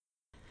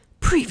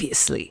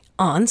Previously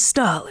on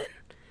Stalin.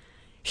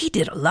 He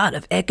did a lot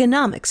of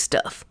economic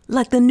stuff,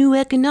 like the new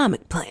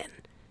economic plan.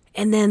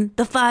 And then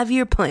the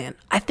 5-year plan.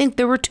 I think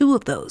there were 2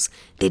 of those.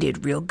 They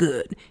did real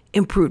good.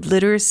 Improved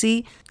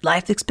literacy,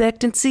 life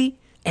expectancy,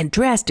 and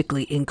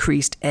drastically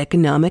increased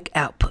economic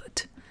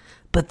output.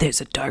 But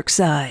there's a dark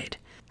side.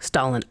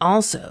 Stalin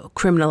also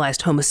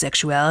criminalized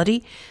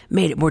homosexuality,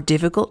 made it more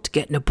difficult to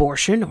get an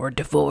abortion or a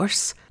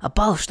divorce,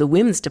 abolished the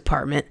women's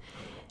department,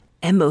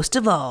 and most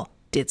of all,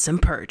 did some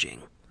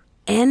purging.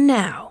 And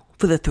now,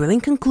 for the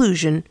thrilling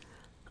conclusion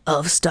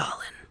of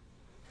Stalin.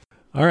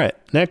 All right,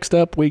 next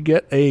up we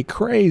get a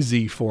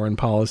crazy foreign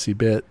policy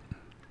bit.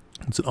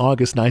 It's in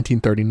August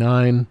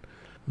 1939.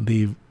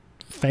 The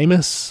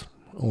famous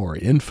or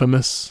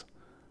infamous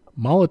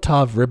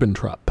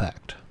Molotov-Ribbentrop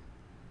Pact.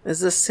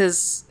 Is this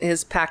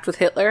his pact with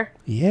Hitler?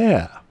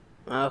 Yeah.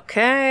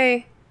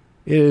 Okay.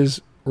 It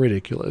is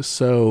ridiculous.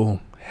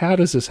 So how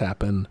does this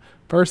happen?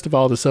 First of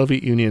all, the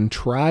Soviet Union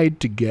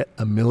tried to get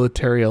a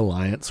military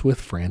alliance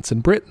with France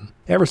and Britain.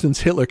 Ever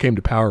since Hitler came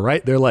to power,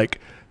 right? They're like,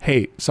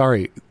 hey,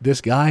 sorry,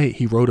 this guy,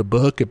 he wrote a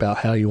book about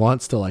how he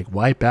wants to like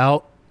wipe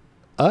out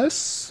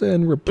us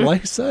and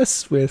replace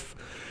us with,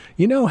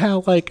 you know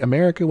how like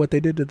America, what they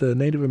did to the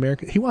Native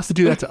Americans? He wants to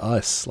do that to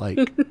us.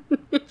 Like,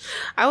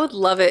 I would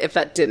love it if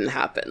that didn't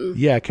happen.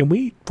 Yeah, can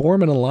we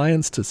form an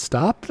alliance to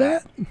stop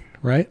that?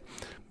 Right?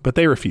 But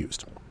they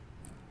refused.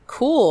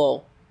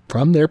 Cool.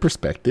 From their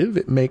perspective,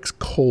 it makes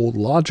cold,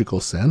 logical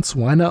sense.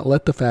 Why not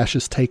let the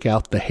fascists take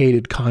out the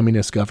hated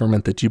communist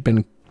government that you've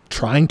been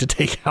trying to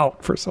take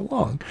out for so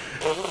long?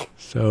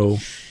 So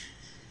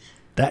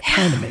that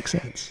kind of makes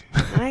sense.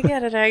 I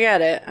get it.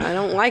 I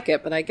don't like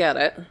it, but I get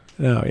it.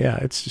 No, yeah,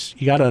 it's just,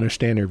 you got to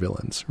understand your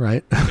villains,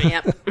 right?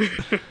 Yep.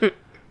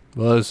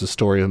 Well, it's a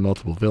story of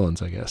multiple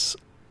villains, I guess.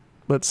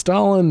 But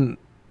Stalin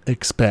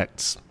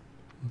expects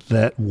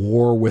that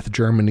war with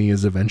Germany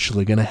is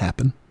eventually going to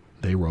happen.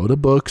 They wrote a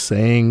book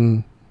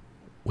saying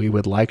we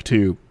would like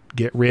to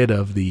get rid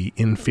of the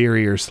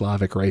inferior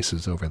Slavic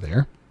races over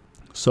there.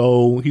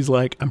 So he's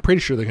like, I'm pretty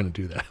sure they're going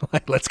to do that.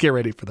 Like, let's get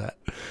ready for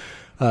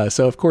that.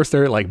 So, of course,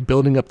 they're like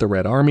building up the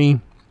Red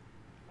Army.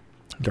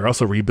 They're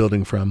also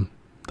rebuilding from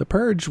the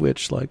Purge,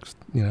 which, like,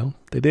 you know,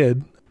 they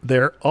did.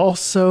 They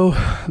also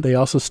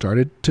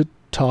started to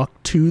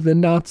talk to the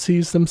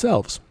Nazis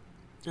themselves.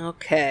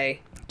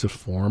 Okay. To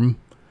form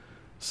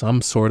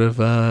some sort of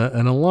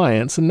an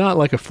alliance, and not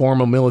like a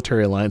formal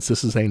military alliance.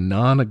 This is a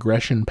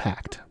non-aggression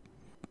pact,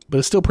 but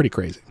it's still pretty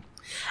crazy.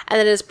 And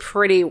it is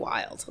pretty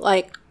wild.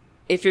 Like,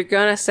 if you're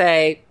going to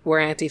say we're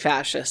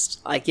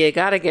anti-fascist, like, you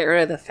got to get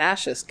rid of the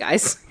fascists,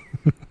 guys.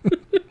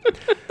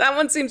 That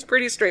one seems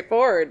pretty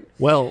straightforward.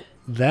 Well,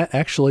 that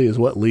actually is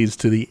what leads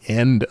to the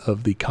end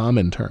of the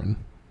Comintern.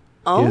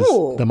 Is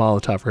the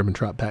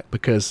Molotov-Ribbentrop Pact,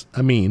 because,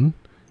 I mean,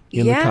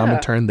 in the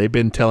Comintern, they've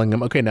been telling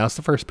them, okay, now it's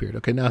the first period.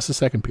 Okay, now it's the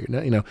second period.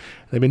 Now, you know,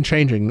 they've been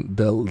changing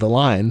the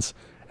lines,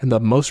 and the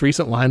most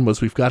recent line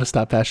was, we've got to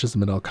stop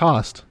fascism at all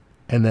cost.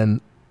 And then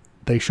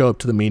they show up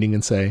to the meeting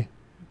and say,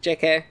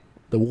 JK,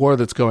 the war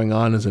that's going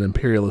on is an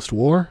imperialist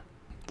war.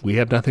 We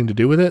have nothing to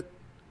do with it.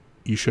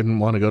 You shouldn't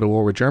want to go to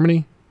war with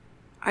Germany.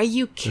 Are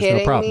you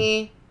kidding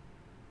me?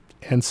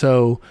 And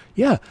so,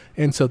 yeah,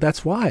 and so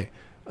that's why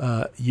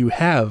you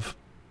have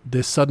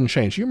this sudden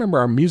change. You remember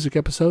our music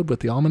episode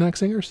with the Almanac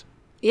Singers?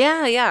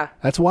 Yeah.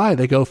 That's why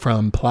they go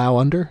from Plow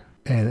Under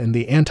and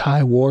the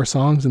anti-war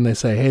songs, and they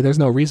say, hey, there's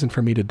no reason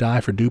for me to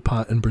die for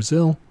DuPont in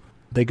Brazil.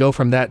 They go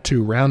from that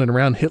to Round and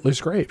Around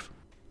Hitler's Grave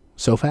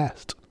so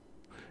fast.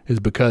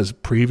 Is because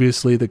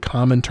previously the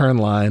Comintern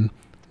line,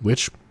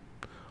 which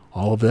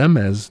all of them,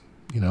 as,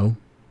 you know,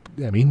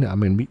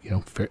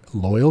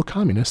 loyal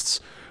communists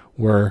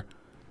were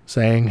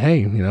saying, hey,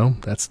 you know,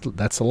 that's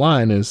the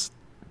line, is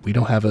we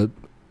don't have a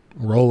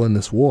role in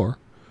this war.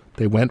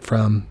 They went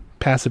from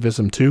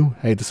pacifism to,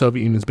 hey, the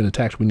Soviet Union's been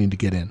attacked, we need to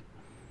get in.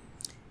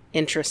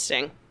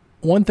 Interesting.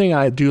 One thing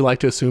I do like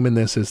to assume in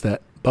this is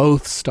that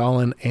both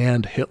Stalin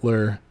and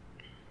Hitler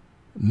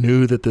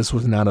knew that this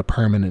was not a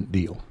permanent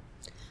deal.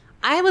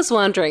 I was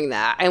wondering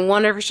that. I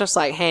wonder if it's just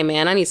like, hey,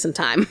 man, I need some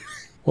time.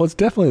 Well, it's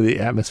definitely the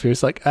atmosphere.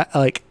 It's like,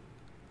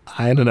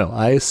 I don't know.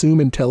 I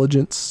assume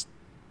intelligence,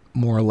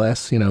 more or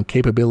less, you know,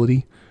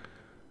 capability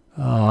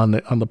on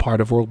the part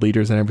of world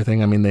leaders and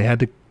everything. I mean, they had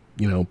to,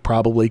 you know,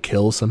 probably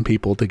kill some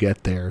people to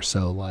get there.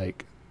 So,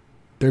 like,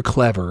 they're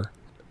clever.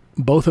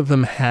 Both of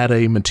them had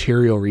a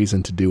material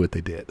reason to do what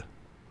they did.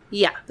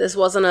 Yeah, this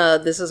wasn't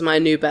this is my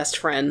new best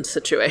friend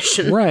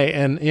situation. Right,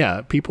 and yeah,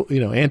 people, you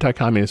know,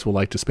 anti-communists will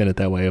like to spin it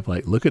that way of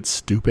like, look at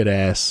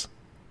stupid-ass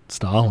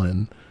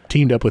Stalin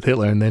teamed up with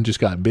Hitler and then just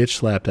got bitch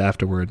slapped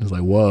afterward. And it's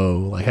like,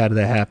 whoa, like, how did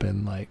that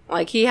happen?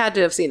 Like he had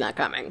to have seen that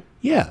coming.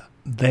 Yeah,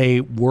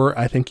 they were,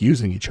 I think,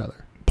 using each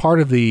other. Part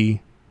of the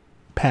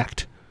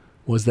pact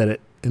was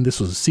that and this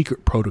was a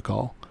secret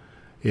protocol,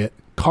 it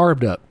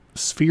carved up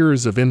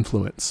spheres of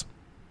influence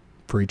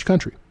for each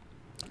country.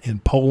 In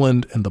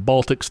Poland and the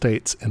Baltic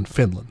states and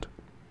Finland.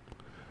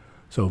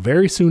 So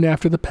very soon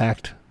after the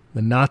pact,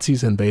 the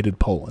Nazis invaded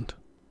Poland.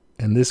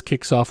 And this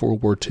kicks off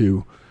World War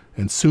II.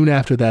 And soon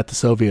after that, the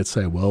Soviets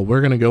say, well,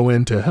 we're going to go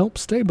in to help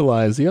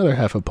stabilize the other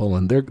half of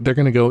Poland.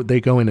 They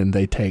go in and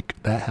they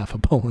take that half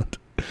of Poland.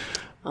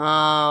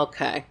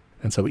 Okay.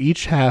 And so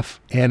each half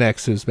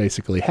annexes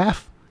basically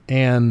half.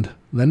 And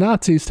the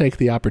Nazis take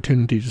the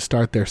opportunity to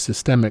start their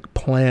systemic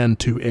plan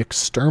to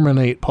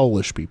exterminate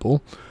Polish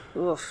people,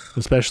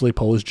 especially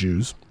Polish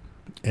Jews,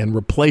 and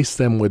replace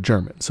them with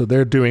Germans. So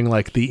they're doing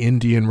like the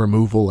Indian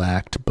Removal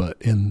Act, but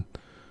in,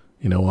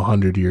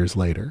 100 years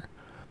later.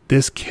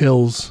 This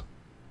kills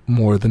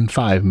more than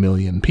 5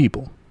 million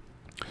people.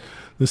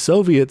 The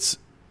Soviets,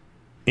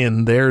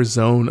 in their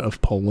zone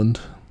of Poland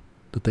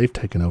that they've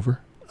taken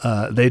over,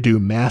 they do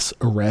mass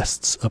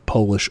arrests of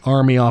Polish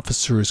army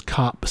officers,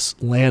 cops,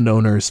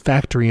 landowners,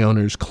 factory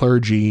owners,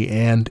 clergy,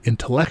 and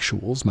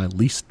intellectuals. My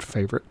least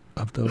favorite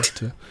of those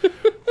to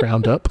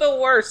round up. The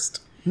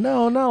worst.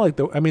 No, not like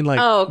don't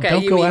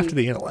go after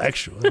the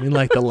intellectual. I mean,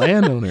 like the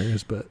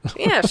landowners, but...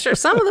 Yeah, sure.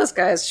 Some of those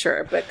guys,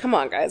 sure. But come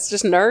on, guys.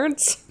 Just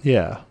nerds?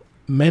 Yeah.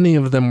 Many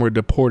of them were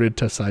deported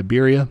to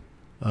Siberia.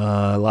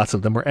 Lots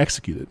of them were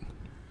executed.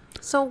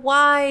 So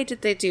why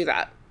did they do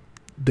that?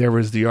 There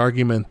was the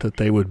argument that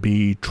they would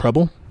be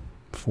trouble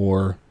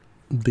for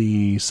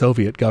the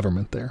Soviet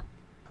government there,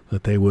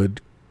 that they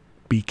would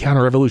be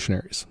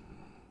counter-revolutionaries.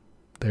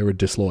 They were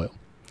disloyal.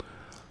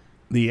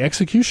 The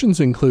executions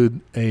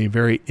include a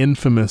very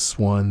infamous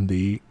one,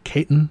 the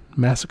Katyn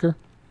massacre.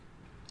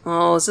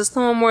 Oh, is this the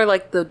one where,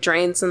 like, the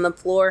drains in the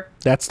floor?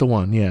 That's the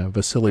one, yeah.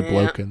 Vasily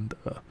Blokhin,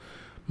 the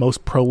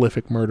most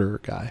prolific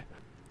murderer guy.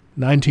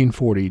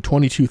 1940,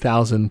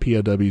 22,000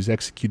 POWs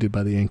executed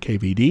by the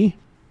NKVD.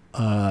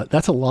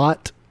 That's a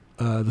lot.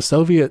 The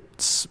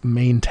Soviets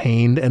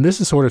maintained, and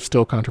this is sort of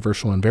still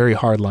controversial, and very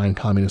hardline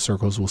communist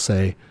circles will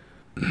say,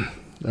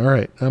 all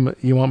right,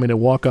 you want me to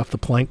walk off the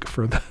plank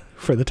for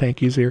the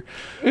tankies here?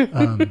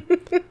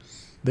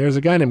 There's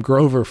a guy named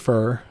Grover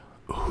Furr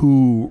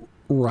who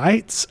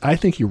writes, I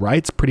think he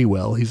writes pretty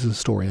well. He's a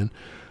historian,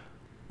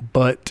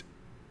 but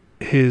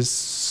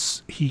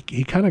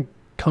he kind of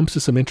comes to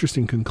some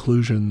interesting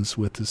conclusions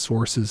with his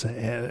sources,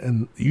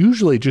 and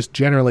usually just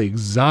generally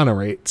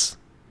exonerates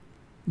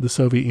the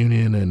Soviet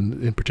Union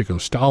and in particular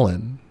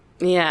Stalin.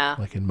 Yeah.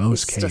 Like in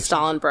most cases. Just a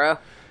Stalin bro.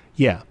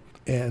 Yeah.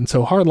 And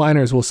so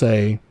hardliners will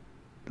say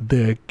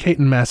the Katyn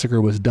massacre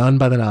was done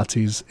by the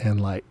Nazis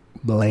and like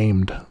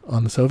blamed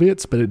on the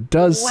Soviets, but it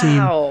does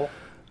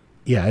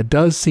it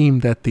does seem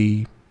that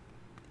the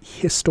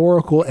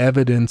historical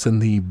evidence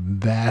and the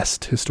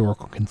vast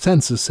historical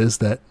consensus is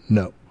that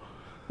no.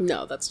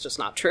 No, that's just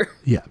not true.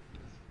 Yeah.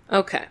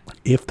 Okay.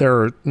 If there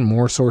are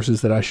more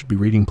sources that I should be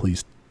reading,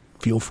 please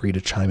feel free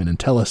to chime in and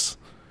tell us.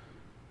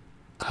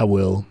 I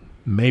will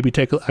maybe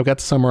I've got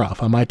the summer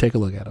off. I might take a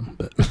look at them,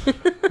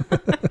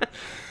 but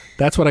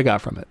that's what I got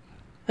from it.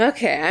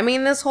 Okay. I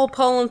mean, this whole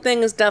Poland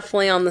thing is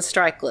definitely on the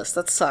strike list.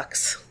 That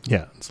sucks.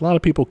 Yeah. It's a lot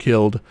of people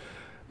killed.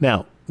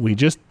 Now, we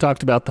just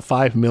talked about the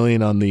 5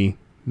 million on the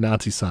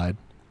Nazi side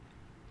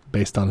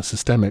based on a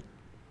systemic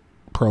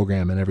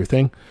program and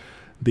everything.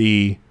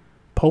 The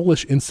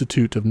Polish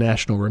Institute of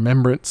National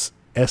Remembrance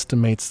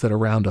estimates that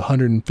around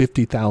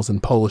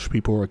 150,000 Polish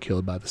people were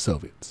killed by the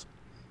Soviets.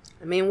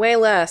 I mean, way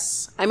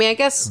less. I mean, I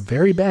guess...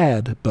 Very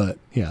bad, but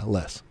yeah,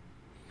 less.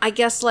 I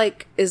guess,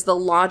 like, is the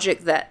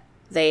logic that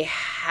they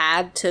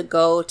had to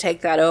go take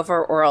that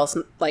over or else,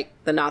 like,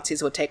 the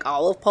Nazis would take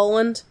all of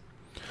Poland?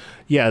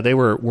 Yeah, they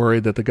were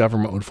worried that the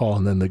government would fall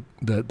and then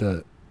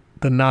the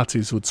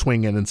Nazis would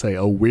swing in and say,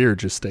 oh, we're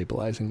just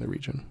stabilizing the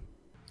region.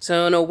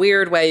 So in a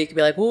weird way, you could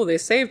be like, "Ooh, they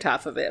saved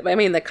half of it." But I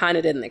mean, they kind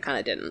of did and they kind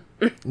of didn't.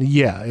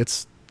 Yeah,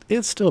 it's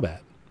still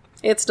bad.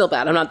 It's still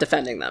bad. I'm not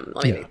defending them.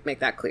 Let me make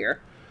that clear.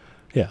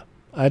 Yeah.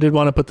 I did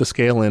want to put the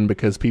scale in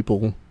because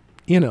people,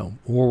 World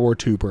War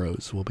II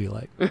bros will be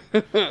like,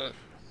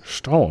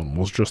 Stalin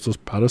was just as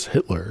bad as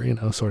Hitler,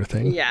 sort of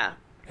thing. Yeah.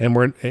 And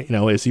we're,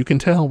 as you can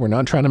tell, we're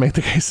not trying to make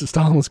the case that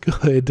Stalin was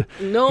good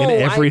in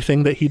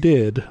everything that he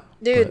did.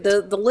 Dude,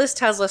 the list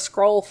has a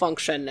scroll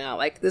function now.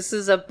 Like, this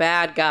is a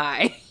bad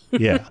guy.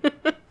 Yeah.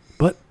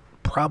 But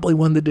probably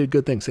one that did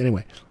good things.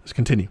 Anyway, let's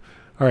continue.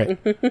 All right.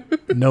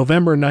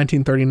 November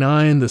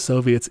 1939, the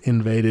Soviets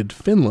invaded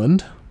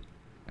Finland.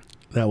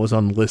 That was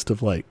on the list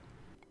of,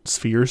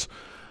 spheres.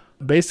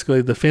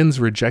 Basically, the Finns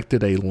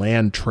rejected a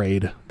land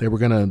trade. They were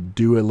going to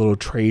do a little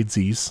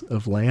tradesies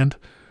of land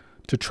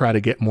to try to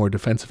get more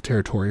defensive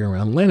territory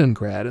around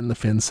Leningrad, and the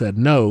Finns said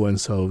no, and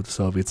so the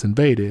Soviets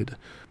invaded.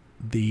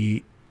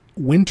 The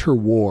Winter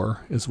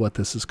War is what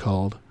this is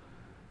called,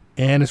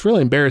 and it's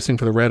really embarrassing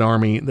for the Red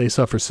Army. They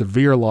suffer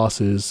severe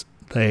losses.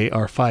 They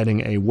are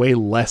fighting a way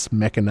less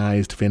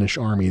mechanized Finnish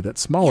army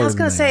that's smaller than I was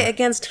going to say,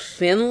 against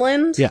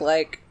Finland? Yeah.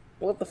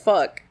 What the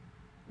fuck?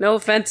 No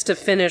offense to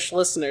Finnish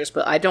listeners,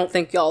 but I don't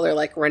think y'all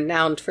are,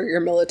 renowned for your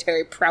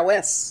military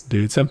prowess.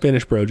 Dude, some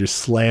Finnish bro just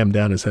slammed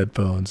down his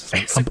headphones.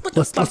 What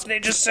the fuck did they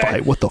just say?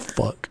 Fight. What the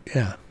fuck?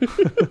 Yeah.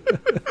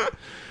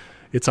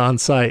 It's on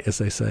site, as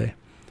they say.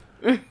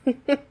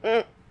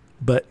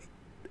 But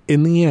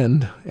in the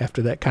end,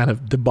 after that kind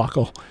of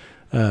debacle,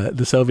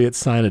 the Soviets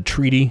signed a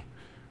treaty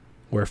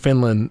where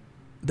Finland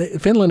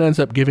Finland ends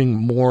up giving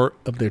more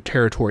of their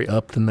territory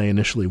up than they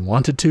initially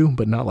wanted to,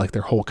 but not like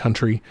their whole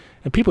country.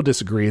 And people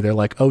disagree. They're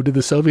like, oh, did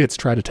the Soviets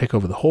try to take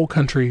over the whole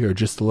country or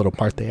just the little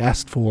part they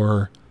asked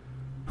for?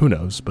 Who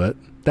knows? But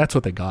that's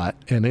what they got.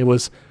 And it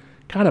was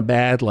kind of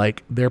bad.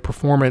 Like, their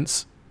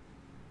performance,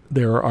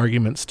 there are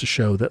arguments to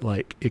show that,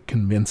 like, it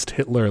convinced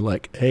Hitler,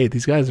 like, hey,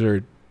 these guys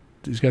are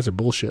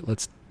bullshit.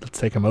 Let's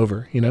take them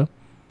over, you know?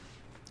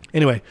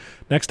 Anyway,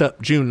 next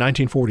up, June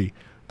 1940.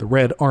 The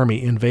Red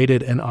Army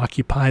invaded and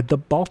occupied the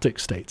Baltic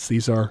states.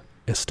 These are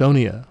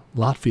Estonia,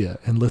 Latvia,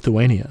 and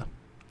Lithuania.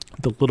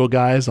 The little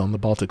guys on the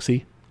Baltic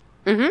Sea.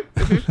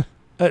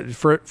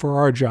 For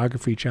our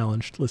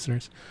geography-challenged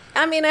listeners.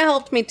 I mean, it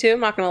helped me too, I'm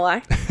not going to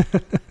lie.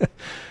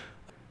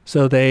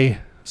 So they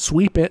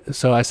sweep it.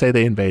 So I say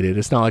they invaded.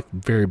 It's not like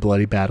very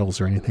bloody battles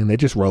or anything. They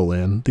just roll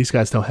in. These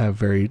guys don't have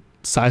very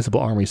sizable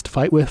armies to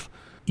fight with.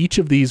 Each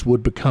of these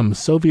would become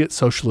Soviet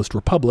Socialist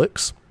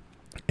republics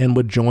and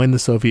would join the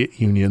Soviet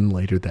Union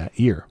later that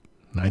year,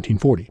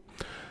 1940.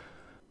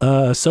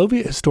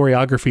 Soviet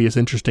historiography is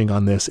interesting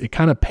on this. It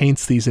kind of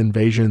paints these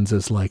invasions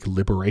as like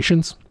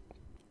liberations,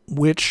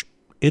 which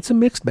it's a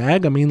mixed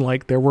bag. I mean,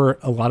 like, there were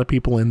a lot of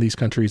people in these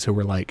countries who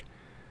were like,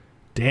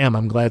 damn,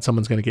 I'm glad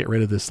someone's going to get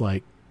rid of this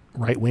like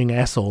right-wing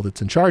asshole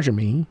that's in charge of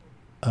me.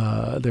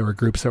 There were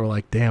groups that were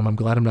like, damn, I'm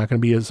glad I'm not going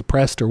to be as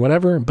oppressed or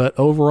whatever. But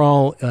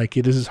overall, like,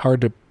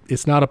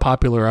 it's not a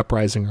popular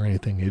uprising or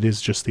anything. It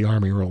is just the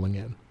army rolling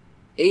in.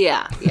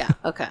 Yeah,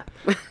 okay.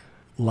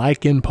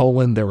 Like in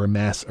Poland, there were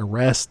mass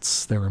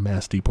arrests, there were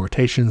mass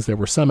deportations, there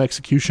were some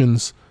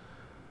executions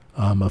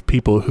of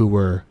people who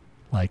were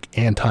like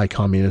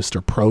anti-communist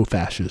or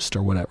pro-fascist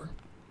or whatever,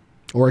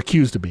 or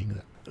accused of being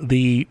that.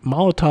 The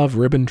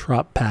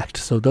Molotov-Ribbentrop Pact,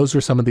 so those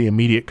are some of the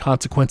immediate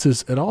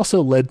consequences. It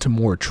also led to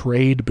more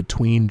trade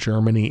between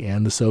Germany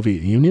and the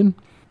Soviet Union.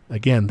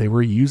 Again, they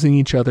were using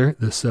each other.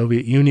 The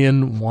Soviet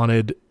Union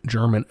wanted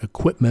German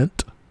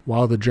equipment,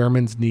 while the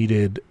Germans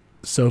needed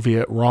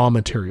Soviet raw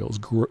materials,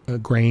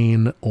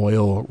 grain,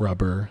 oil,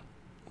 rubber,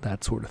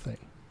 that sort of thing.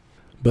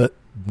 But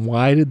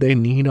why did they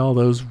need all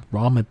those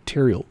raw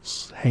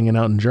materials hanging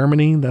out in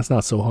Germany? That's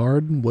not so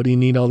hard. What do you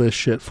need all this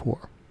shit for?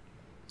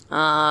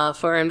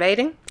 For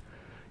invading?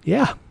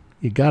 Yeah,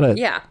 you gotta.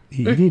 Yeah.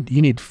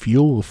 you need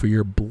fuel for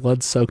your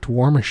blood-soaked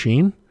war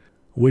machine,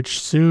 which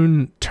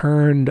soon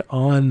turned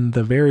on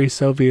the very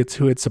Soviets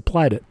who had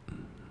supplied it.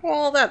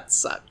 Well, that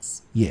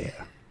sucks.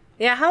 Yeah.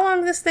 Yeah, how long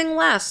does this thing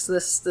last,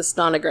 this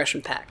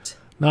non-aggression pact?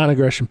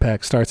 Non-aggression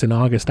pact starts in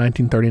August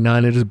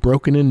 1939. It is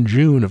broken in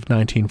June of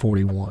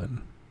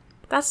 1941.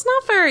 That's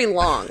not very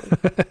long.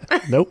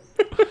 Nope.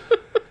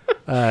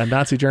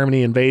 Nazi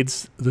Germany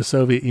invades the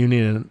Soviet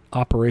Union in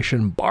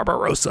Operation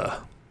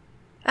Barbarossa.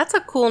 That's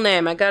a cool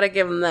name. I gotta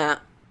give them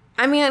that.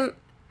 I mean,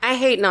 I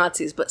hate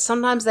Nazis, but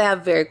sometimes they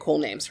have very cool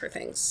names for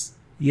things.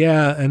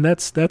 Yeah, and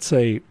that's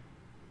a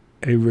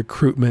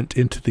recruitment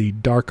into the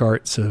dark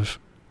arts of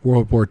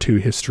World War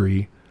II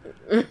history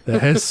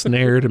that has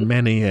snared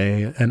many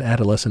an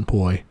adolescent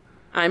boy.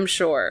 I'm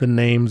sure. The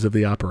names of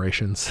the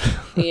operations.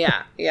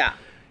 Yeah.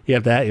 You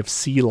have that. You have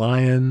Sea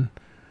Lion.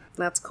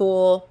 That's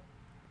cool.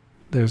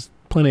 There's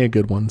plenty of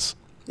good ones.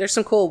 There's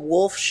some cool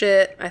wolf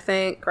shit, I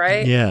think,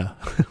 right? Yeah.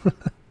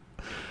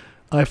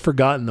 I've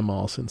forgotten them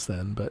all since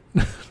then, but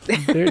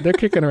they're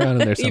kicking around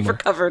in there somewhere. You've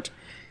recovered.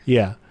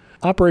 Yeah.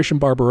 Operation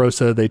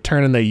Barbarossa, they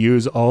turn and they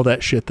use all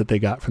that shit that they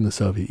got from the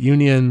Soviet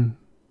Union.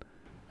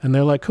 And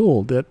they're like,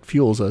 cool, that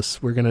fuels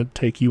us. We're going to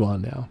take you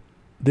on now.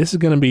 This is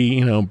going to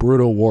be,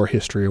 brutal war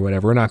history or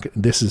whatever.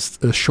 This is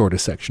the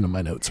shortest section of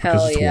my notes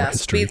because it's war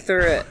history. Speed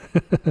through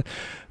it.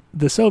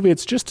 The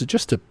Soviets, just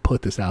to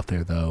put this out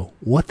there, though,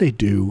 what they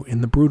do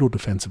in the brutal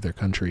defense of their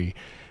country,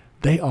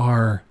 they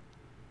are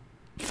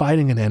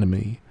fighting an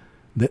enemy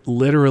that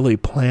literally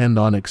planned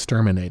on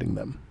exterminating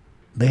them.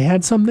 They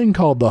had something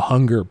called the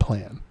Hunger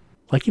Plan.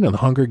 Like, the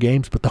Hunger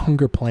Games, but the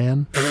Hunger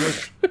Plan.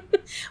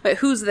 Wait,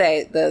 who's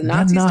they? The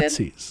Nazis? The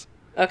Nazis.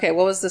 Did? Okay,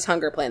 what was this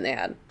Hunger Plan they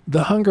had?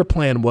 The Hunger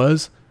Plan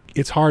was,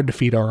 it's hard to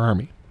feed our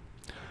army.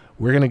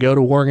 We're going to go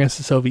to war against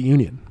the Soviet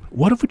Union.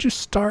 What if we just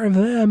starve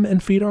them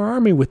and feed our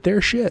army with their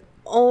shit?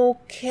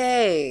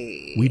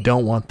 Okay. We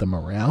don't want them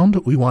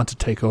around. We want to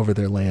take over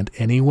their land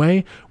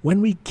anyway.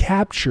 When we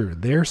capture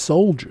their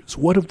soldiers,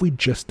 what if we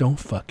just don't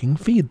fucking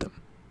feed them?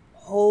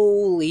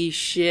 Holy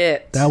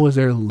shit. That was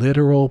their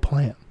literal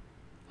plan.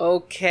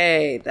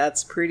 Okay,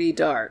 that's pretty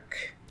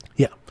dark.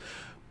 Yeah.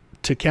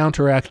 To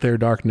counteract their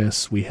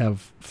darkness, we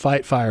have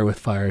fight fire with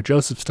fire.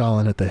 Joseph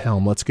Stalin at the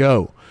helm. Let's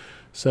go.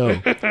 So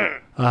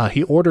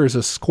he orders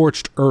a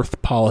scorched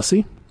earth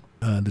policy.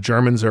 The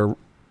Germans are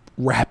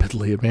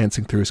rapidly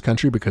advancing through his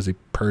country because he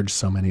purged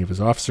so many of his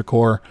officer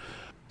corps.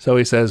 So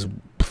he says,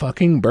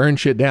 fucking burn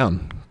shit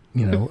down.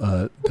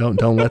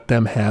 Don't let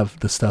them have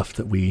the stuff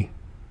that we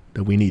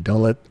need.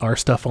 Don't let our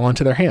stuff fall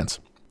into their hands.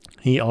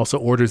 He also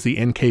orders the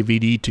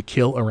NKVD to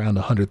kill around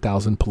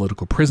 100,000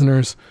 political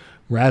prisoners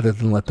rather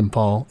than let them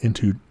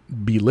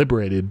be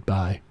liberated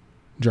by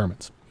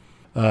Germans.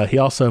 He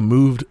also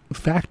moved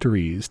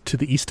factories to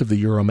the east of the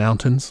Ural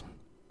Mountains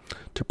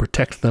to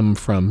protect them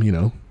from,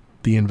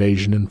 the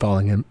invasion and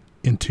falling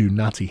into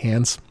Nazi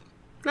hands.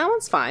 That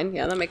one's fine.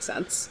 Yeah, that makes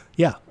sense.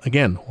 Yeah,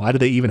 again, why do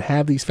they even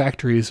have these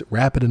factories?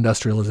 Rapid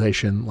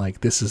industrialization,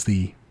 like this is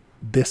the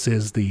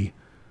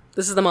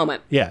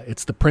moment. Yeah,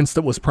 it's the prince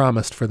that was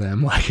promised for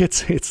them. Like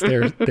it's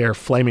their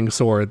flaming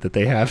sword that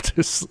they have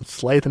to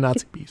slay the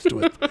Nazi beast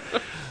with.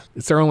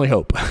 It's their only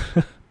hope.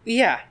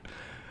 Yeah.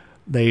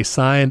 They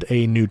signed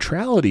a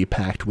neutrality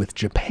pact with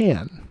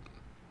Japan.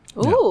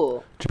 Ooh.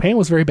 Now, Japan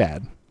was very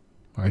bad.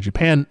 All right,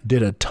 Japan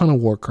did a ton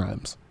of war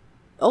crimes.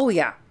 Oh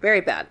yeah,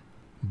 very bad.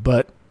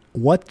 But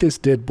what this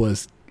did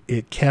was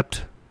it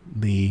kept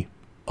the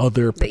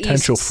other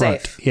potential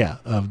front, safe.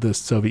 Of the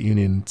Soviet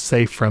Union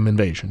safe from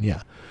invasion.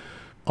 Yeah.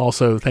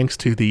 Also, thanks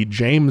to the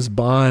James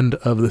Bond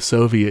of the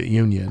Soviet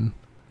Union.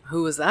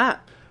 Who was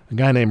that? A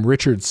guy named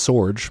Richard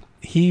Sorge.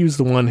 He was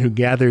the one who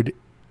gathered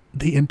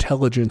the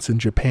intelligence in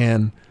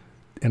Japan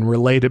and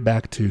relayed it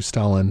back to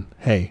Stalin.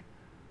 Hey,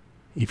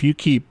 if you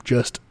keep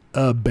just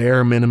a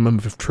bare minimum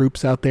of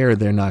troops out there,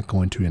 they're not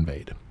going to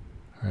invade.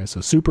 All right,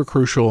 so super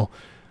crucial.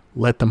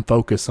 Let them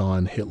focus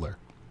on Hitler.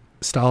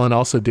 Stalin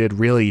also did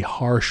really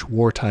harsh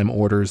wartime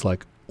orders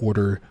like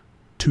Order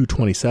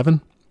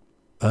 227,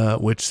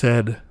 which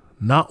said,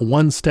 not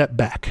one step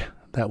back.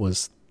 That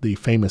was the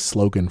famous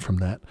slogan from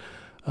that.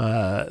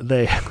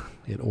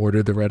 It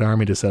ordered the Red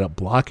Army to set up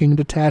blocking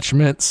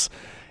detachments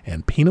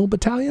and penal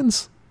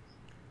battalions.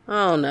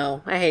 Oh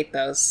no, I hate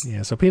those.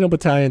 Yeah, so penal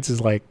battalions is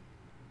like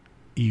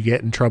you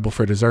get in trouble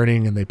for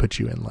deserting and they put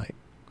you in like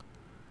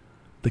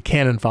the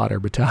cannon fodder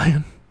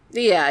battalion.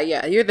 Yeah,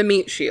 you're the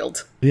meat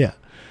shield. Yeah.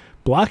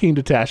 Blocking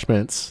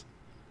detachments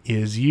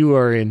is you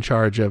are in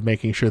charge of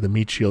making sure the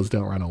meat shields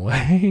don't run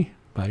away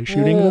by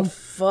shooting them. Oh,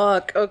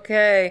 fuck.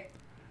 Okay.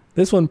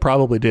 This one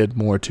probably did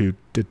more to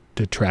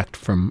detract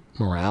from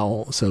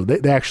morale. So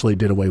they actually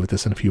did away with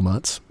this in a few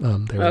months.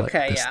 They were like,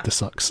 this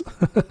sucks.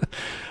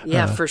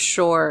 Yeah, for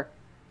sure.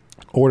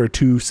 Order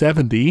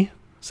 270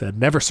 said,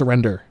 never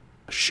surrender.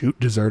 Shoot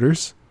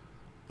deserters.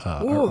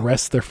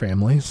 Arrest their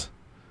families.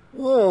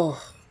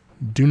 Oh.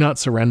 Do not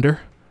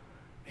surrender.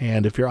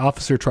 And if your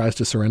officer tries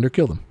to surrender,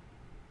 kill them.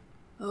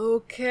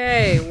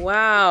 Okay,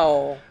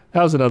 wow.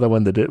 That was another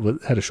one that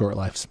had a short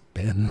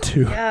lifespan,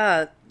 too.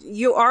 Yeah,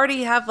 you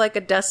already have like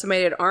a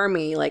decimated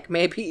army. Like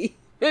maybe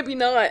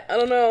not. I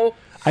don't know.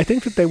 I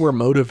think that they were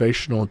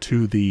motivational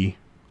to the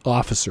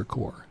officer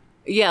corps.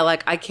 Yeah,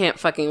 like I can't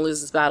fucking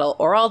lose this battle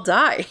or I'll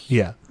die.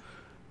 Yeah.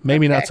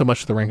 Maybe not so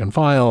much the rank and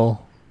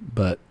file,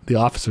 but the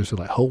officers are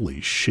like,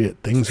 holy shit,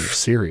 things are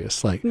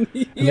serious. Like,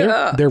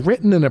 yeah. they're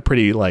written in a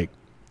pretty like,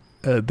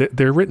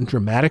 they're written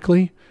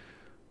dramatically,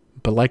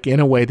 but like in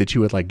a way that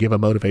you would like give a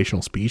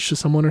motivational speech to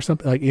someone or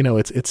something. Like, you know,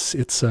 it's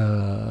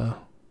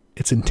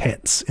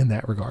intense in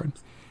that regard.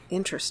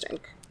 Interesting.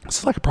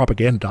 It's like a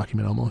propaganda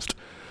document almost.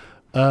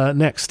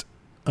 Next,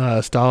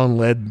 Stalin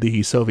led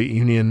the Soviet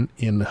Union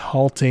in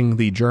halting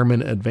the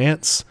German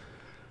advance.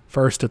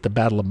 First at the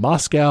Battle of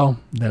Moscow,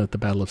 then at the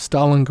Battle of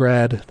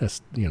Stalingrad.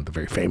 That's, the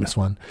very famous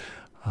one.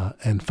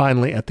 And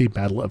finally at the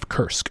Battle of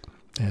Kursk.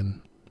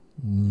 And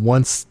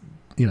once,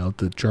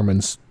 the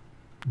Germans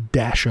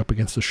dash up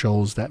against the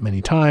shoals that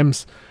many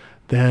times,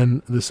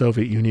 then the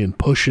Soviet Union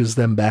pushes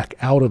them back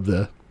out of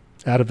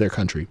their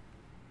country,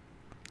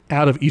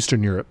 out of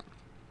Eastern Europe,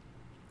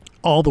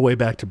 all the way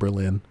back to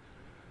Berlin,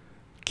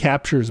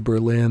 captures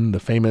Berlin,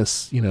 the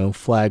famous,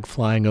 flag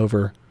flying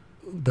over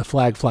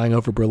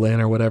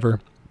Berlin or whatever,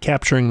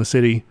 capturing the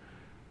city,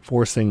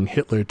 forcing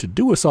Hitler to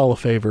do us all a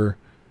favor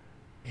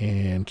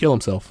and kill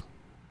himself.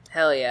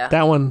 Hell yeah.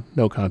 That one,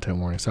 no content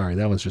warning. Sorry,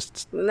 that was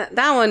just...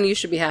 That one you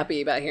should be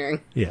happy about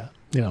hearing. Yeah.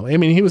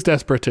 He was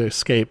desperate to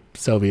escape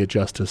Soviet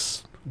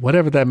justice.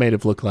 Whatever that made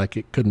it look like,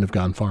 it couldn't have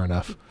gone far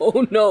enough.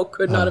 Oh no,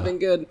 could not have been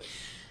good.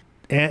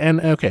 And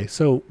okay,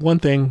 so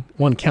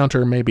one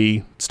counter may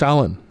be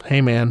Stalin.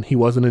 Hey man, he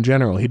wasn't a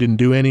general. He didn't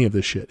do any of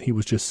this shit. He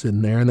was just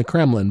sitting there in the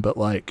Kremlin, but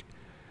like...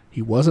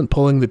 He wasn't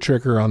pulling the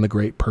trigger on the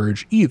Great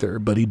Purge either,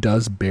 but he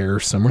does bear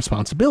some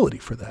responsibility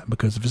for that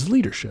because of his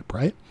leadership,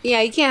 right? Yeah,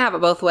 you can't have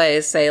it both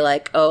ways. Say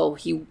like, oh,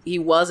 he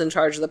was in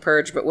charge of the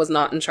Purge, but was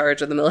not in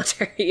charge of the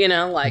military,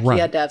 Like, right. He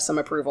had to have some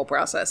approval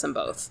process in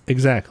both.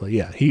 Exactly,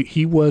 yeah.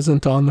 He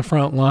wasn't on the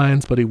front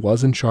lines, but he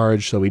was in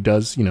charge, so he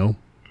does,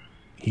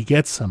 he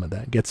gets some of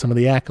that, gets some of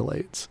the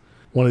accolades.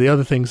 One of the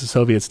other things the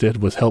Soviets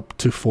did was help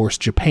to force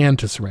Japan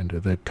to surrender.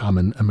 The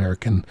common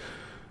American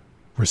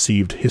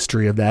received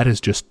history of that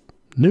is just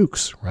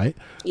nukes, right?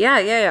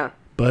 Yeah.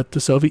 But the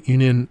Soviet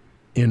Union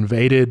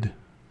invaded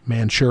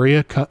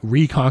Manchuria,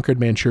 reconquered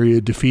Manchuria,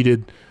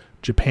 defeated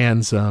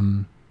Japan's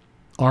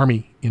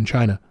army in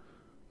China,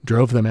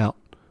 drove them out,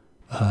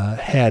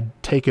 had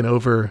taken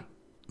over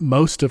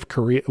most of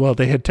Korea. Well,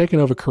 they had taken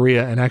over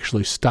Korea and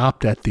actually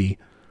stopped at the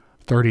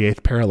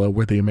 38th parallel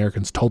where the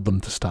Americans told them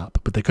to stop,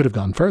 but they could have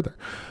gone further.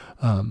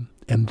 And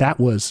that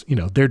was,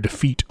 their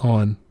defeat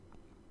on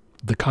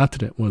the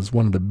continent was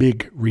one of the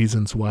big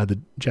reasons why the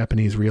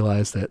Japanese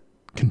realized that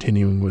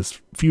continuing was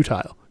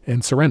futile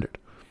and surrendered.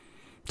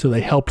 So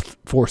they helped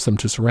force them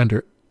to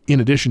surrender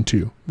in addition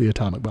to the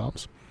atomic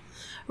bombs.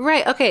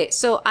 Right. Okay.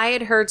 So I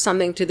had heard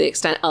something to the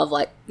extent of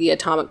like the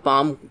atomic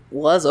bomb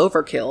was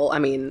overkill. I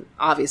mean,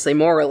 obviously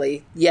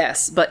morally,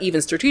 yes, but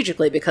even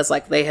strategically because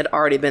like they had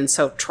already been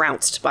so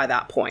trounced by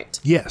that point.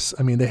 Yes.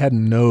 I mean, they had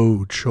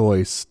no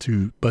choice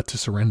but to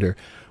surrender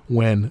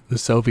when the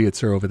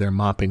Soviets are over there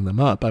mopping them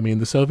up. I mean,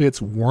 the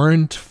Soviets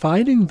weren't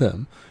fighting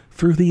them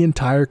through the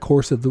entire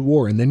course of the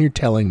war. And then you're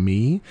telling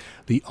me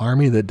the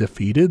army that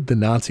defeated the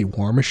Nazi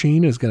war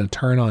machine is going to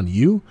turn on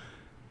you?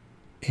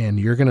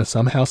 And you're going to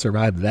somehow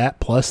survive that,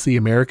 plus the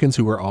Americans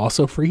who were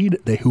also freed,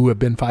 who have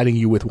been fighting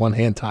you with one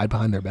hand tied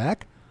behind their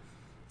back?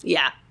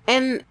 Yeah.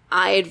 And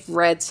I had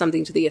read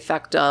something to the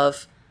effect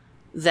of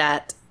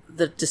that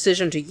the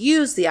decision to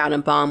use the atom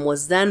bomb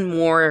was then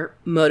more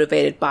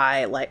motivated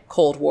by, like,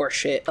 Cold War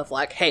shit of,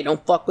 like, hey,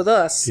 don't fuck with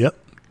us. Yep.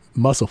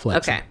 Muscle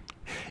flexing. Okay.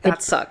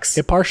 That sucks.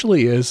 It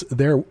partially is.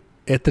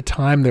 At the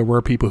time, there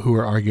were people who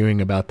were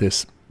arguing about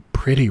this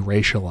pretty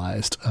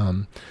racialized...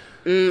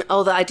 the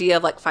idea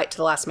of like fight to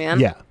the last man?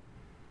 Yeah.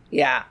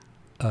 Yeah.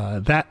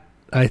 That,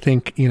 I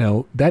think,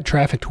 that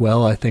trafficked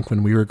well, I think,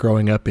 when we were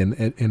growing up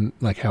in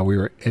like how we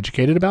were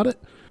educated about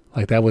it.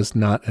 Like that was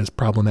not as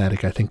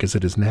problematic, I think, as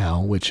it is now,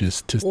 which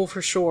is to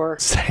for sure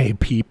say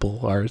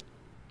people are,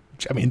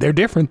 I mean, they're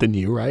different than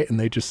you, right? And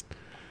they're this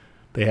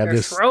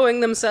throwing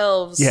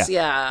themselves.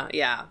 Yeah.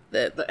 Yeah.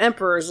 The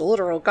emperor is a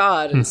literal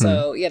god. And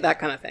so, yeah, that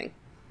kind of thing.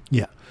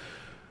 Yeah.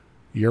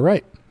 You're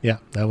right. Yeah.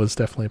 That was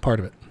definitely a part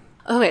of it.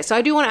 Okay, so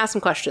I do want to ask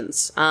some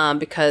questions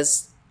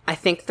because I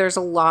think there's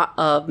a lot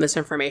of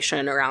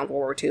misinformation around World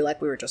War II,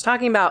 like we were just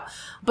talking about,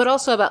 but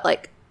also about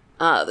like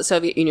the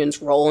Soviet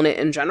Union's role in it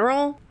in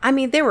general. I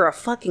mean, they were a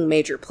fucking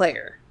major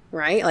player,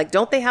 right? Like,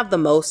 don't they have the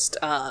most,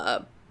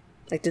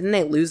 didn't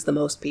they lose the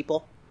most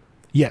people?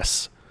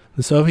 Yes.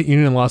 The Soviet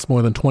Union lost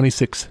more than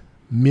 26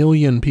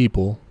 million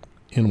people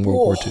in World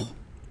War II.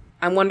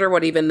 I wonder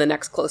what even the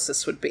next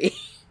closest would be.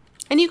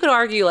 And you could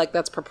argue, like,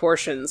 that's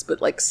proportions,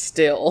 but, like,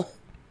 still...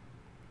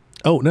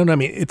 Oh, no, I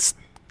mean, it's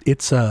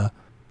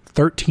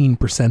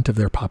 13% of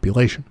their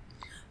population.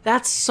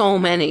 That's so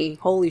many.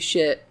 Holy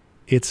shit.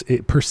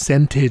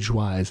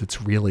 Percentage-wise, it's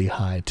really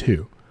high,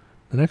 too.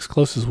 The next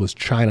closest was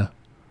China,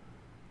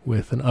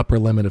 with an upper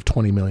limit of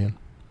 20 million.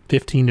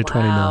 15 to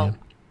 20 million.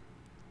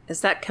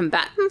 Is that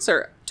combatants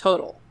or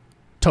total?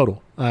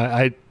 Total.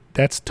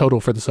 That's total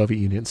for the Soviet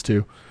Unions,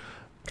 too.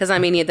 Because, I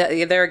mean,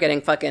 they're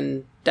getting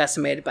fucking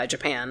decimated by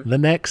Japan. The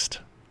next,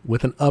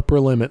 with an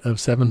upper limit of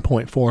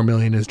 7.4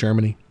 million, is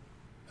Germany.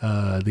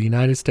 The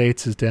United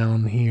States is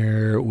down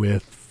here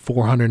with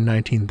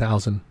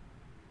 419,000.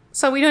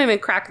 So we don't even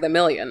crack the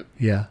million.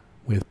 Yeah,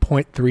 with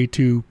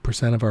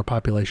 0.32% of our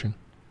population.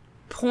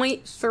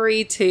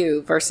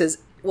 0.32 versus,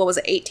 what was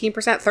it, 18%?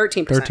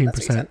 13%.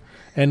 13%.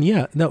 And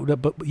yeah,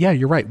 but yeah,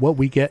 you're right. What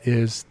we get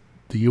is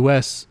the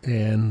U.S.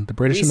 and the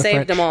British and the French. We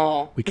saved them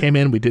all. We came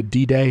in, we did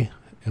D-Day,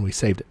 and we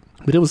saved it.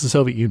 But it was the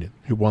Soviet Union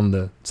who won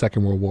the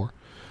Second World War.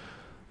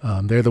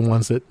 They're the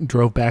ones that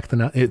drove back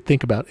the...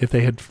 Think about if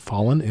they had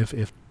fallen,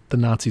 if the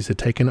Nazis had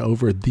taken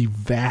over the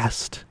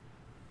vast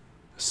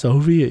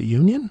Soviet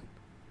Union.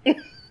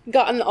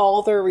 Gotten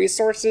all their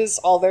resources,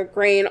 all their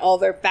grain, all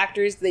their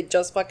factories they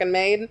just fucking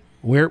made.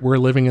 We're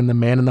living in the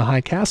man in the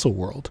high castle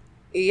world.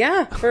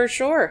 Yeah, for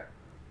sure.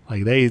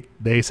 Like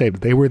they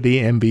saved, they were the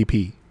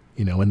MVP,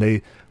 and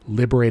they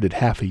liberated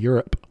half of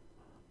Europe.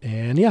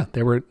 And yeah,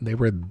 they were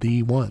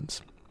the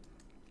ones.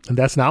 And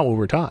that's not what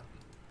we're taught.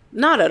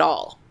 Not at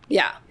all.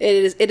 Yeah,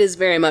 it is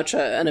very much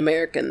an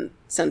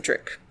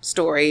American-centric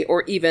story,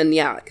 or even,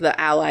 the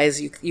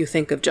allies, you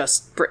think of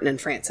just Britain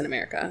and France and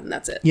America, and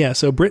that's it. Yeah,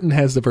 so Britain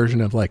has the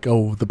version of, like,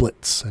 the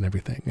Blitz and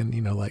everything,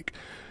 and, like,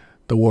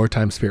 the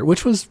wartime spirit,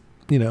 which was,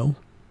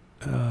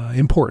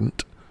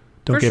 important.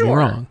 Don't get me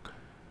wrong.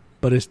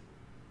 But it's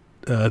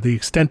the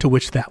extent to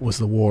which that was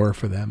the war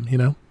for them,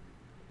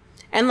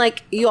 And,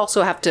 like, you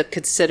also have to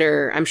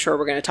consider, I'm sure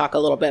we're going to talk a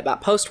little bit about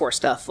post-war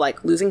stuff,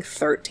 like, losing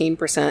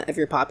 13% of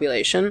your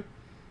population.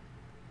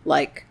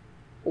 Like,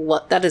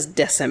 what? That is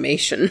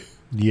decimation.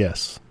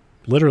 Yes.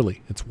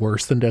 Literally. It's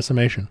worse than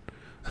decimation.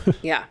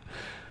 Yeah.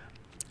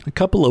 A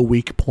couple of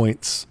weak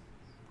points,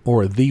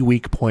 or the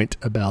weak point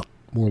about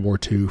World War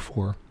II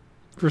for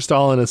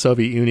Stalin and the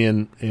Soviet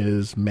Union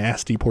is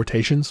mass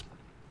deportations.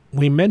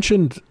 We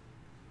mentioned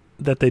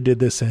that they did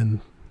this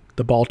in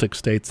the Baltic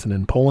states and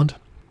in Poland,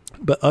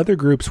 but other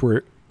groups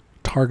were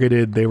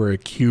targeted. They were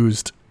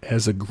accused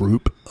as a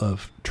group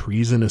of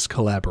treasonous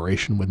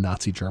collaboration with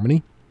Nazi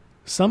Germany.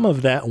 Some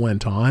of that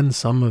went on.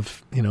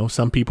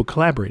 Some people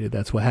collaborated.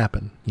 That's what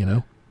happened,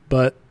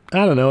 But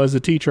I don't know. As a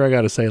teacher, I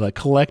got to say, like,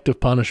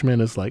 collective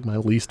punishment is like my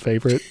least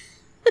favorite.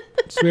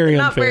 It's very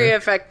unfair. Not very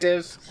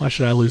effective. Why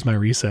should I lose my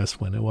recess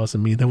when it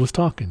wasn't me that was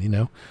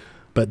talking,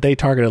 But they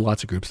targeted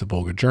lots of groups: the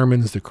Volga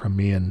Germans, the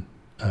Crimean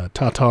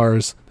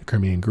Tatars, the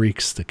Crimean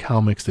Greeks, the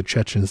Kalmyks, the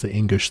Chechens, the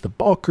Ingush, the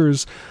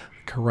Balkars,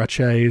 the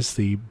Karachays,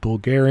 the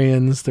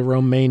Bulgarians, the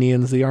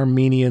Romanians, the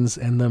Armenians,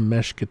 and the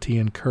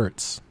Meskhetian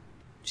Kurds.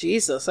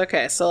 Jesus,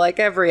 okay. So, like,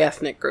 every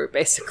ethnic group,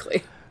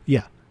 basically.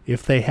 Yeah.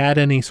 If they had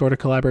any sort of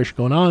collaboration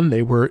going on,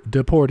 they were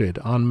deported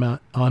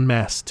en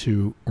masse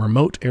to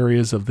remote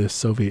areas of the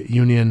Soviet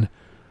Union,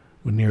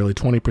 with nearly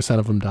 20%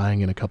 of them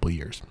dying in a couple of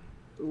years.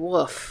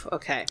 Woof.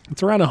 Okay.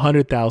 It's around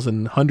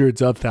 100,000,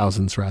 hundreds of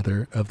thousands,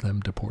 rather, of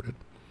them deported.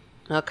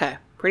 Okay.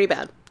 Pretty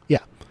bad.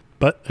 Yeah.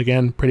 But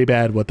again, pretty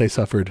bad what they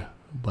suffered.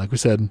 Like we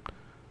said,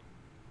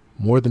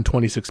 more than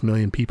 26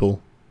 million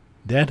people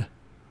dead.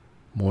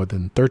 More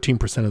than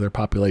 13% of their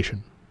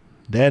population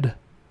dead.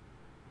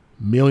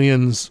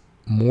 Millions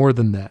more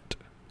than that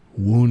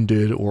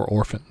wounded or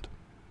orphaned.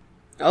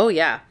 Oh,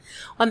 yeah.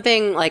 One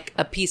thing, like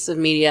a piece of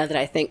media that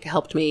I think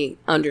helped me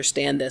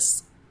understand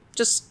this,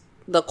 just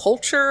the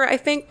culture, I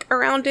think,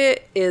 around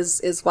it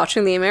is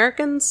watching The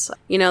Americans.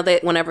 You know,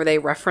 whenever they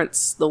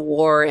reference the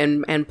war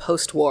and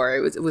post-war,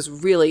 it was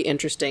really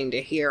interesting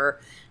to hear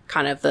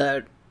kind of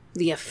the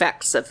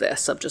effects of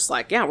this, of just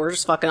like, yeah, we're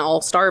just fucking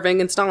all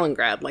starving in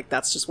Stalingrad. Like,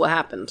 that's just what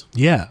happened.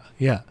 Yeah,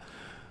 yeah.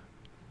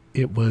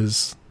 It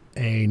was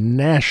a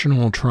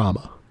national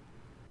trauma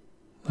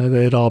that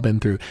they'd all been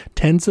through.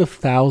 Tens of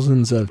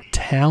thousands of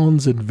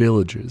towns and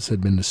villages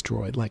had been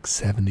destroyed, like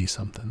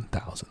 70-something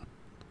thousand.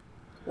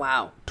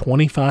 Wow.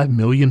 25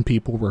 million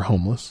people were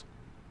homeless.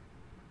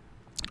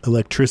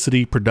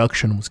 Electricity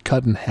production was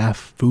cut in half.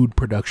 Food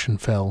production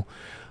fell.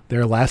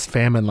 Their last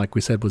famine, like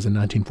we said, was in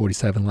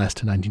 1947,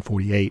 lasted to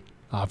 1948,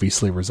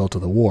 obviously a result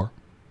of the war.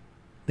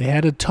 They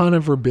had a ton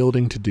of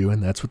rebuilding to do,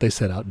 and that's what they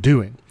set out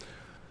doing.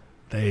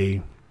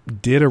 They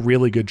did a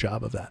really good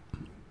job of that.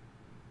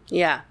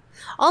 Yeah.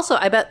 Also,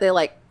 I bet they,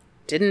 like,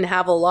 didn't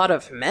have a lot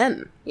of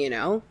men, you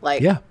know?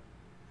 Like, yeah.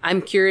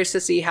 I'm curious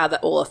to see how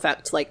that will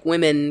affect, like,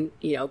 women,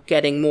 you know,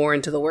 getting more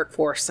into the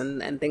workforce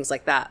and things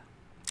like that.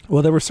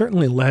 Well, there was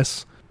certainly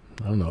less,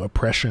 I don't know,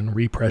 oppression,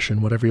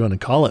 repression, whatever you want to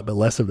call it, but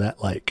less of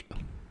that, like,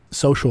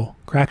 social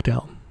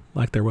crackdown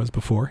like there was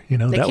before. You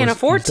know, they that can't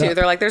afford to. up.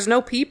 They're like, there's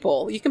no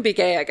people. You can be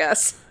gay, I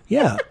guess.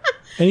 Yeah.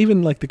 And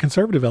even, like, the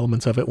conservative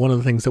elements of it, one of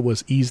the things that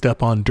was eased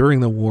up on during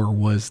the war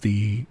was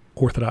the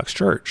Orthodox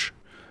Church.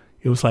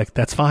 It was like,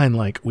 that's fine.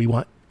 Like, we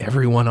want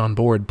everyone on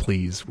board,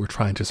 please. We're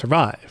trying to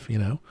survive, you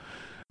know?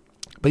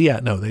 But yeah,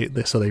 no,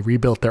 so they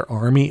rebuilt their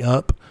army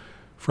up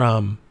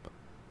from,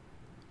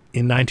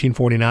 in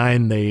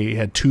 1949, they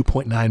had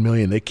 2.9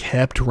 million. They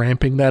kept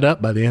ramping that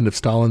up. By the end of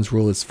Stalin's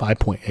rule, it's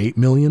 5.8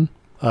 million.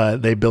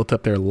 They built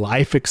up their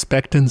life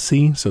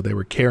expectancy, so they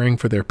were caring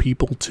for their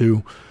people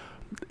to,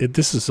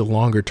 this is a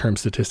longer term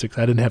statistics.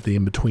 I didn't have the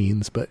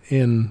in-betweens, but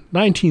in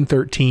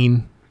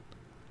 1913,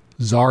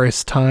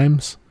 Tsarist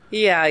times.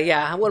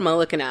 Yeah. What am I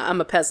looking at? I'm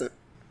a peasant.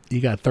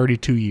 You got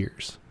 32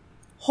 years.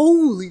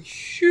 Holy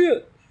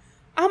shit.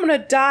 I'm going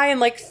to die in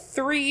like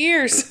 3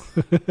 years.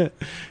 Yeah,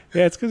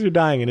 it's because you're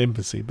dying in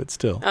infancy, but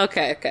still.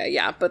 Okay.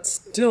 Yeah, but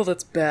still,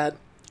 that's bad.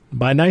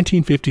 By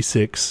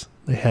 1956,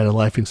 they had a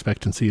life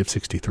expectancy of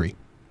 63.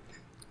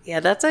 Yeah,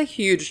 that's a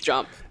huge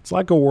jump. It's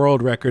like a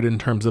world record in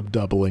terms of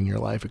doubling your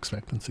life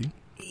expectancy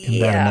in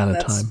that amount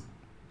of time.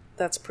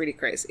 That's pretty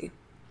crazy.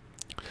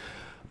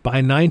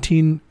 By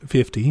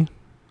 1950,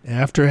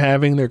 after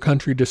having their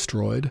country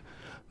destroyed,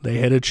 they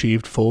had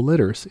achieved full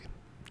literacy.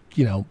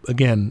 You know,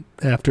 again,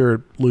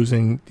 after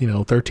losing,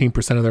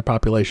 13% of their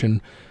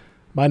population,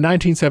 by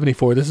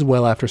 1974, this is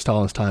well after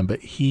Stalin's time,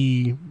 but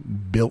he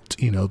built,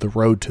 the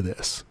road to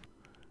this.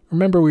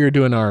 Remember we were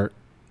doing our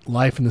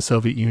Life in the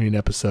Soviet Union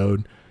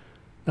episode.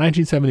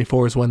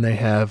 1974 is when they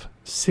have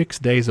 6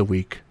 days a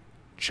week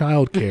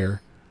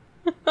childcare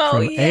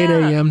from 8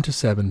 a.m. to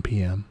 7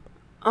 p.m.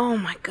 Oh,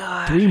 my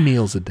God. 3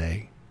 meals a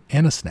day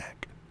and a snack.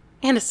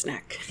 And a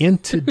snack. In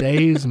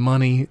today's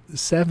money,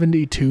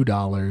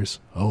 $72.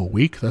 Oh, a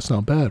week? That's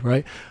not bad,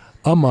 right?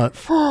 A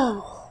month.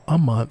 A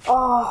month.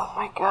 Oh,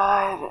 my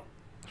God.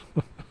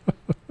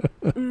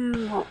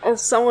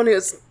 As someone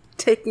who's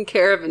taking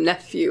care of a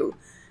nephew,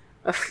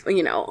 a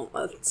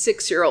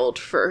 6-year-old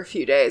for a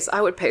few days,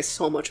 I would pay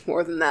so much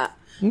more than that.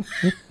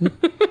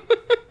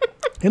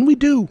 And we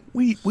do.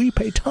 We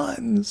pay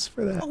tons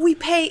for that. We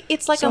pay,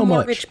 it's like so a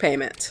mortgage much.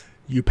 payment.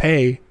 You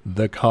pay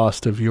the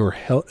cost of your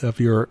of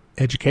your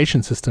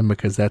education system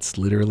because that's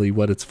literally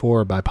what it's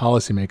for by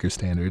policymaker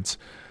standards.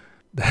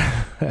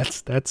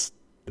 That's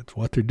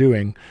what they're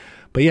doing.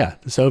 But yeah,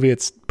 the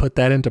Soviets put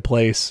that into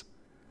place.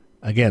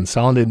 Again,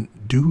 Stalin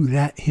didn't do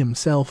that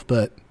himself,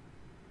 but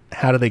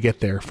how do they get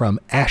there from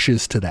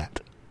ashes to that?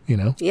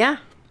 Yeah.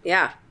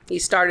 He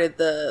started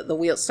the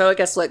wheel. So I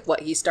guess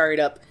he started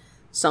up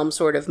some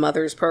sort of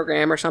mother's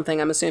program or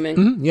something, I'm assuming.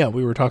 Mm-hmm. Yeah,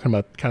 we were talking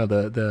about kind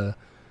of the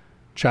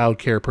child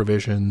care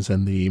provisions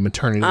and the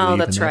maternity leave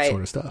that's and that right.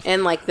 sort of stuff.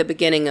 And like the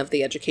beginning of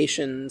the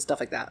education, stuff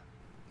like that.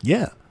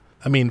 Yeah.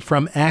 I mean,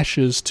 from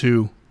ashes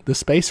to the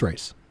space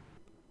race.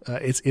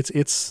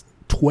 It's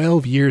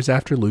 12 years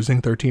after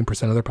losing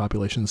 13% of their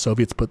population. The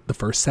Soviets put the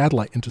first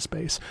satellite into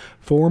space.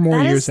 4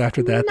 more years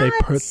after that, they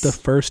put the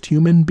first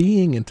human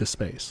being into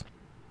space.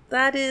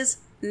 That is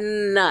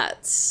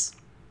nuts.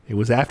 It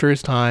was after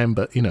his time,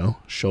 but,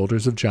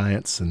 shoulders of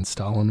giants, and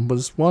Stalin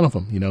was one of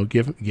them.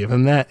 Give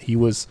him that.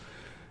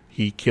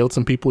 He killed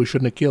some people he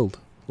shouldn't have killed.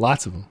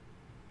 Lots of them.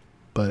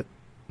 But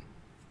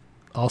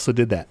also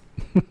did that.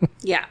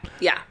 Yeah.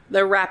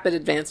 Their rapid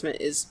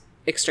advancement is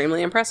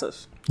extremely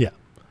impressive. Yeah.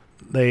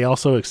 They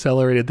also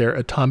accelerated their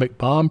atomic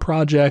bomb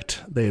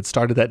project. They had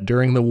started that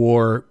during the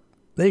war.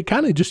 They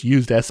kind of just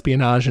used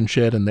espionage and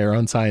shit and their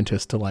own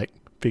scientists to like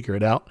figure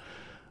it out.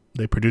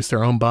 They produced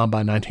their own bomb by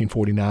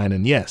 1949.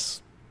 And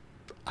yes,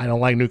 I don't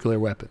like nuclear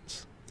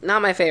weapons.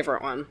 Not my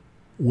favorite one.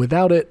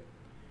 Without it,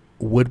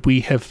 would we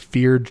have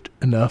feared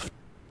enough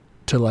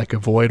to like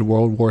avoid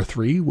World War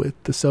III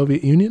with the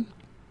Soviet Union?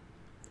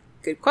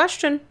 Good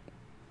question.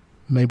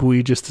 Maybe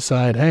we just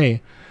decide,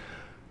 hey,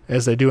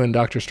 as they do in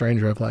Doctor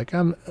Strangelove,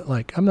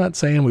 I'm not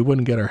saying we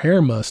wouldn't get our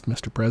hair mussed,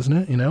 Mr.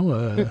 President,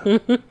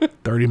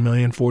 30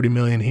 million, 40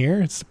 million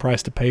here. It's the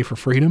price to pay for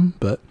freedom,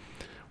 but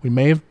we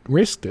may have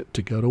risked it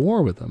to go to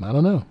war with them. I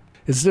don't know.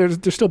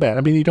 They're still bad.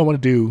 I mean, you don't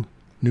want to do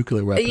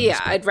nuclear weapons. Yeah,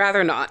 I'd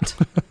rather not.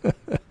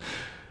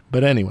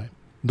 But anyway,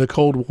 the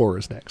Cold War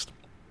is next.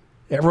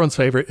 Everyone's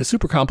favorite. It's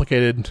super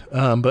complicated,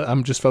 but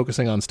I'm just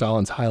focusing on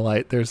Stalin's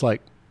highlight. There's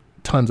like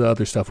tons of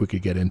other stuff we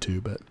could get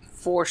into, but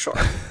For sure.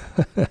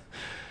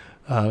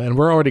 And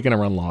we're already going to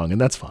run long, and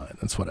that's fine.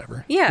 That's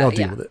whatever. Yeah, I'll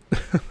deal with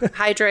it.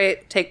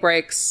 Hydrate, take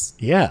breaks.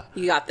 Yeah.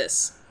 You got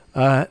this.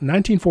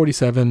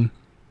 1947,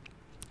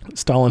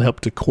 Stalin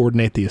helped to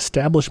coordinate the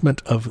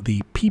establishment of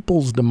the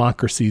People's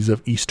Democracies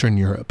of Eastern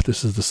Europe.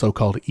 This is the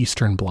so-called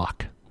Eastern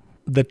Bloc.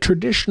 The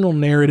traditional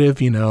narrative,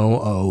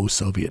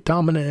 Soviet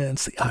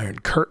dominance, the Iron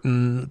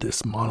Curtain,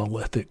 this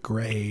monolithic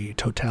gray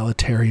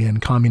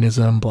totalitarian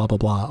communism, blah, blah,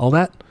 blah, all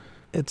that,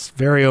 it's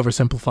very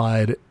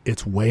oversimplified.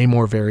 It's way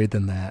more varied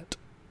than that.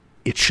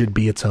 It should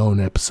be its own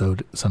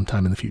episode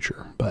sometime in the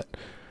future. But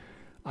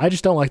I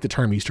just don't like the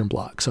term Eastern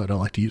Bloc, so I don't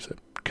like to use it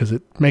because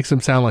it makes them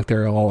sound like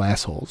they're all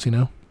assholes,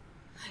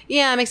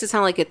 Yeah, it makes it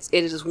sound like it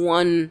is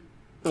one,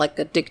 like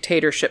a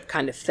dictatorship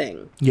kind of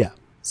thing. Yeah.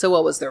 So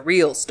what was the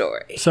real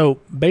story? So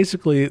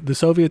basically, the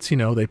Soviets,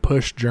 they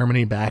pushed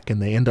Germany back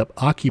and they end up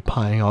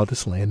occupying all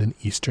this land in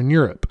Eastern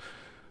Europe.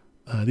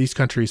 These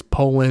countries,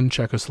 Poland,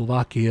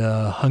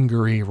 Czechoslovakia,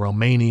 Hungary,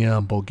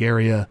 Romania,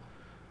 Bulgaria,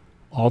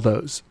 all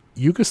those.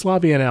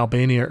 Yugoslavia and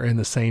Albania are in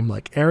the same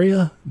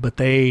area, but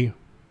they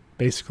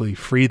basically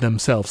free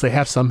themselves. They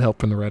have some help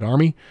from the Red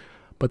Army,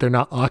 but they're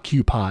not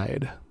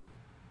occupied.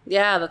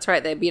 Yeah, that's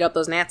right. They beat up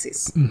those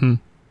Nazis. Mm-hmm.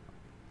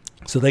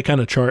 So they kind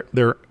of chart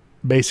their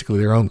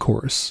own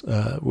course.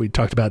 We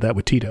talked about that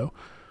with Tito.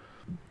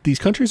 These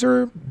countries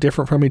are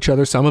different from each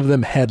other. Some of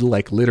them had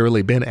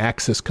literally been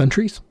Axis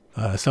countries.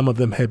 Some of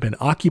them had been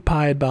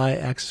occupied by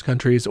Axis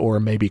countries or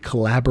maybe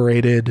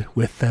collaborated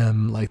with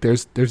them.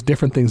 There's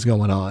different things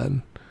going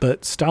on.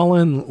 But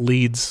Stalin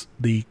leads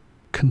the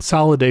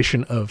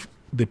consolidation of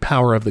the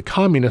power of the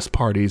communist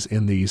parties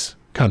in these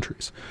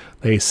countries.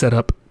 They set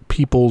up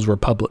people's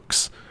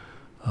republics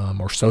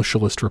or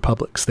socialist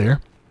republics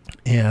there.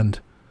 And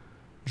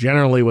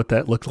generally what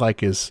that looked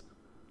like is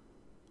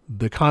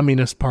the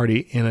Communist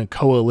Party in a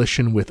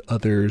coalition with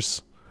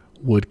others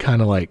would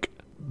kind of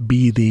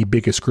be the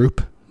biggest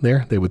group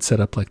there. They would set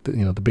up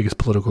the biggest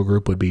political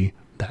group would be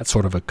that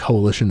sort of a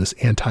coalition, this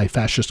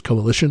anti-fascist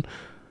coalition,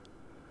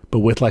 but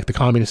with the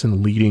communists in the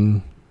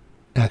leading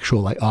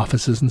actual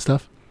offices and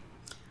stuff.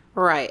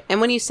 Right.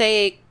 And when you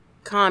say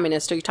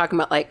communist, are you talking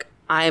about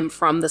I am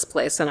from this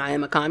place and I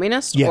am a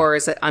communist? Yeah. Or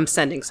is it I'm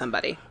sending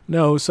somebody?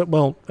 No,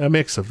 a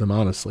mix of them,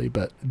 honestly.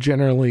 But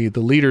generally, the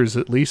leaders,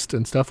 at least,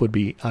 and stuff would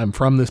be, I'm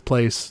from this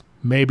place.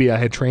 Maybe I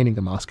had training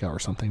in Moscow or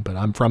something, but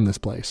I'm from this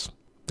place.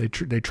 They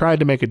tried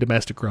to make it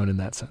domestic grown in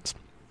that sense.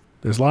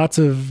 There's lots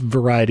of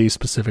varieties,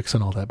 specifics,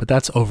 and all that, but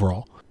that's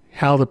overall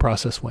how the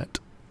process went.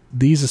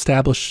 These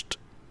established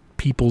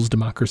people's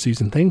democracies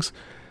and things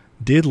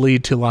did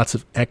lead to lots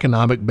of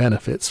economic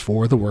benefits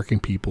for the working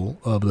people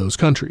of those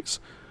countries,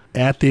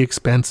 at the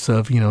expense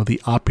of,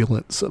 the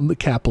opulence of the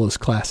capitalist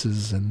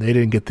classes, and they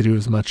didn't get to do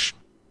as much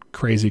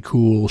crazy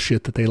cool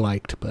shit that they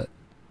liked, but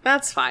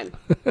that's fine.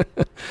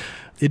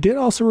 It did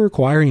also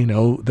require,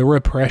 the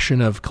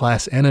repression of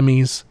class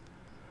enemies.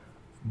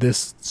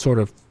 This sort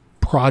of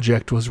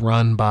project was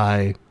run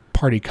by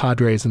party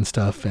cadres and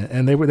stuff,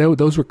 and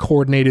those were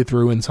coordinated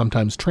through and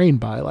sometimes trained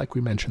by, like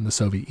we mentioned, the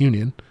Soviet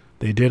Union.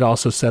 They did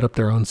also set up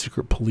their own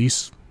secret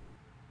police.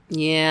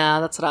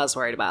 Yeah, that's what I was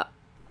worried about.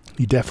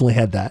 You definitely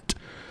had that.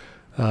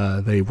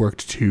 They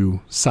worked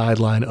to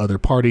sideline other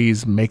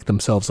parties, make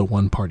themselves a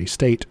one-party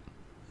state,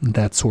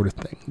 that sort of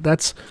thing.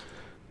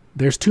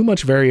 There's too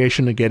much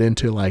variation to get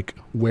into,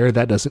 where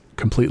that doesn't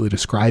completely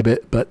describe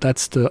it, but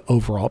that's the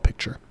overall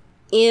picture.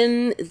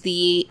 In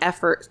the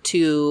effort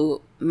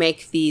to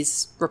make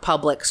these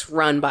republics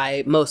run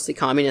by mostly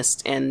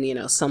communists and,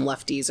 some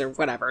lefties or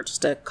whatever,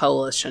 just a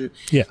coalition.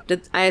 Yeah.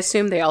 I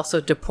assume they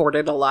also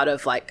deported a lot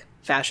of,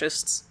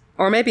 fascists.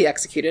 Or maybe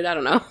executed, I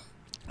don't know.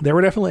 There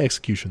were definitely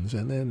executions,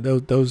 and then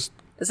those...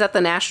 Is that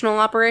the national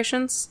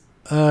operations?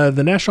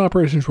 The national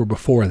operations were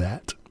before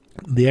that.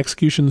 The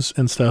executions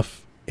and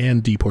stuff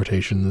and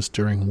deportations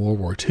during World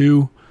War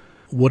II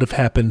would have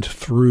happened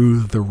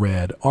through the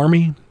Red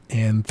Army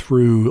and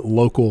through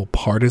local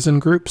partisan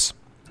groups.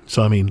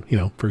 So,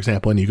 for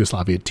example, in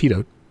Yugoslavia,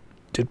 Tito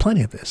did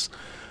plenty of this.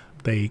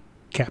 They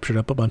captured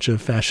up a bunch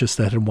of fascists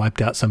that had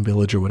wiped out some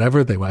village or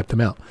whatever. They wiped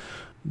them out.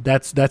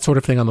 That sort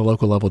of thing on the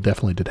local level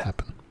definitely did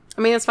happen.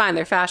 I mean, it's fine.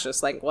 They're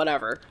fascists. Like,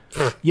 whatever.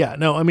 Yeah,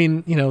 no, I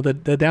mean,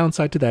 the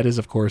downside to that is,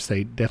 of course,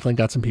 they definitely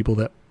got some people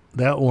that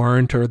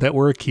weren't or that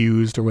were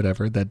accused or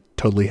whatever. That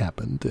totally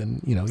happened.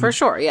 And, For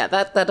sure. Yeah,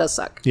 that does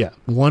suck. Yeah.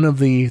 One of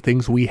the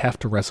things we have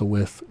to wrestle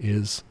with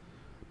is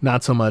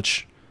not so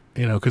much,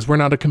 because we're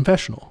not a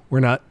confessional. We're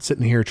not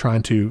sitting here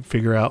trying to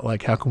figure out,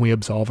 like, how can we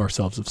absolve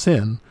ourselves of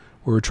sin?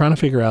 What we're trying to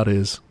figure out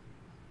is,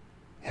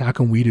 how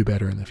can we do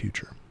better in the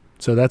future?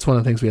 So that's one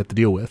of the things we have to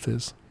deal with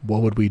is,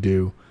 what would we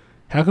do?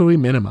 How can we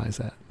minimize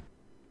that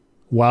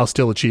while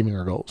still achieving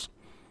our goals?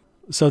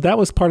 So that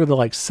was part of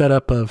the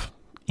setup of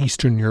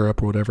Eastern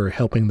Europe or whatever,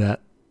 helping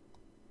that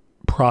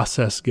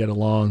process get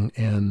along.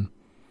 And,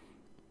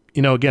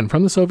 again,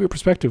 from the Soviet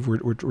perspective,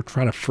 we're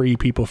trying to free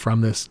people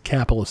from this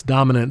capitalist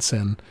dominance.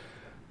 And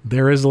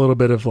there is a little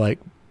bit of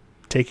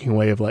taking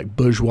away of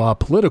bourgeois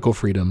political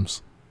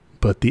freedoms,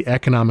 but the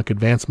economic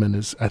advancement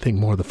is, I think,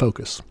 more the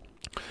focus.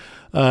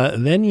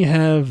 Then you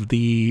have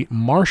the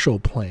Marshall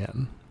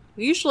Plan.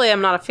 Usually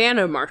I'm not a fan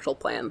of Marshall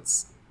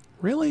Plans.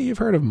 Really? You've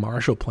heard of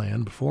Marshall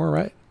Plan before,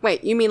 right?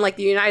 Wait, you mean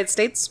the United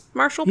States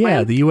Marshall Plan?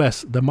 Yeah, the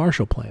U.S., the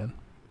Marshall Plan.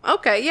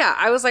 Okay, yeah.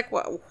 I was like,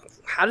 well,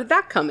 how did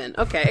that come in?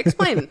 Okay,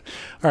 explain.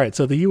 All right,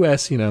 so the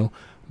U.S.,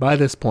 by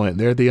this point,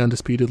 they're the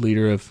undisputed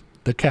leader of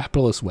the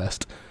capitalist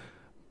West.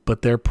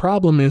 But their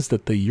problem is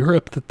that the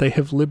Europe that they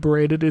have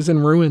liberated is in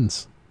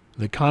ruins.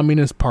 The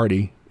Communist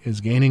Party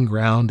is gaining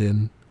ground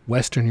in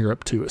Western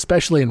Europe, too,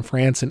 especially in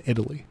France and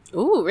Italy.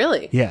 Ooh,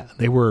 really? Yeah,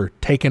 they were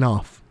taken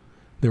off.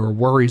 There were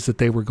worries that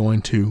they were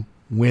going to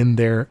win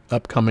their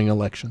upcoming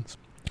elections.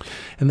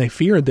 And they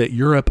feared that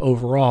Europe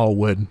overall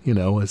would,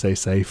 as they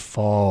say,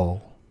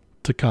 fall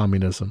to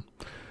communism.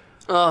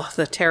 Oh,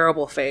 the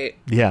terrible fate.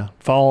 Yeah,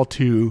 fall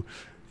to,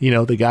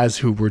 the guys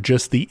who were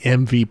just the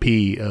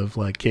MVP of,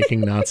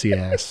 kicking Nazi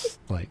ass,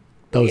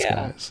 those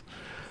guys.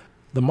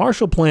 The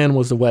Marshall Plan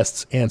was the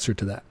West's answer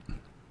to that.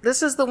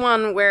 This is the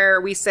one where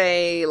we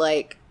say,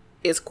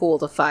 it's cool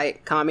to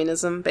fight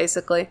communism,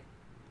 basically?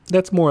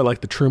 That's more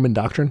like the Truman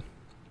Doctrine.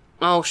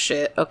 Oh,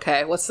 shit.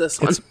 Okay, what's this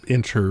one? It's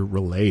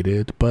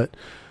interrelated, but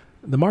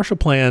the Marshall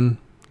Plan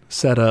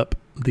set up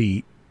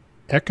the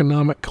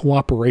Economic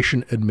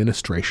Cooperation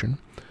Administration,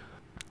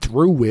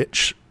 through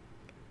which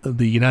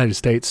the United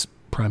States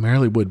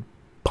primarily would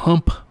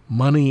pump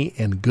money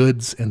and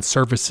goods and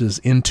services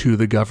into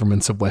the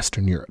governments of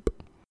Western Europe.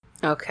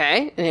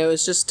 Okay, and it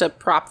was just to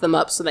prop them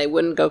up so they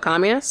wouldn't go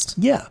communist?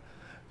 Yeah.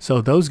 So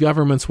those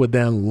governments would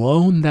then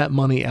loan that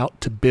money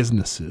out to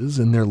businesses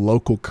in their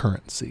local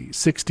currency.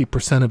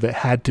 60% of it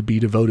had to be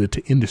devoted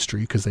to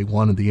industry because they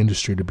wanted the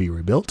industry to be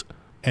rebuilt.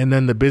 And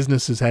then the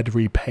businesses had to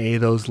repay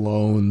those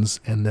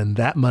loans, and then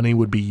that money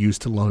would be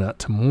used to loan out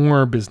to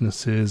more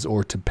businesses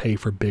or to pay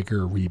for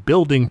bigger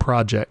rebuilding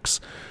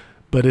projects.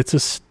 But it's a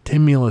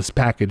stimulus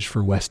package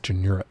for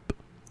Western Europe.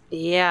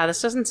 Yeah,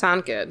 this doesn't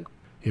sound good.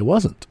 It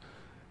wasn't.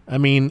 I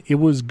mean, it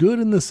was good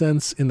in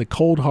the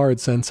cold, hard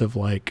sense of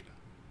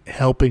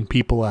helping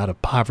people out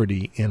of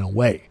poverty in a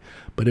way.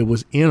 But it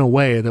was in a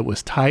way that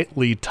was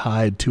tightly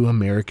tied to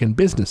American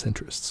business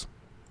interests.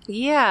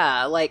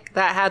 Yeah,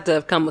 that had to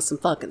have come with some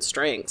fucking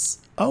strings.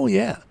 Oh,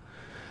 yeah.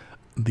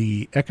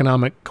 The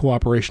Economic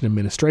Cooperation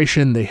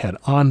Administration, they had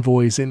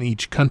envoys in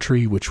each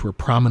country, which were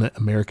prominent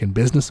American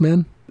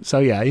businessmen. So,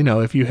 yeah,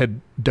 if you had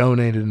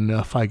donated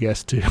enough, I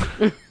guess,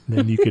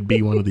 then you could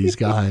be one of these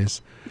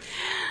guys.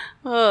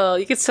 Oh,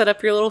 you could set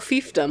up your little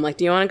fiefdom.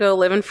 Do you want to go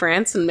live in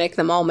France and make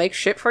them all make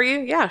shit for you?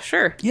 Yeah,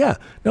 sure. Yeah.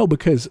 No,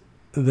 because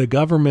the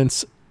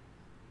governments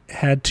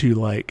had to,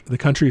 the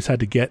countries had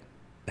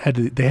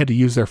to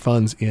use their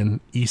funds in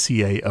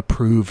ECA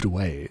approved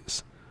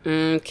ways.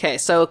 Okay,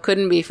 so it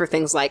couldn't be for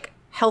things like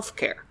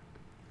healthcare.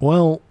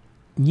 Well,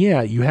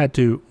 yeah, you had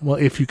to,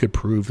 if you could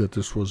prove that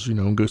this was,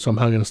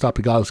 somehow going to stop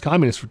the godless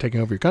communists from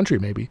taking over your country,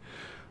 maybe.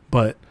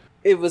 But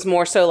it was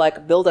more so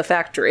build a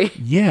factory.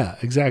 Yeah,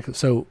 exactly.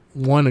 So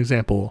one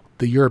example,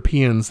 the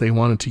Europeans, they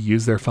wanted to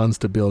use their funds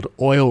to build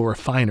oil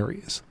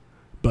refineries.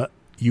 But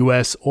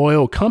U.S.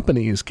 oil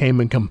companies came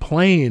and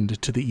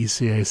complained to the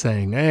ECA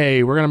saying,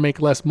 hey, we're going to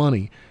make less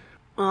money.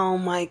 Oh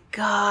my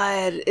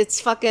God. It's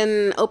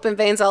fucking open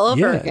veins all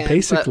over again.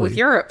 Basically. But with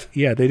Europe.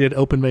 Yeah, they did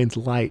open veins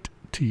light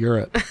to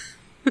Europe.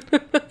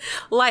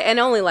 Light, and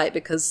only light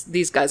because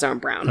these guys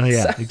aren't brown. Oh,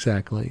 yeah,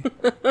 exactly.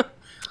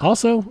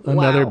 Also,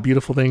 another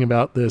beautiful thing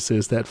about this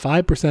is that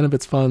 5% of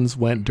its funds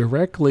went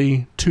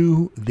directly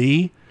to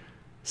the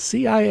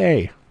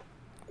CIA.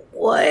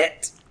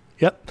 What?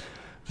 Yep.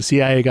 The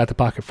CIA got to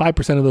pocket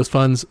 5% of those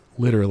funds,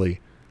 literally.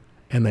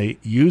 And they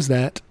used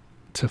that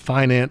to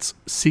finance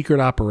secret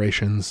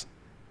operations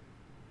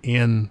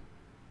in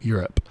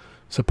Europe,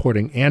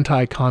 supporting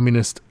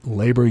anti-communist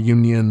labor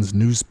unions,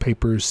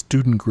 newspapers,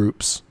 student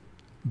groups,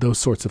 those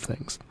sorts of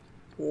things.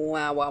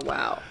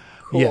 Wow.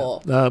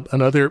 Cool. Yeah.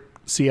 Another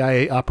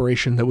CIA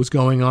operation that was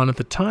going on at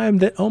the time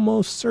that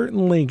almost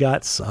certainly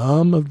got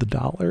some of the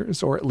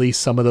dollars, or at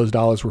least some of those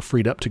dollars were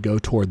freed up to go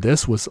toward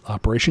this, was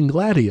Operation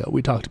Gladio.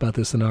 We talked about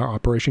this in our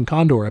Operation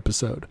Condor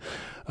episode.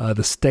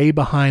 the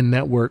stay-behind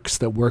networks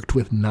that worked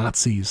with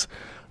Nazis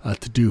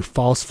to do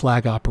false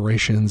flag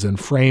operations and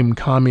frame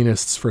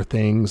communists for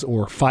things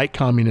or fight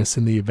communists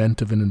in the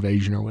event of an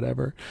invasion or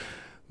whatever.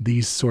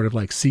 These sort of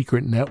like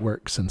secret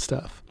networks and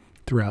stuff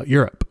throughout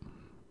Europe.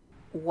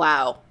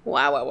 Wow.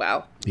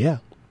 Yeah.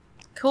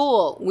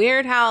 Cool.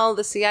 Weird how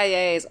the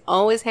CIA is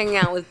always hanging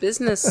out with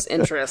business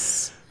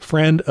interests.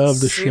 Friend of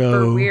the show.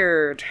 Super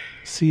weird.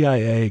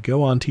 CIA,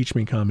 go on Teach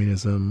Me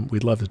Communism.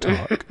 We'd love to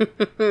talk.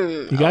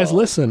 You guys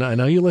listen. I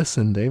know you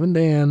listen. Dave and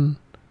Dan,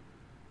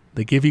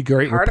 they give you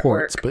great Hard at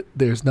reports, work. but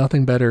there's no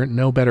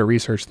better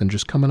research than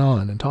just coming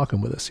on and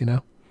talking with us, you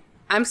know?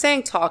 I'm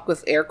saying talk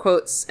with air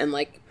quotes and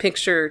like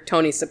picture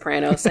Tony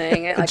Soprano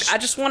saying it. Like, I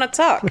just want to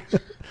talk.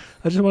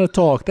 I just want to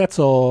talk. That's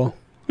all.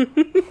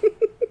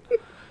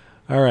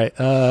 All right.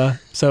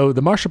 So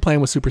the Marshall Plan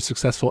was super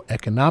successful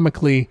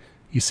economically.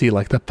 You see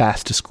like the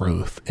fastest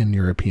growth in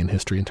European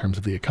history in terms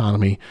of the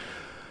economy.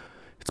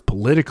 It's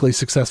politically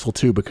successful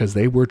too because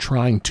they were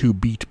trying to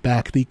beat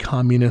back the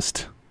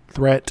communist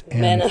threat.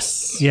 And,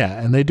 Menace.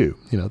 Yeah, and they do.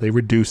 You know, they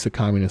reduce the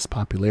communist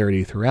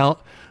popularity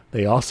throughout.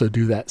 They also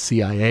do that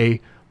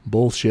CIA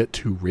bullshit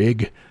to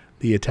rig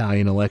the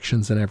Italian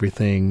elections and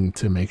everything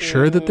to make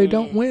sure that they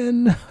don't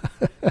win.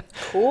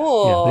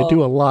 Cool. Yeah, they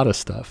do a lot of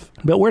stuff.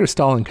 But where does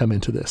Stalin come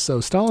into this?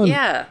 So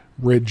Stalin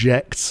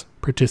rejects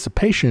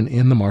participation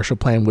in the Marshall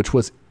Plan, which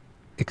was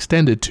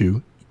extended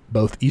to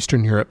both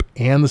Eastern Europe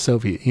and the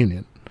Soviet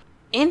Union.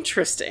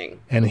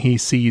 Interesting. And he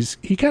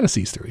kind of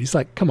sees through. He's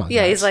like, come on,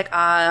 Yeah, guys. he's like,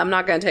 I'm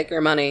not going to take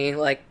your money.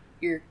 Like,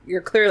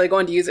 you're clearly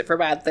going to use it for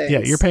bad things. Yeah,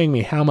 you're paying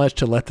me how much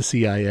to let the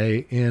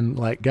CIA in?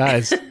 Like,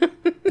 guys,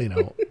 you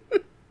know,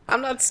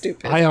 I'm not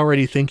stupid. I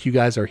already think you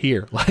guys are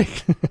here.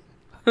 Like,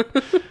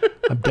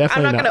 I'm definitely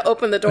I'm not going to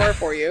open the door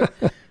for you.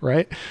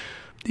 Right?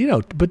 You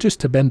know, but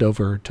just to bend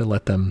over to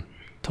let them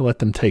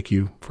take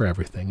you for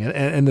everything.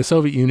 And the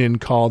Soviet Union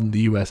called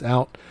the U.S.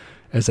 out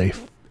as a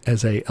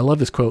I love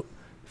this quote,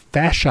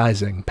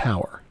 fascizing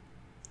power.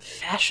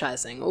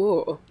 Fascizing.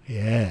 Ooh.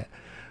 Yeah.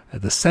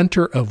 At the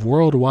center of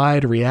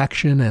worldwide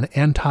reaction and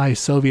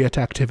anti-Soviet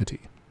activity.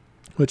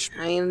 Which,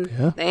 I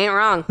mean, they ain't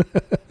wrong.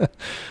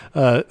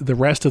 the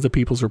rest of the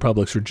People's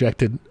Republics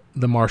rejected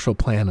the Marshall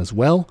Plan as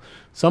well.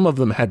 Some of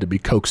them had to be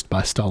coaxed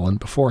by Stalin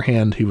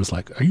beforehand. He was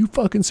like, are you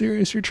fucking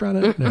serious? You're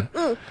trying to...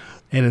 No.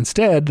 And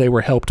instead, they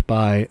were helped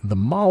by the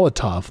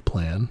Molotov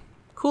Plan.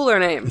 Cooler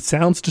name. It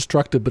sounds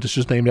destructive, but it's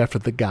just named after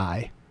the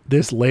guy.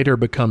 This later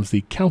becomes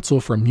the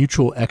Council for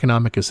Mutual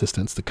Economic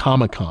Assistance, the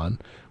Comecon,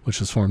 which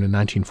was formed in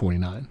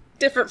 1949.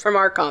 Different from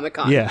our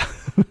Comic-Con. Yeah.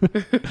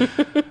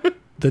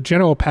 The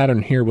general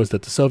pattern here was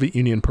that the Soviet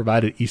Union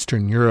provided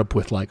Eastern Europe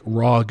with like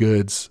raw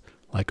goods,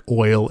 like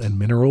oil and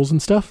minerals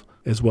and stuff,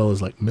 as well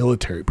as like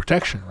military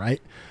protection,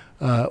 right?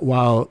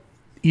 While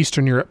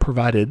Eastern Europe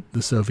provided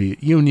the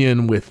Soviet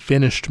Union with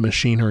finished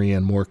machinery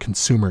and more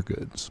consumer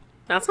goods.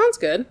 That sounds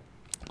good.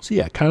 So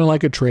yeah, kind of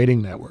like a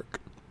trading network.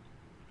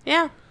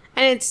 Yeah.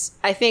 And it's,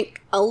 I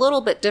think, a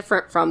little bit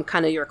different from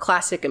kind of your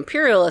classic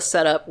imperialist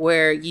setup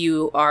where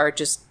you are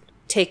just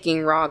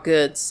taking raw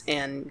goods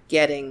and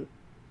getting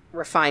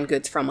refined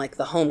goods from like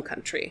the home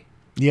country.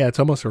 Yeah, it's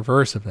almost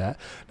reverse of that.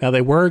 Now,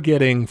 they were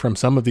getting from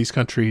some of these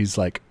countries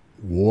like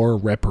war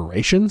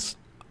reparations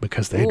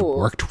because they had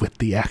worked with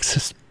the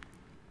Axis.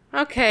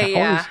 Okay,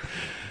 yeah.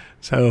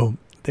 So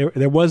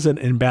there was an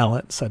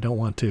imbalance. I don't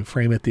want to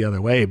frame it the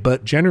other way,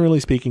 but generally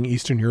speaking,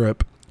 Eastern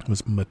Europe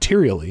was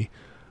materially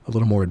a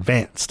little more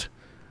advanced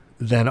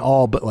than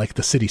all but like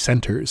the city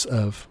centers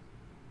of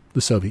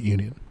the Soviet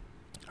Union.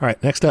 All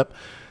right, next up,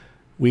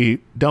 we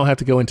don't have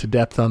to go into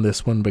depth on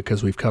this one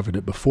because we've covered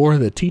it before,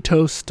 the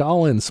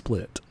Tito-Stalin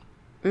split.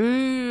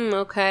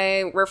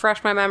 Okay.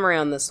 Refresh my memory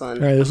on this one.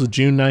 All right, this was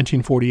June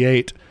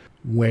 1948,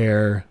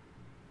 where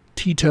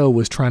Tito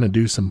was trying to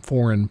do some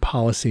foreign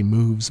policy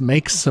moves,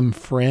 make some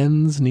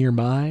friends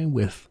nearby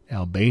with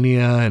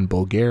Albania and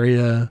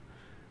Bulgaria.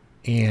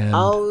 And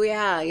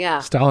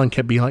Stalin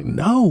kept being like,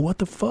 no, what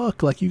the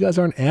fuck? Like, you guys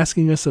aren't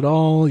asking us at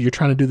all. You're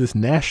trying to do this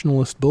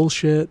nationalist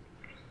bullshit.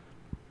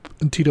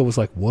 And Tito was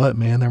like, what,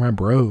 man? They're my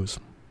bros.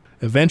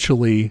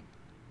 Eventually,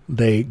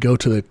 they go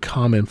to the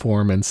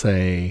Cominform and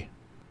say,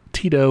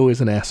 Tito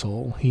is an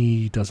asshole.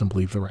 He doesn't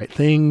believe the right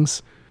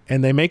things.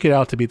 And they make it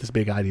out to be this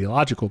big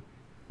ideological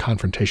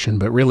confrontation,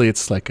 but really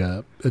it's like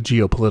a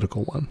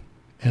geopolitical one.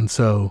 And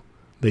so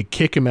they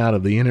kick him out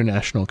of the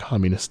International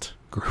Communist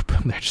Group.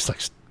 And they're just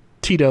like,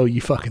 Tito,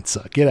 you fucking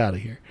suck. Get out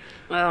of here.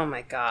 Oh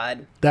my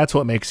God. That's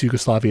what makes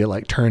Yugoslavia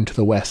like turn to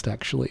the West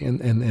actually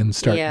and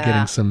start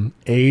getting some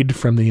aid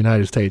from the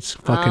United States.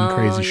 Fucking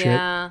crazy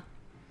shit.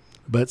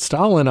 But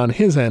Stalin on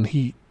his end,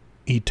 he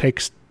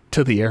takes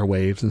to the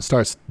airwaves and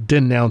starts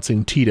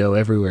denouncing Tito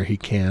everywhere he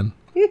can.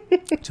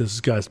 Says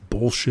this guy's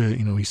bullshit,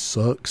 he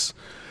sucks.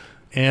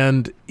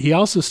 And he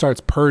also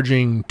starts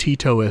purging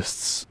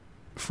Titoists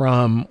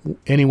from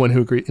anyone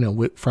who agreed,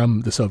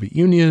 from the Soviet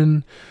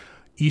Union.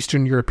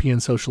 Eastern European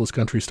socialist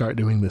countries start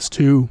doing this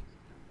too.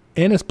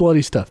 And it's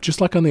bloody stuff.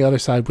 Just like on the other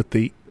side with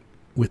the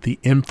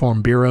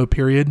Inform Bureau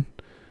period,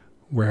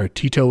 where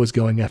Tito was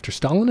going after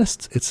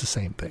Stalinists, it's the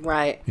same thing.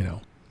 Right.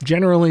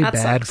 Generally That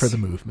bad sucks. for the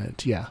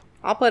movement, yeah.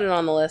 I'll put it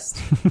on the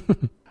list.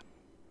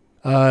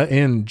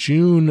 In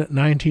June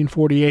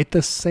 1948,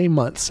 the same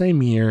month,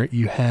 same year,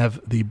 you have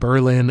the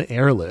Berlin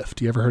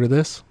Airlift. You ever heard of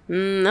this?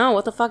 No,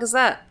 what the fuck is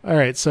that? All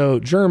right, so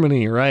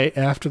Germany, right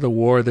after the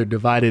war, they're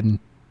divided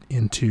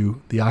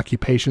into the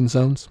occupation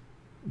zones.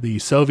 The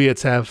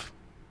Soviets have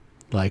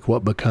like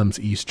what becomes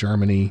East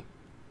Germany,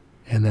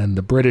 and then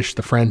the British,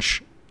 the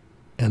French,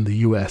 and the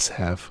U.S.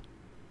 have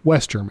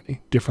West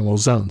Germany, different little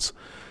zones.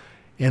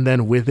 And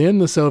then within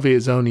the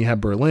Soviet zone, you have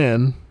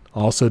Berlin,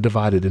 also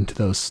divided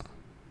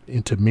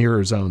into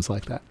mirror zones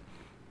like that.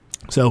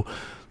 So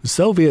the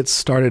Soviets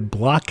started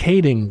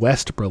blockading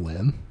West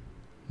Berlin,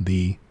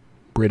 the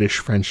British,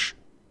 French,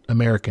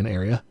 American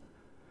area.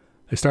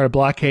 They started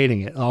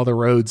blockading it, all the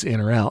roads in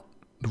or out,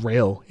 the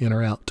rail in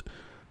or out.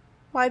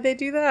 Why'd they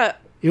do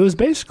that? It was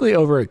basically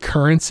over a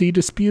currency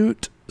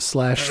dispute /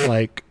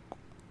 like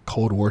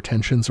Cold War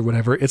tensions or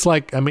whatever. It's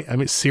like, I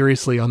mean,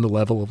 seriously on the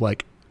level of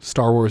like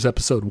Star Wars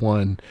Episode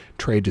 1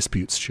 trade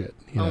disputes shit.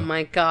 You know? Oh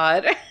my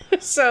god.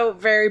 So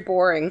very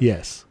boring.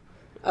 Yes.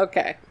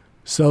 Okay.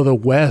 So the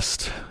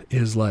West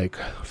is like,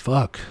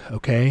 fuck,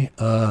 okay.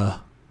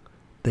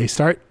 They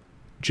start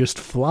just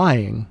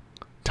flying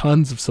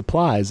tons of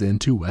supplies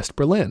into West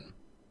Berlin,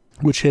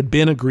 which had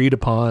been agreed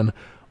upon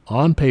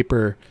on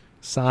paper,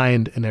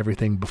 signed and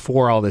everything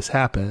before all this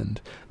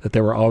happened, that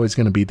there were always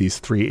going to be these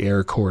 3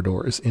 air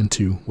corridors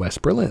into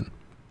West Berlin.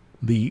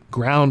 The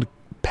ground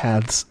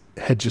paths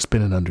had just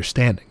been an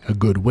understanding, a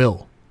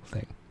goodwill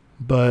thing.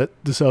 But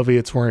the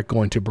Soviets weren't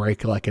going to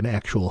break like an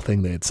actual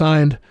thing they had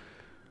signed.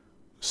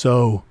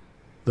 So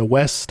the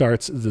West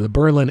starts, the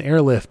Berlin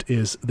Airlift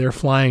is, they're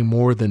flying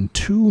more than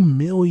 2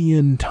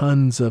 million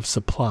tons of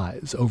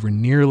supplies over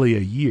nearly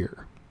a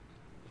year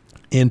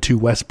into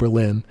West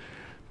Berlin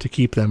to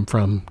keep them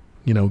from,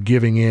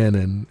 giving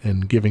in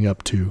and giving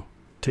up to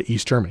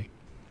East Germany.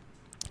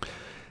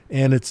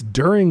 And it's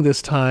during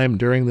this time,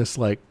 during this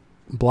like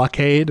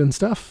blockade and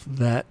stuff,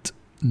 that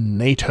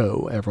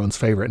NATO, everyone's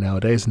favorite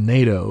nowadays,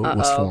 NATO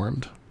was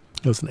formed.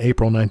 It was in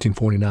April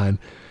 1949.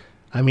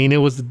 I mean, it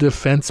was a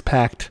defense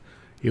pact.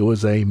 It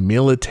was a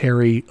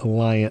military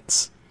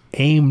alliance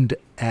aimed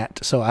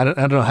at, so I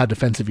don't know how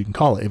defensive you can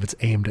call it if it's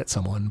aimed at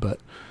someone, but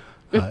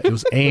it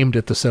was aimed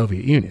at the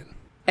Soviet Union.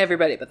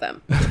 Everybody but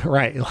them.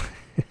 Right.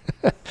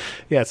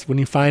 Yes, when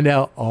you find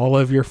out all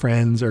of your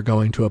friends are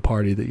going to a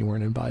party that you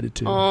weren't invited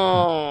to.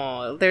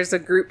 Oh, there's a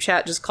group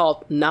chat just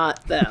called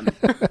Not Them.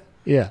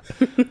 Yeah.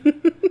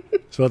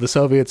 So the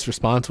Soviets'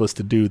 response was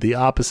to do the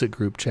opposite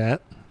group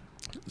chat.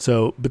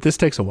 So, but this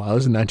takes a while. It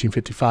was in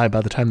 1955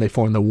 by the time they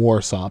formed the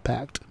Warsaw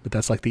Pact. But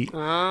that's like the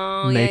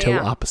NATO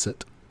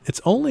opposite.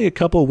 It's only a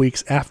couple of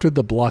weeks after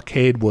the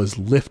blockade was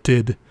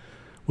lifted,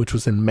 which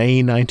was in May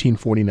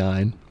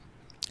 1949,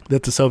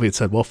 that the Soviets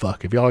said, well,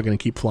 fuck, if y'all are going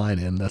to keep flying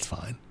in, that's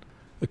fine.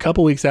 A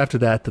couple weeks after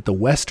that the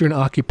Western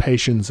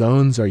occupation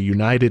zones are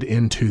united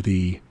into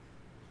the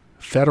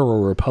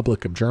Federal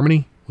Republic of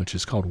Germany, which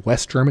is called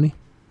West Germany,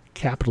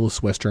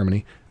 capitalist West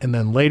Germany. And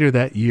then later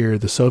that year,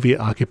 the Soviet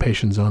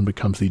occupation zone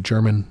becomes the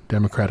German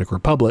Democratic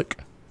Republic,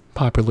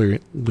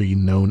 popularly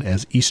known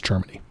as East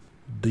Germany.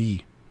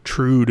 The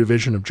true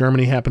division of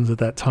Germany happens at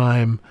that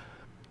time.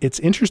 It's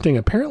interesting.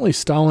 Apparently,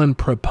 Stalin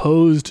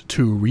proposed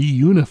to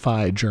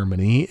reunify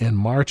Germany in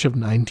March of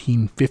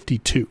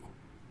 1952.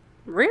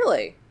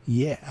 Really?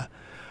 Yeah.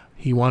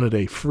 He wanted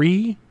a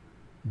free,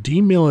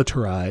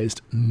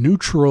 demilitarized,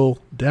 neutral,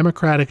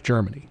 democratic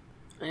Germany.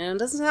 And it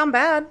doesn't sound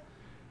bad.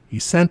 He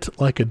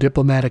sent like a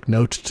diplomatic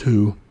note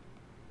to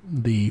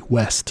the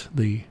West,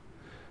 the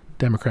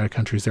democratic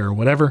countries there or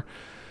whatever.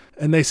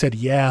 And they said,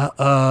 yeah,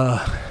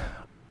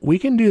 we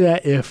can do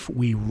that if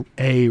we,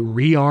 A,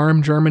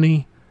 rearm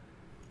Germany,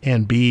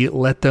 and B,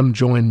 let them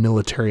join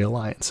military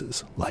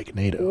alliances like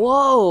NATO.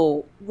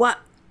 Whoa. What?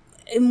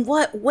 In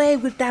what way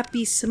would that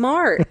be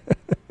smart?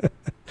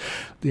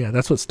 Yeah,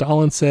 that's what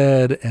Stalin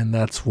said, and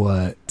that's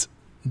what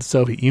the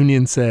Soviet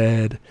Union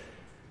said.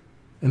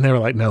 And they were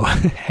like, no,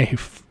 hey,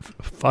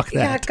 fuck that.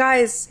 Yeah,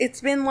 guys,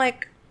 it's been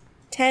like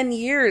 10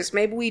 years.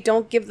 Maybe we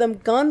don't give them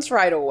guns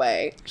right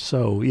away.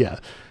 So, yeah,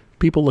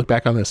 people look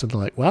back on this and they're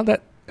like, well,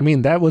 that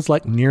was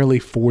like nearly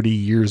 40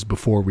 years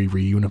before we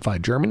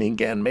reunified Germany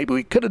again. Maybe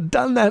we could have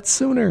done that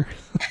sooner.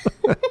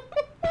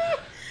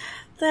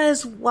 That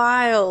is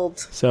wild.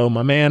 So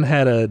my man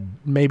had a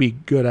maybe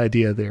good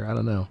idea there. I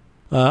don't know.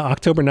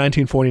 October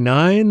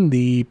 1949,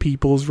 the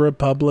People's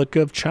Republic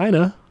of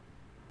China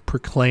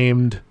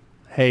proclaimed,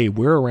 hey,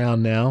 we're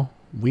around now.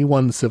 We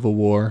won the Civil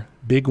War.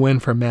 Big win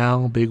for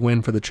Mao. Big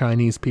win for the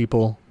Chinese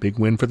people. Big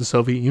win for the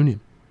Soviet Union.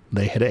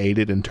 They had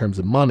aided in terms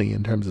of money,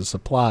 in terms of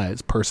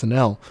supplies,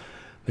 personnel.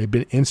 They've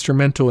been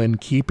instrumental in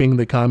keeping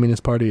the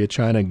Communist Party of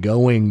China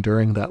going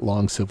during that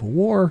long Civil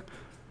War.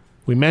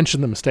 We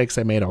mentioned the mistakes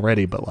they made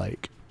already, but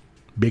like,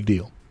 big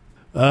deal.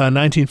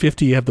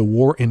 1950, you have the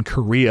war in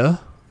Korea.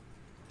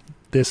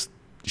 This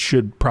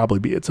should probably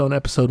be its own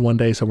episode one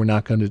day, so we're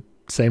not going to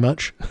say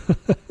much.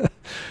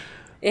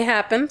 It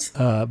happened.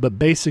 But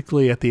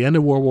basically, at the end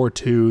of World War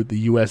II, the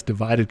U.S.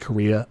 divided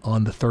Korea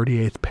on the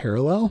 38th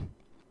parallel.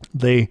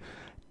 They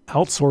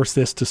outsource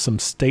this to some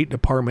State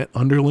Department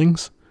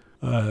underlings.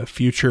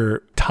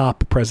 Future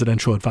top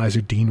presidential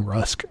advisor Dean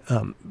Rusk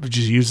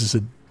just uses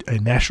a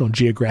National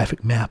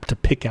Geographic map to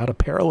pick out a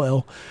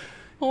parallel.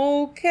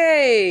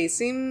 Okay,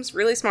 seems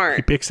really He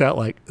smart. picks out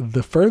like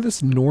the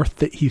furthest north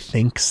that he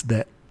thinks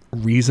that,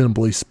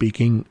 reasonably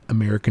speaking,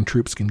 American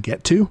troops can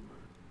get to.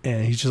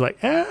 And he's just like,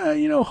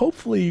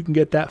 hopefully you can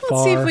get that far.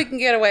 Let's see if we can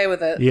get away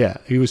with it. Yeah,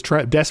 he was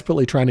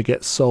desperately trying to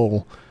get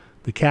Seoul,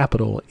 the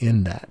capital,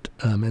 in that.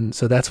 And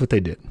so that's what they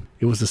did.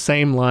 It was the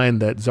same line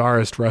that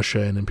Tsarist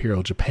Russia and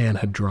Imperial Japan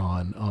had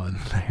drawn on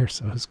there.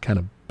 So it was kind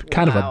of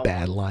a Wow.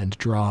 bad line to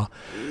draw.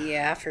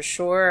 Yeah, for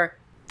sure.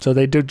 So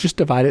they did just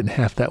divide it in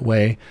half that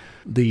way.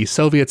 The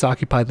Soviets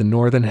occupied the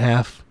northern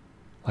half.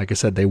 Like I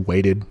said, they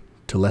waited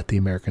to let the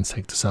Americans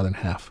take the southern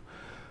half.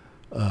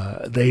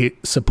 They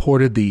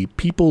supported the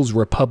People's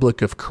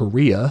Republic of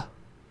Korea,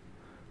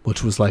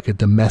 which was like a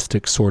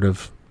domestic sort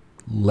of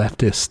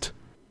leftist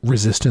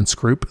resistance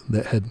group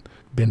that had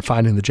been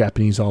fighting the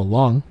Japanese all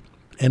along.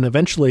 And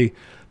eventually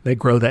they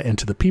grow that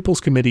into the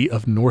People's Committee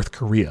of North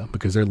Korea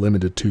because they're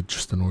limited to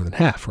just the northern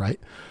half, right?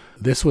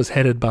 This was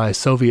headed by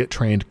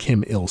Soviet-trained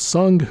Kim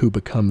Il-sung, who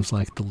becomes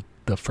like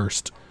the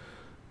first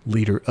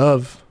leader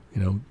of,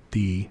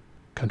 the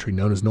country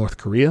known as North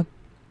Korea.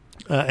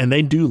 And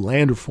they do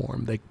land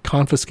reform. They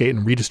confiscate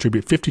and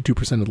redistribute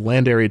 52% of the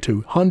land area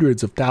to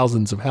hundreds of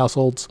thousands of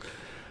households.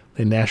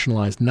 They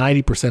nationalize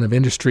 90% of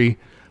industry.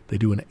 They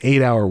do an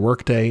 8-hour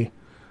workday.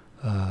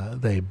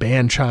 They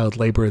ban child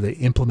labor. They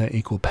implement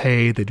equal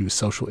pay. They do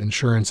social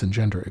insurance and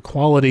gender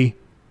equality.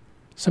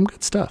 Some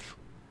good stuff.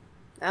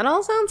 That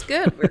all sounds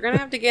good. We're going to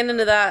have to get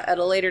into that at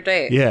a later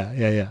date.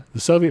 Yeah. The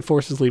Soviet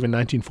forces leave in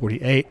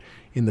 1948.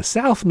 In the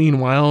South,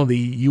 meanwhile, the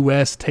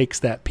U.S. takes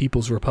that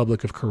People's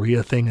Republic of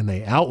Korea thing and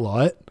they outlaw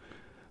it.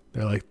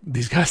 They're like,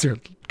 these guys are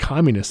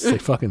communists. They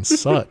fucking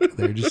suck.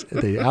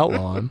 They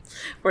outlaw them.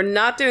 We're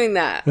not doing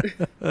that.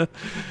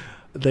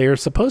 They are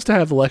supposed to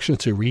have elections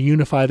to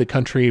reunify the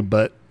country,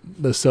 but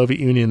the Soviet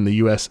Union and the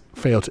U.S.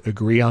 failed to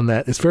agree on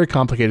that. It's very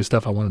complicated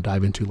stuff I want to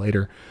dive into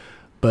later.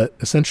 But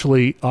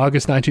essentially,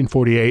 August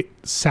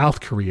 1948,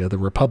 South Korea, the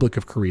Republic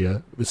of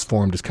Korea, was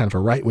formed as kind of a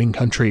right-wing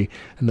country.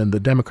 And then the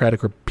Democratic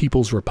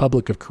People's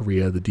Republic of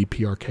Korea, the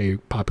DPRK,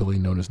 popularly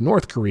known as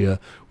North Korea,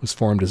 was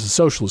formed as a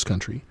socialist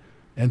country.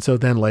 And so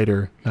then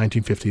later,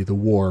 1950, the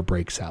war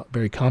breaks out.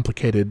 Very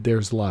complicated.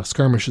 There's a lot of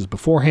skirmishes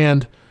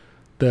beforehand.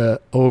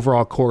 The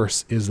overall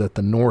course is that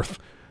the North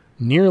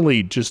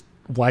nearly just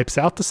wipes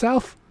out the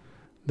South.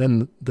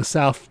 Then the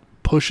South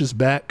pushes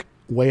back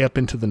way up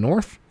into the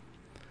North.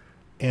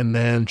 And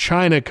then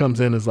China comes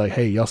in and is like,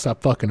 hey, y'all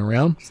stop fucking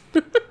around.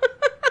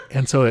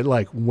 And so it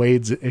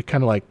it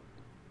kind of like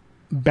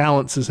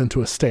balances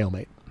into a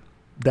stalemate.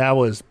 That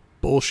was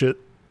bullshit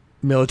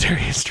military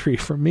history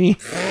for me.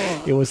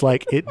 It was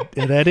like,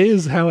 that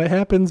is how it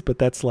happens, but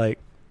that's like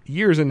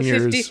years and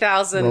years.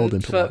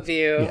 50,000 foot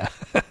view. Yeah.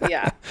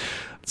 Yeah.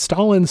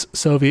 Stalin's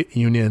Soviet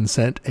Union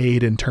sent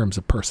aid in terms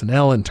of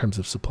personnel, in terms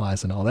of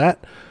supplies and all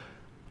that.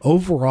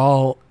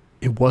 Overall,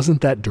 it wasn't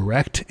that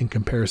direct in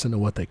comparison to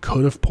what they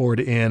could have poured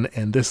in,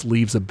 and this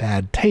leaves a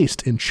bad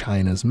taste in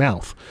China's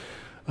mouth.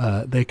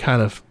 They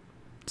kind of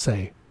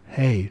say,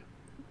 hey,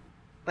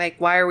 Like,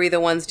 why are we the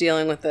ones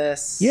dealing with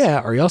this? yeah,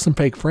 are y'all some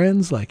fake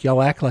friends? Like,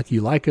 y'all act like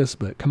you like us,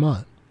 but come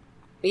on.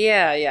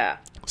 Yeah.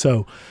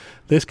 So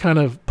this kind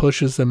of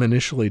pushes them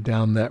initially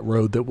down that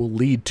road that will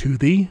lead to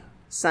the...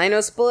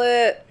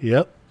 Sino-split.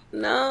 Yep.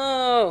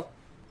 No.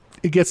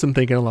 It gets them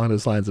thinking along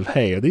those lines of,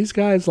 hey, are these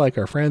guys like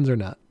our friends or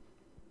not?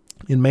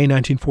 In May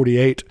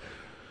 1948,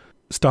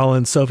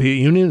 Stalin's Soviet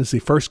Union is the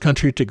first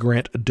country to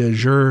grant de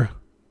jure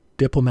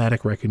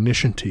diplomatic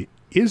recognition to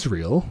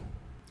Israel.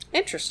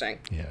 Interesting.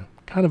 Yeah,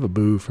 kind of a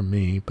boo from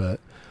me, but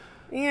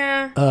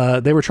Yeah.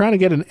 they were trying to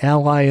get an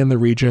ally in the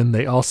region.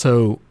 They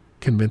also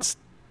convinced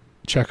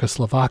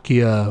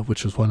Czechoslovakia,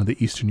 which was one of the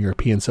Eastern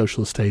European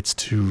socialist states,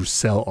 to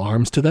sell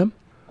arms to them.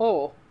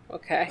 Oh,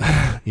 okay.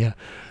 Yeah.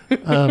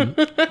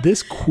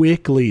 This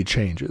quickly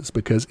changes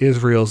because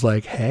Israel's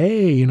like,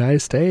 hey,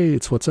 United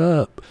States, what's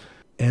up?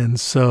 And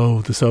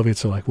so the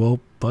Soviets are like, well,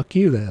 fuck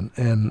you then.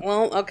 And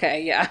Well,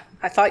 okay, yeah.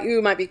 I thought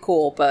you might be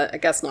cool, but I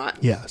guess not.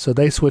 yeah, so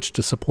they switched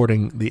to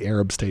supporting the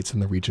Arab states in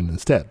the region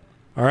instead.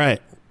 All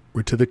right,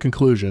 we're to the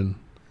conclusion.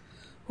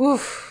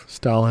 Oof.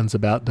 Stalin's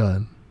about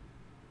done.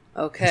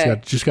 Okay.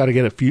 Just got to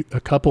get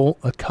a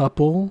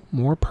couple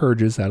more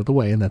purges out of the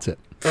way, and that's it.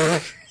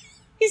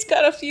 He's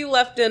got a few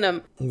left in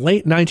him.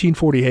 Late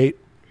 1948,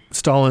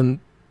 Stalin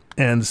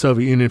and the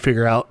Soviet Union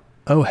figure out,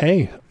 oh,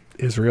 hey,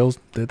 Israel's,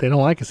 they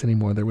don't like us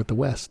anymore. They're with the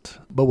West.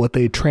 But what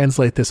they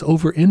translate this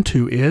over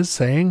into is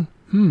saying,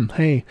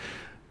 hey,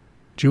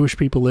 Jewish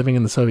people living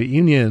in the Soviet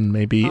Union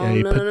may be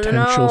a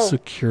potential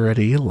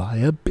security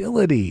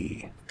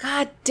liability.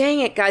 God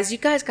dang it, guys. You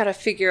guys got to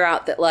figure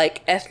out that,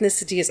 like,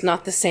 ethnicity is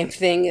not the same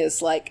thing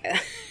as, like,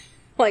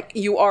 like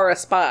you are a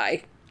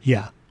spy.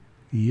 Yeah.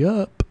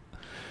 Yup.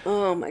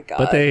 Oh, my God.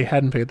 But they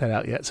hadn't figured that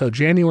out yet. So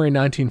January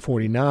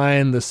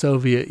 1949, the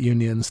Soviet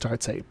Union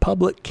starts a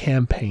public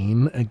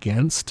campaign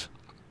against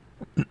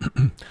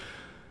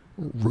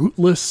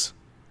rootless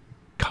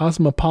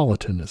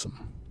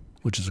cosmopolitanism,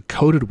 which is a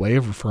coded way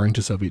of referring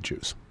to Soviet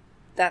Jews.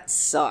 That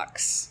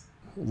sucks.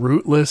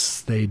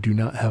 Rootless, they do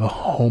not have a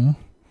home.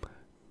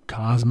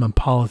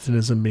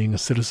 Cosmopolitanism, being a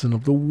citizen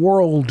of the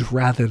world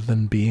rather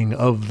than being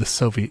of the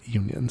Soviet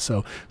Union.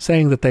 So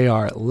saying that they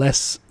are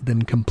less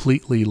than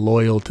completely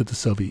loyal to the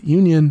Soviet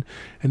Union,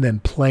 and then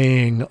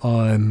playing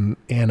on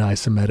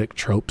anti-Semitic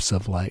tropes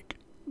of like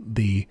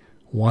the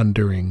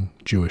wandering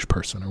Jewish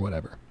person or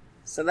whatever.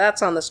 So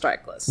that's on the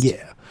strike list.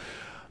 Yeah.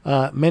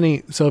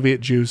 Many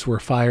Soviet Jews were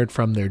fired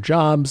from their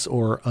jobs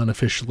or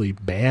unofficially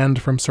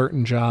banned from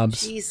certain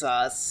jobs.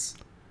 Jesus.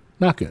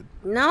 Not good.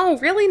 No,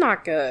 really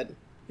not good.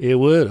 It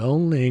would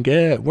only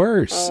get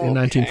worse. Okay. In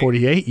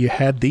 1948, you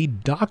had the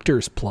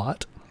Doctors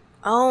Plot.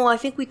 Oh, I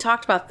think we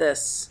talked about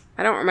this.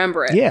 I don't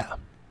remember it. Yeah.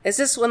 Is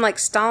this when, like,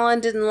 Stalin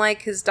didn't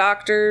like his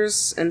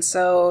doctors, and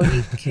so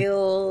he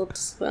killed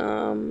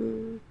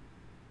some...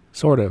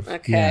 Sort of.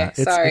 Okay, yeah.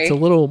 sorry. It's a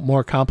little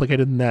more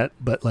complicated than that,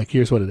 but, like,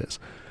 here's what it is.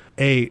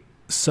 A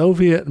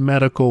Soviet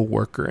medical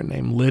worker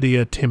named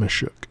Lydia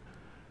Timoshuk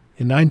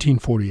in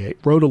 1948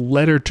 wrote a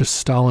letter to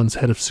Stalin's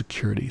head of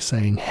security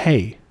saying,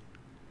 hey,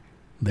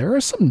 there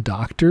are some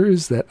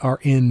doctors that are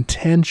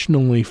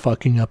intentionally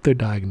fucking up their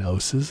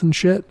diagnosis and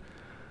shit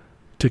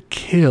to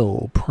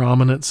kill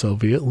prominent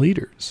Soviet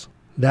leaders.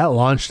 That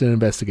launched an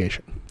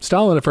investigation.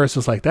 Stalin at first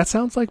was like, that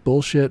sounds like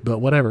bullshit, but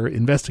whatever,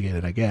 investigate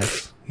it, I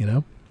guess, you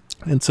know?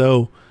 And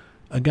so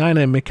a guy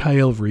named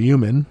Mikhail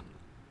Ryumin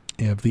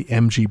of the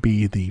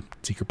MGB, the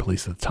secret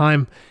police at the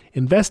time,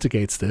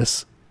 investigates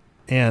this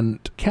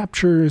and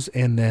captures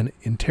and then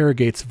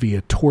interrogates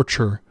via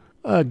torture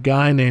a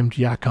guy named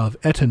Yakov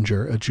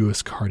Ettinger, a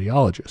Jewish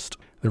cardiologist.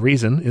 The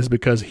reason is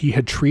because he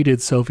had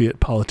treated Soviet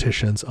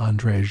politicians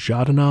Andrei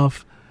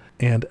Zhdanov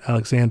and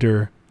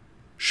Alexander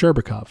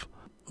Sherbakov,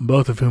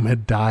 both of whom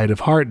had died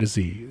of heart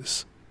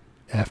disease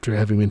after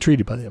having been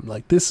treated by them.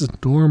 Like, this is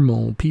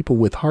normal. People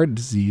with heart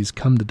disease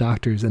come to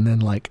doctors and then,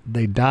 like,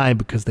 they die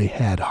because they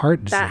had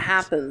heart disease. That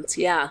happens,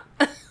 yeah.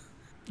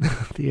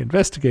 The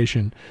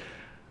investigation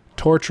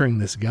torturing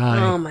this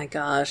guy. Oh my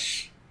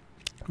gosh.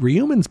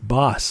 Ryumin's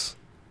boss,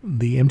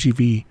 the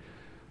MGB,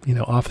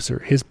 officer,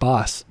 his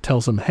boss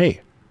tells him,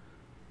 hey,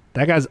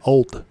 that guy's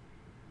old.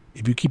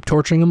 If you keep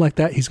torturing him like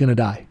that, he's going to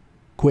die.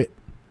 Quit.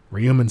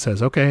 Ryumin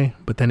says, okay,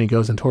 but then he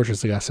goes and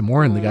tortures the guy some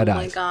more and the guy dies.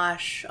 Oh my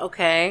gosh,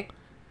 okay.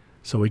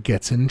 So he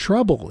gets in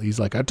trouble. He's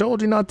like, I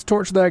told you not to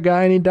torture that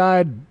guy and he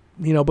died,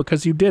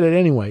 because you did it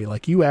anyway.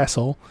 Like, you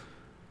asshole.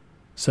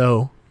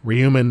 So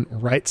Ryumin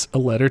writes a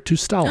letter to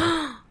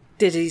Stalin.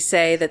 Did he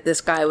say that this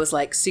guy was,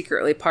 like,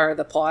 secretly part of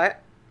the plot?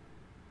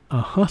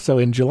 Uh-huh. So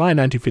in July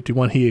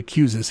 1951, he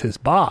accuses his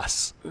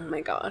boss Oh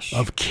my gosh.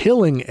 of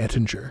killing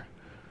Ettinger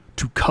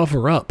to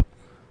cover up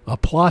a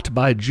plot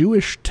by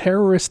Jewish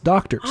terrorist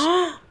doctors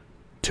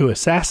to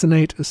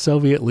assassinate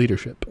Soviet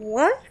leadership.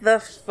 What the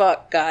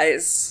fuck,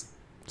 guys?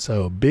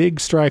 So big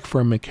strike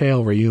from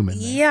Mikhail Ryumin.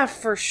 Yeah,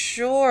 for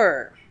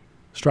sure.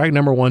 Strike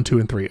number 1, 2,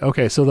 and 3.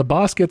 Okay, so the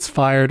boss gets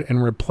fired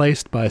and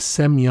replaced by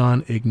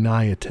Semyon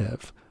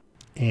Ignatiev.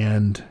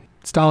 And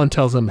Stalin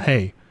tells him,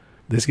 hey,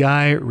 this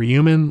guy,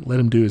 Ryumin, let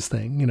him do his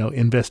thing.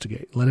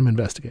 Investigate. Let him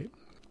investigate.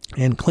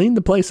 And clean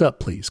the place up,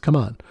 please. Come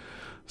on.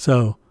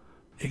 So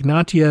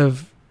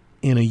Ignatiev,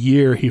 in a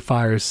year, he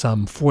fires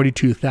some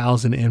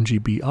 42,000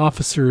 MGB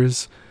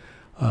officers.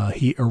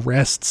 He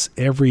arrests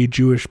every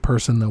Jewish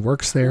person that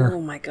works there. Oh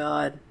my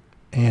God.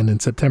 And in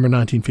September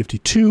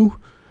 1952,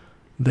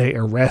 they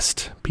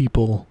arrest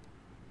people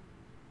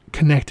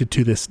connected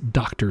to this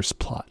doctor's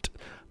plot.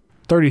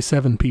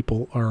 37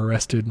 people are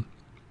arrested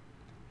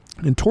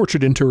and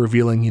tortured into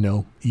revealing,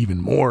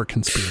 even more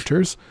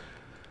conspirators.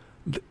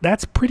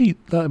 That's pretty,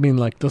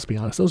 let's be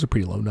honest, those are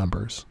pretty low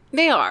numbers.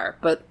 They are,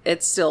 but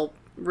it's still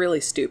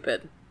really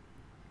stupid.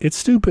 It's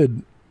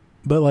stupid,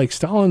 but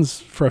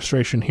Stalin's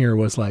frustration here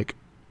was like,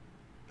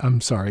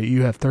 I'm sorry,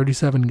 you have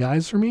 37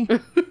 guys for me?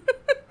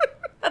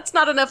 That's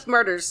not enough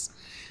murders.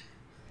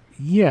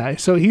 Yeah,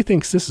 so he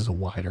thinks this is a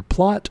wider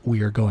plot.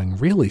 We are going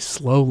really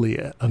slowly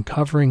at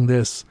uncovering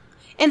this.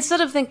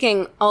 Instead of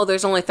thinking, oh,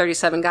 there's only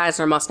 37 guys,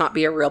 there must not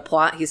be a real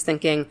plot, he's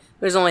thinking,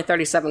 there's only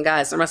 37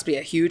 guys, there must be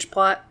a huge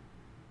plot.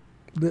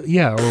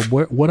 Yeah,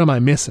 or what am I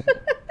missing?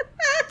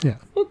 Yeah.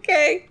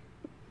 Okay.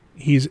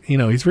 He's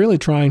really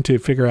trying to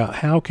figure out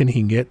how can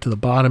he get to the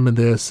bottom of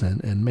this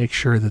and make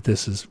sure that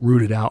this is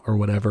rooted out or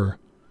whatever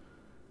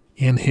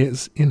in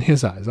his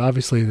eyes.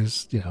 Obviously,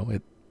 there's,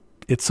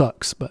 it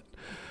sucks, but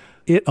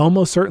it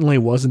almost certainly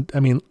wasn't.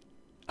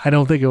 I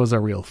don't think it was a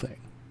real thing,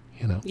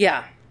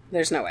 Yeah,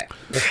 there's no way.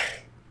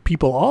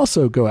 People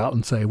also go out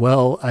and say,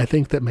 well, I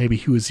think that maybe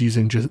he was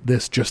using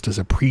this just as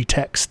a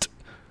pretext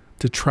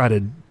to try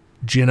to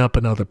gin up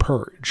another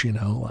purge,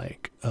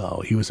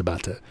 he was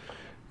about to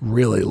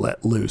really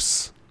let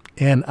loose.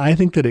 And I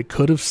think that it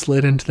could have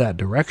slid into that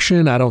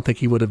direction. I don't think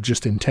he would have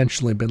just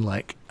intentionally been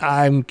like,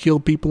 I'm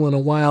killed people in a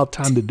while,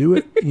 time to do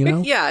it,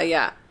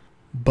 Yeah.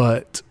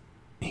 But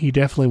he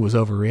definitely was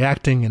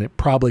overreacting, and it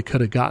probably could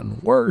have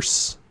gotten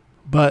worse,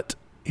 but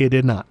it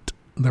did not.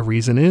 The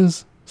reason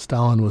is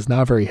Stalin was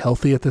not very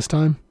healthy at this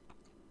time.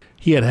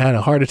 He had had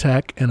a heart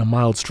attack and a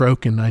mild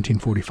stroke in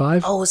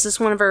 1945. Oh, is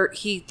this whenever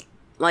he,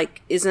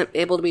 like, isn't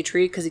able to be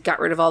treated because he got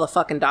rid of all the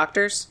fucking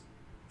doctors?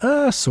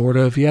 Sort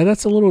of. Yeah,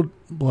 that's a little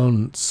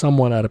blown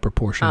somewhat out of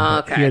proportion.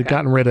 But Okay, he had okay.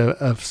 gotten rid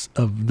of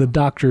the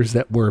doctors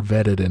that were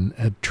vetted and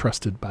had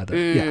trusted by the...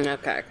 yeah.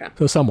 Okay.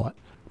 So somewhat.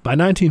 By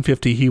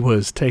 1950, he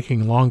was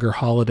taking longer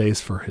holidays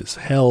for his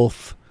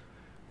health.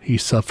 He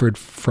suffered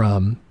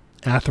from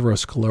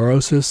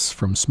atherosclerosis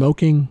from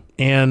smoking,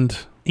 and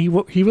he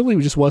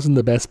really just wasn't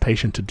the best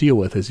patient to deal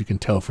with, as you can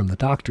tell from the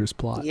doctor's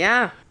plot.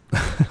 Yeah.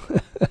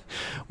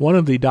 One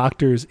of the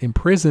doctors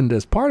imprisoned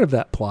as part of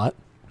that plot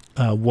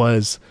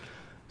was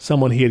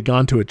someone he had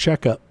gone to a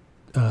checkup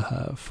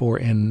for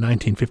in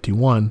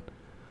 1951,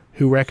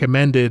 who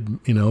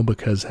recommended,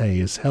 because, hey,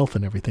 his health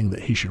and everything,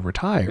 that he should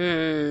retire.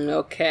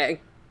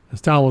 Okay. And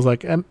Stalin was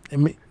like,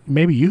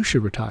 maybe you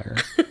should retire.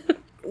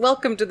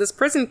 Welcome to this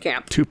prison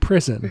camp. To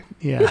prison.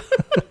 Yeah.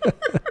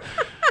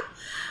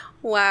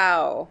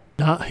 Wow.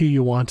 Not who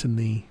you want in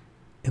the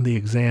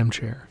exam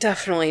chair.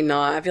 Definitely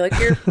not. I feel like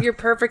you're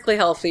perfectly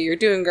healthy. You're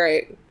doing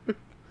great.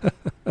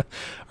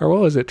 Or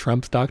what was it?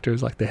 Trump's doctor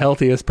is like the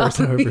healthiest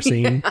person I've ever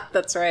seen. Yeah,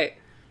 that's right.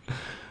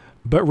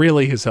 But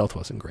really, his health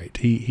wasn't great.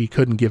 He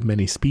couldn't give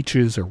many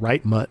speeches or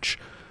write much.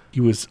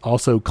 He was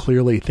also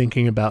clearly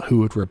thinking about who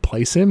would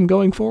replace him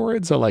going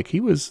forward. So, he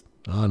was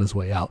on his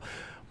way out.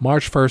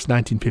 March 1st,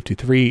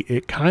 1953,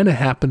 it kind of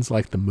happens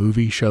like the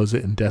movie shows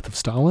it in Death of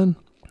Stalin.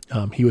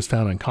 He was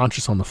found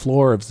unconscious on the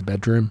floor of his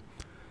bedroom.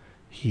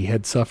 He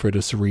had suffered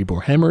a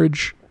cerebral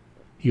hemorrhage.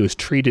 He was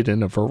treated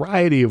in a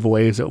variety of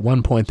ways. At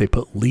one point, they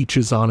put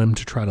leeches on him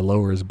to try to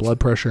lower his blood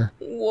pressure.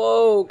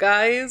 Whoa,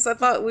 guys. I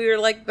thought we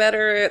were,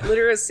 better at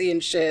literacy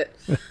and shit.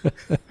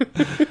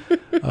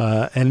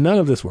 And none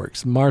of this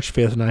works. March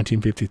 5th,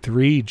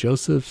 1953,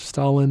 Joseph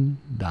Stalin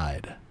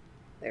died.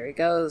 There he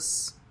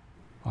goes.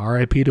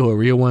 R.I.P. to a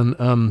real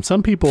one.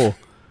 Some people...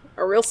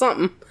 A real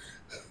something.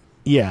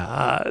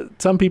 Yeah,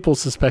 some people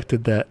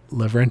suspected that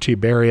Lavrentiy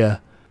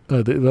Beria,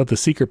 the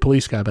secret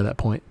police guy by that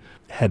point,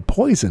 had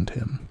poisoned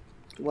him.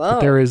 Whoa. But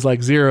there is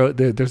zero,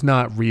 there's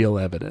not real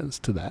evidence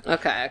to that.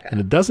 Okay.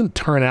 And it doesn't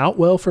turn out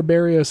well for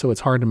Beria, so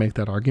it's hard to make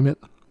that argument.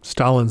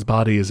 Stalin's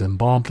body is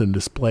embalmed and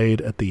displayed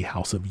at the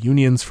House of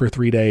Unions for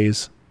 3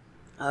 days.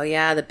 Oh,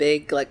 yeah, the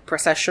big,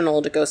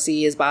 processional to go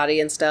see his body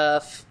and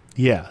stuff.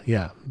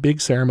 Yeah. Big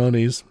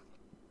ceremonies.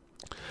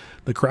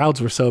 The crowds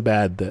were so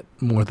bad that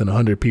more than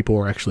 100 people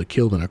were actually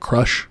killed in a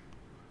crush.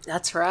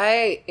 That's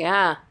right,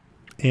 yeah.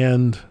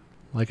 And,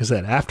 like I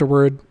said,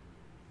 afterward,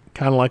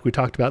 kind of like we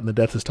talked about in the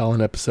Death of Stalin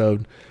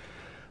episode,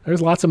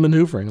 there's lots of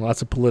maneuvering,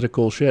 lots of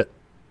political shit.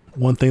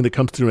 One thing that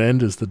comes to an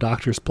end is the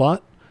doctor's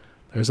plot.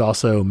 There's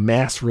also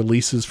mass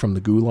releases from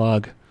the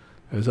Gulag.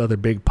 There's other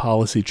big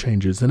policy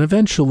changes. And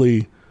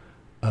eventually,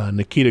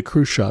 Nikita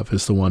Khrushchev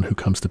is the one who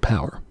comes to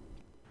power.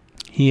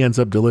 He ends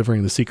up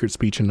delivering the secret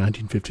speech in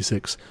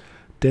 1956,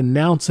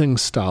 denouncing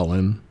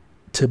Stalin.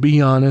 To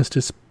be honest,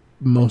 is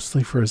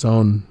mostly for his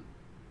own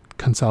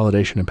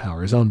consolidation of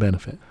power, his own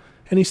benefit.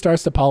 And he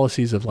starts the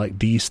policies of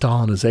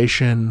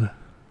de-Stalinization,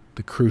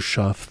 the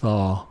Khrushchev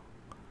thaw,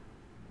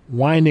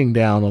 winding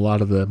down a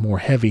lot of the more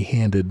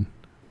heavy-handed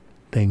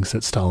things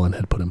that Stalin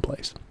had put in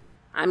place.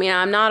 I mean,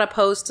 I'm not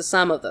opposed to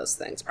some of those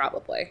things,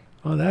 probably.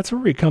 Well, that's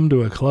where we come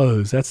to a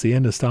close. That's the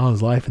end of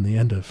Stalin's life and the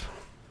end of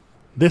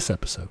this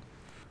episode.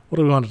 What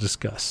do we want to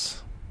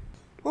discuss?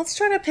 Let's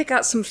try to pick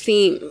out some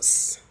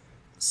themes.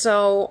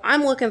 So,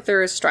 I'm looking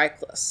through his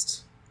strike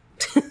list.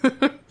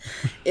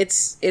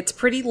 It's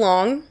pretty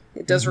long.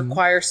 It does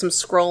require some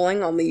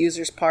scrolling on the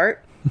user's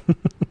part.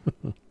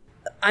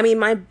 I mean,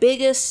 my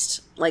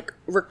biggest,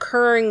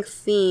 recurring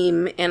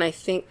theme, and I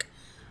think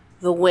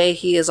the way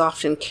he is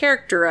often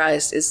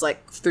characterized is,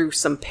 through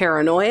some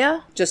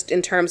paranoia, just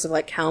in terms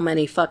of, how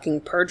many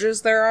fucking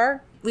purges there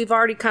are. We've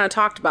already kind of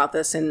talked about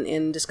this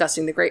in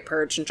discussing the Great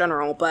Purge in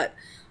general, but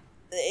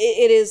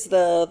it is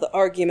the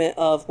argument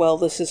of, well,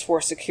 this is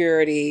for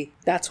security,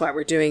 that's why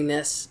we're doing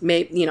this.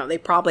 Maybe, they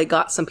probably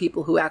got some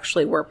people who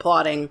actually were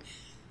plotting.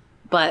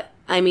 But,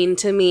 I mean,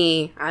 to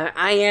me,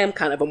 I am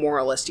kind of a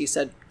moralist. You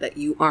said that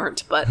you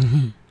aren't, but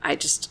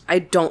I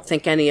don't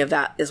think any of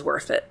that is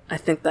worth it. I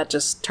think that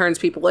just turns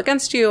people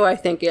against you. I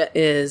think it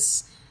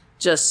is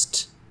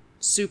just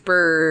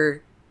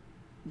super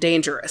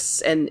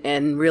dangerous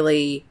and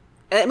really,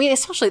 I mean,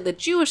 especially the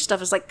Jewish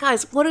stuff is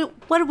guys, what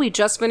did we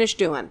just finish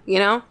doing,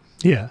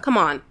 Yeah. Come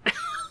on.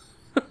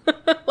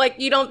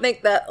 You don't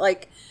think that,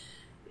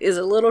 is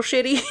a little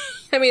shitty?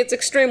 I mean, it's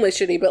extremely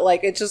shitty, but,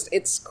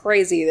 it's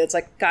crazy. It's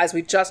guys,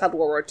 we just had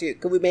World War II.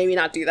 Could we maybe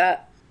not do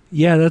that?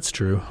 Yeah, that's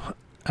true.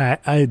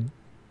 I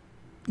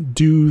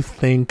do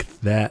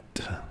think that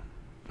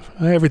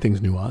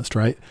everything's nuanced,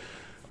 right?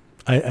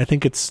 I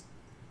think it's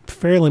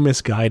fairly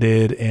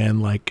misguided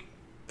and,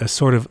 a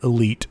sort of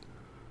elite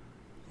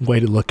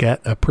way to look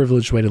at, a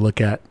privileged way to look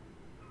at,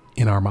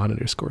 in our modern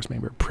discourse,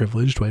 maybe a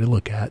privileged way to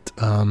look at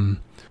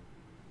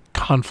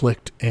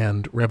conflict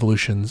and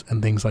revolutions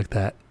and things like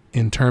that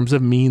in terms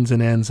of means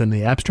and ends in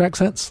the abstract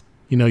sense.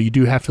 You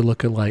do have to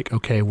look at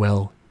okay,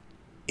 well,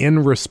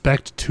 in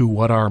respect to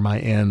what are my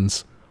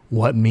ends,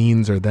 what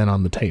means are then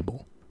on the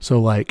table.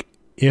 So like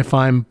if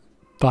I'm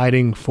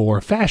fighting for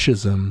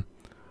fascism,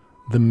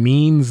 the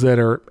means that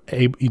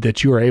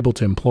you are able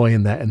to employ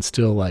in that and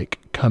still like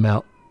come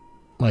out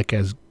like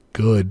as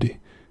good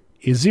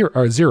is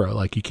zero.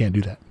 Like you can't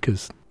do that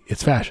because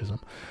it's fascism.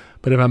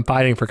 But if I'm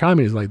fighting for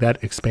communism, like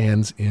that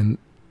expands in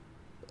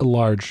a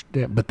large,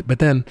 but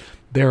then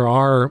there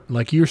are,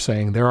 like you're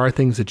saying, there are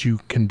things that you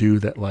can do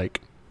that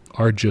like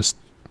are just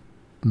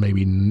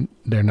maybe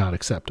they're not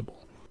acceptable.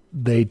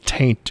 They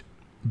taint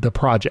the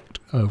project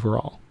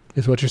overall,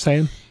 is what you're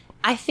saying?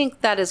 I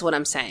think that is what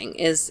I'm saying,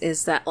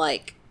 is that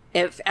like,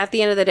 if at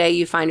the end of the day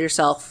you find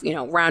yourself,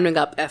 rounding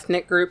up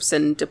ethnic groups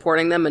and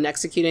deporting them and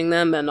executing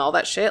them and all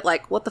that shit,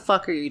 like, what the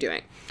fuck are you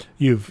doing?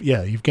 You've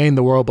gained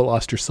the world but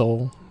lost your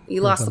soul.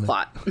 You lost the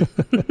plot.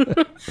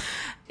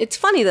 It's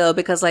funny though,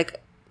 because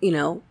like,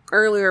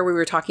 earlier we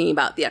were talking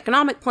about the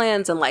economic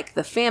plans and like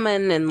the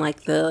famine and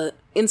like the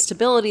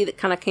instability that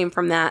kind of came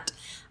from that.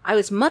 I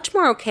was much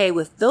more okay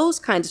with those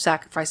kinds of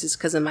sacrifices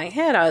because in my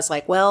head I was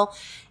like, well,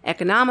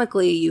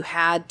 economically you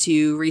had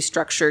to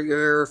restructure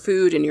your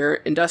food and your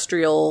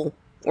industrial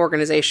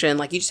organization.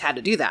 Like you just had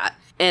to do that.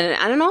 And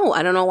I don't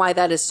know why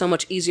that is so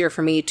much easier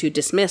for me to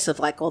dismiss of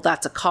like, well,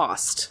 that's a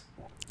cost.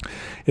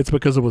 It's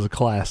because it was a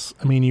class.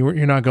 I mean,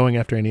 you're not going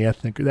after any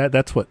ethnic.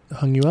 That's what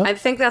hung you up? I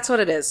think that's what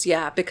it is,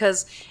 yeah.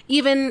 Because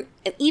even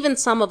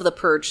some of the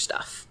purge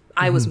stuff,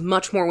 I was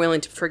much more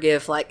willing to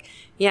forgive. Like,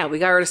 yeah, we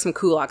got rid of some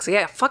kulaks. So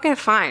yeah, fucking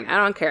fine. I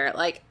don't care.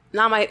 Like,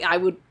 I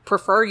would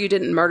prefer you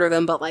didn't murder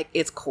them, but like,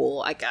 it's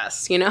cool, I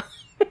guess,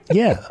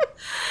 Yeah.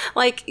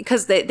 Like,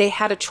 because they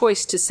had a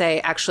choice to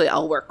say, actually,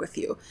 I'll work with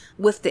you.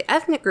 With the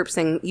ethnic groups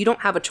thing, you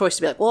don't have a choice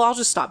to be like, well, I'll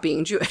just stop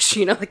being Jewish.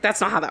 Like, that's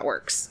not how that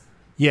works.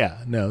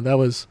 Yeah, no,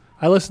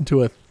 I listened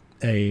to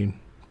a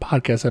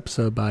podcast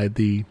episode by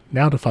the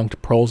now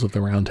defunct Proles of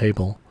the Round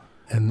Table,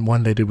 and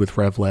one they did with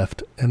Rev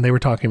Left, and they were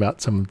talking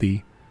about some of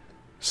the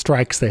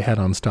strikes they had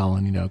on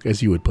Stalin,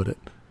 as you would put it.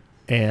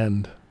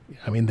 And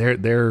I mean, they're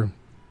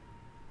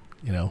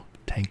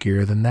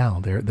tankier than now.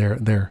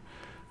 They're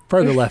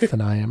further left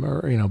than I am,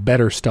 or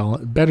better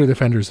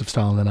defenders of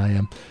Stalin than I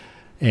am.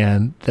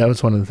 And that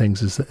was one of the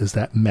things is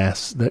that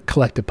mess, that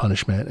collective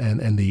punishment,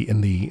 and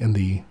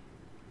the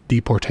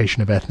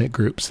deportation of ethnic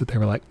groups that they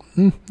were like,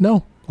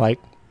 no, like,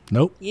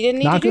 nope, you didn't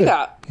need to do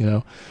that,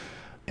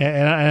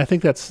 and I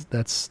think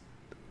that's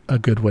a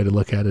good way to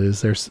look at it.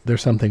 Is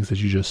there's some things that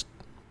you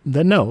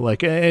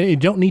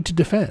don't need to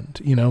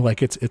defend,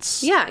 like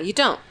it's yeah, you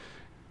don't.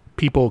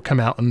 People come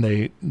out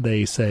and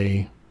they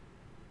say,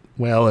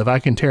 well, if I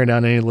can tear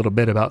down any little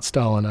bit about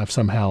Stalin, I've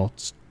somehow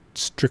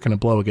stricken a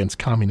blow against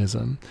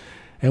communism,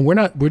 and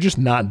we're just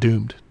not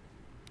doomed.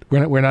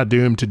 We're not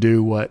doomed to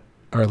do what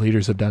our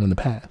leaders have done in the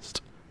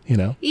past.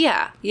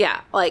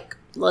 Yeah. Like,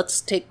 let's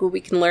take what we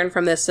can learn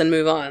from this and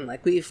move on.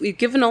 Like, we've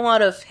given a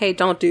lot of, hey,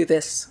 don't do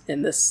this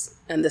in this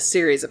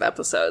series of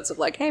episodes of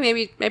like, hey,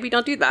 maybe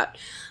don't do that.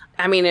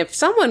 I mean, if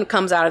someone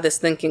comes out of this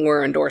thinking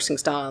we're endorsing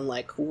Stalin,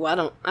 like,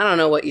 well, I don't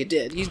know what you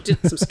did. You did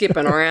some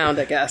skipping around,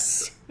 I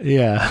guess.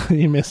 Yeah,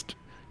 you missed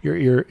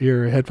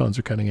your headphones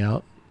are cutting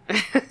out.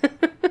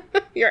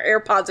 Your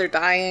AirPods are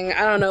dying.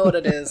 I don't know what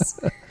it is.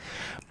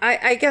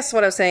 I guess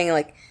what I was saying,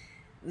 like,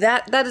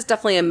 that is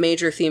definitely a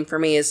major theme for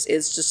me is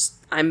just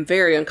I'm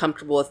very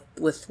uncomfortable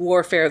with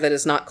warfare that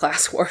is not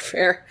class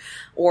warfare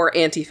or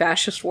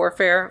anti-fascist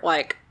warfare.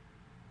 Like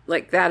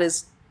that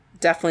is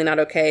definitely not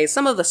okay.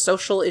 Some of the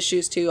social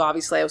issues too,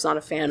 obviously I was not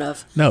a fan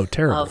of. No,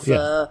 terrible. Of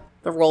the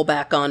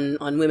rollback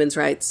on women's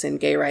rights and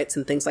gay rights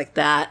and things like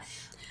that.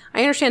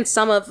 I understand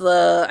some of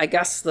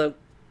the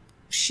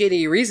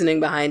shitty reasoning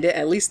behind it.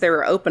 At least they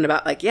were open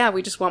about like, yeah,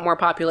 we just want more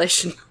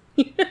population.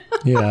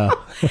 Yeah.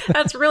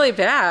 That's really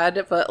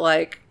bad, but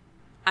like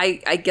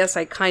I guess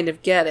I kind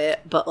of get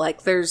it, but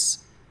like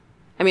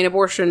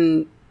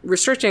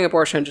restricting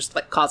abortion just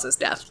like causes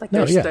death. Like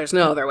there's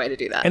no other way to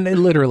do that. And they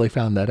literally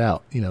found that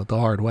out, the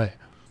hard way.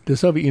 The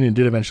Soviet Union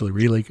did eventually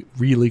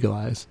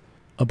re-legalize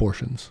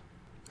abortions.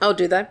 Oh,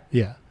 do they?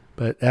 Yeah,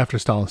 but after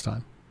Stalin's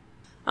time.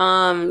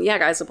 Yeah,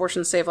 guys,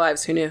 abortions save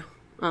lives. Who knew?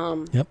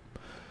 Yep.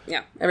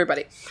 Yeah,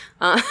 everybody.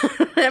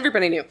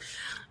 Everybody knew.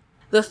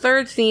 The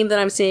third theme that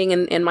I'm seeing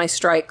in my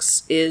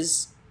strikes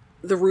is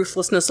the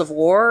ruthlessness of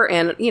war.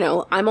 And,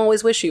 I'm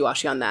always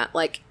wishy-washy on that.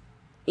 Like,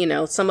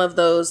 some of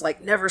those,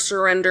 like, never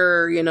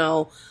surrender,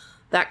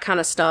 that kind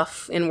of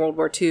stuff in World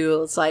War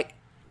II. It's like,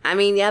 I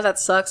mean, yeah, that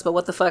sucks, but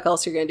what the fuck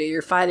else are you going to do?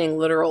 You're fighting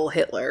literal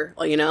Hitler,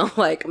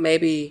 like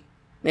maybe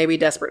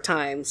desperate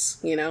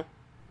times,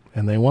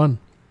 And they won.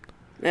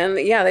 And,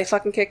 yeah, they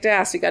fucking kicked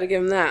ass. You got to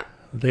give them that.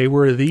 They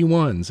were the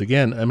ones.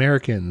 Again,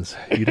 Americans.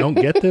 You don't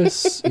get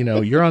this.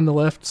 You're on the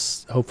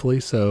left, hopefully,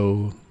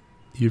 so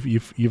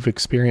you've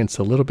experienced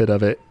a little bit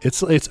of it.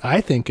 It's.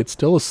 I think it's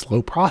still a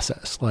slow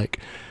process. Like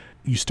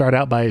you start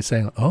out by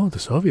saying, "Oh, the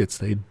Soviets,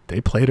 they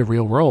played a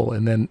real role,"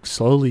 and then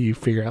slowly you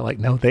figure out, like,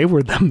 no, they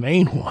were the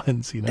main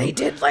ones. They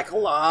did like a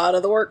lot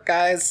of the work,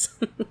 guys.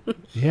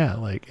 Yeah,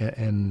 like,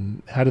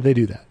 and how did they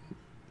do that?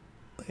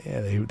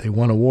 Yeah, they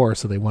won a war,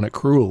 so they won it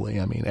cruelly.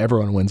 I mean,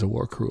 everyone wins a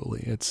war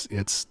cruelly. It's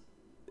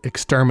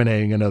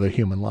exterminating another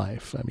human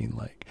life. I mean,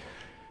 like,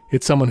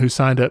 it's someone who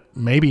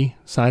maybe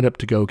signed up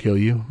to go kill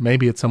you.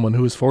 Maybe it's someone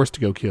who was forced to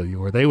go kill you,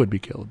 or they would be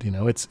killed. You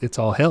know, it's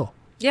all hell.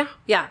 Yeah,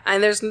 yeah.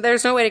 And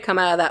there's no way to come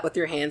out of that with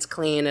your hands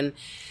clean. And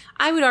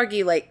I would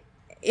argue, like,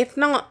 if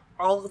not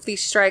all of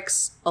these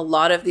strikes, a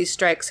lot of these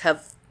strikes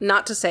have,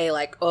 not to say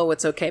like, oh,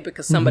 it's okay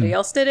because somebody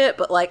else did it,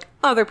 but like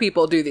other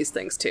people do these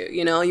things too.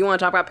 You know, you want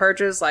to talk about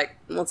purges? Like,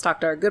 let's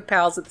talk to our good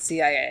pals at the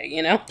CIA,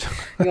 you know?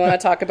 You want to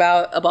talk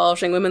about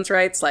abolishing women's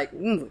rights? Like,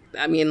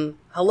 I mean,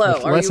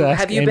 hello.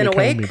 Have you been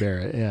awake?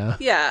 Barrett, yeah.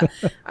 Yeah.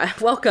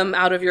 Welcome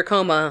out of your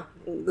coma.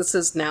 This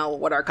is now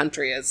what our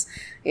country is,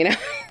 you know?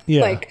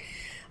 Yeah. Like,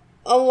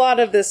 a lot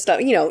of this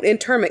stuff, you know,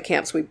 internment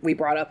camps we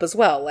brought up as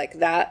well. Like,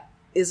 that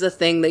is a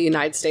thing the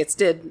United States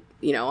did,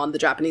 you know, on the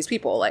Japanese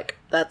people. Like,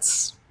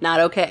 that's not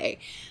okay.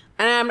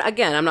 And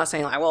I'm not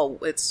saying like, well,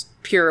 it's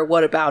pure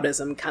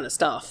whataboutism kind of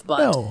stuff, but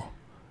No.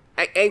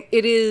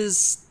 It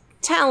is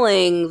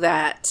telling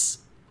that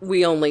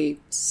we only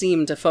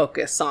seem to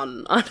focus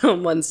on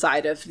one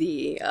side of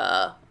the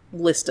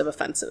list of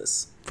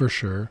offenses. For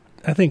sure.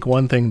 I think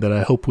one thing that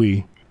I hope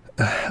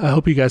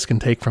you guys can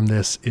take from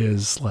this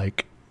is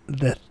like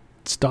that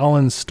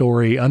Stalin's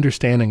story,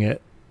 understanding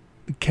it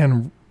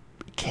can,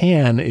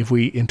 if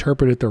we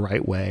interpret it the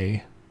right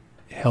way,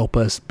 help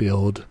us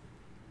build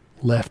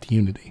left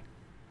unity.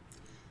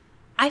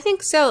 I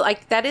think so.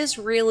 Like, that is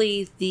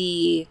really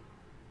the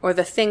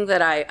thing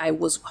that I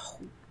was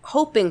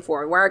hoping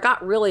for, where I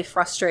got really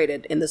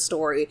frustrated in the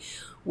story,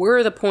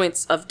 were the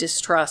points of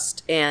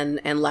distrust and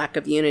lack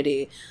of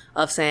unity,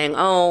 of saying,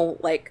 oh,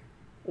 like,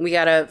 we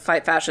gotta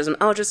fight fascism.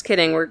 Oh, just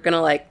kidding. We're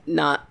gonna, like,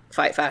 not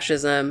fight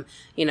fascism,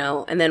 you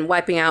know, and then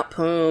wiping out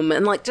POOM,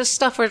 and, like, just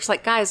stuff where it's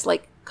like, guys,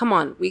 like, come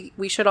on,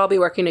 we should all be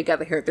working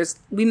together here.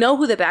 We know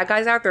who the bad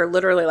guys are. They're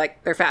literally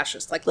like, they're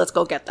fascists. Like, let's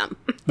go get them.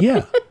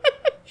 Yeah.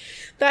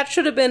 That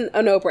should have been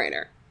a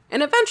no-brainer.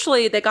 And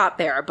eventually they got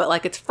there, but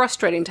like, it's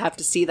frustrating to have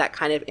to see that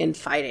kind of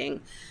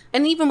infighting.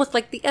 And even with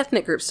like the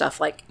ethnic group stuff,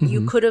 like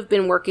you could have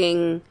been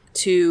working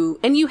to,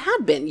 and you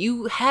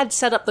had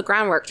set up the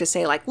groundwork to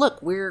say like,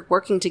 look, we're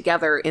working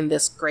together in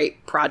this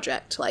great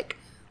project. Like,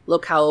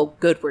 look how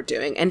good we're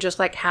doing. And just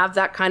like have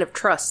that kind of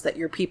trust that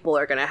your people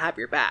are going to have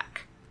your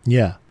back.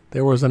 Yeah.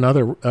 There was a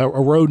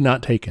road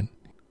not taken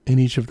in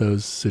each of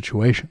those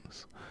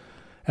situations.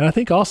 And I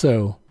think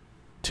also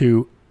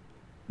to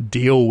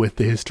deal with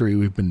the history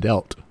we've been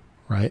dealt,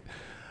 right?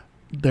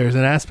 There's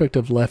an aspect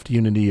of left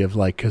unity of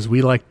like, because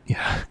we like,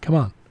 come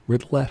on, we're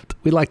the left.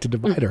 We like to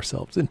divide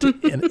ourselves into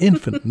an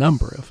infinite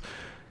number of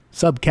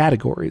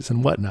subcategories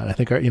and whatnot. I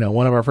think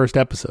one of our first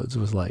episodes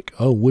was like,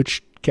 oh,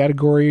 which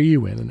category are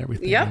you in and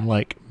everything? Yeah. And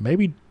like,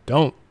 maybe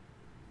don't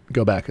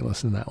go back and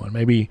listen to that one.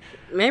 Maybe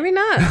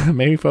not.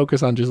 Maybe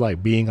focus on just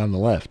like being on the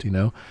left, you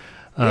know?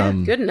 Yeah,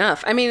 good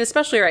enough. I mean,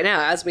 especially right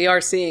now, as we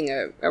are seeing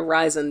a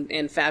rise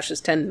in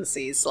fascist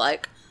tendencies,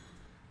 like,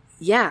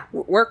 yeah,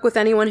 work with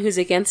anyone who's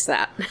against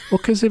that. Well,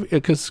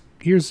 because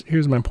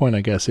here's my point,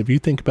 I guess. If you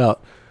think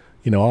about,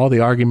 all the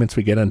arguments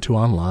we get into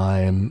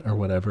online or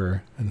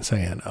whatever, and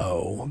saying,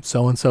 oh,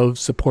 so-and-so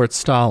supports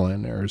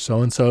Stalin, or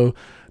so-and-so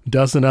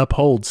doesn't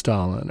uphold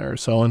Stalin, or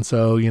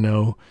so-and-so,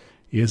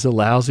 is a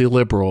lousy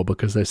liberal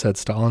because they said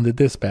Stalin did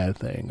this bad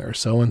thing, or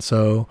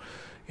so-and-so,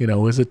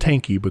 is a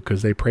tanky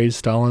because they praised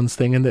Stalin's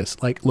thing in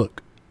this. Like,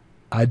 look,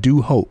 I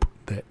do hope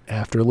that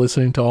after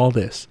listening to all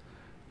this,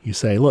 you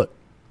say, look,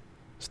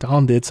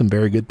 Stalin did some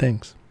very good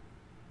things.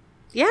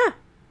 Yeah.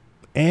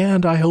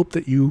 And I hope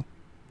that you,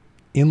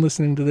 in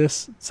listening to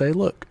this, say,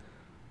 look,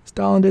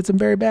 Stalin did some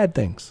very bad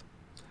things.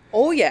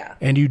 Oh, yeah.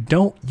 And you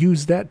don't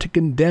use that to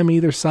condemn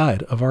either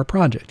side of our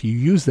project. You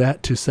use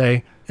that to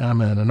say, I'm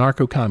an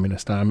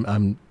anarcho-communist.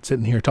 I'm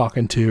sitting here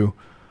talking to,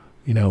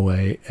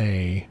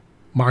 a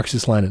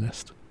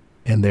Marxist-Leninist.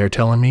 And they're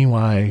telling me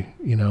why,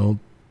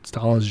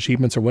 Stalin's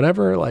achievements or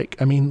whatever.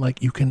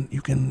 You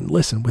can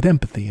listen with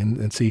empathy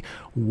and see,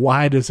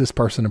 why does this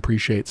person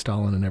appreciate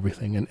Stalin and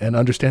everything, and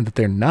understand that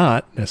they're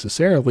not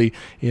necessarily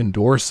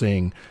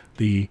endorsing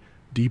the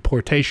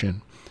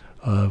deportation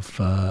of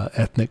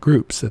ethnic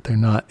groups, that they're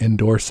not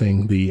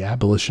endorsing the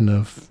abolition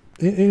of,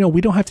 we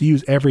don't have to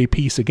use every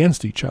piece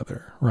against each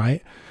other,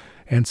 right?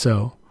 And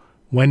so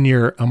when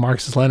you're a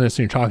Marxist-Leninist and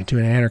you're talking to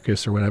an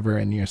anarchist or whatever,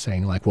 and you're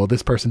saying like, well,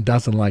 this person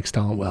doesn't like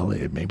Stalin. Well,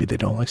 maybe they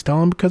don't like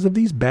Stalin because of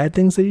these bad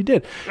things that he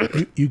did.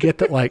 You get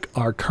that like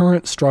our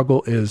current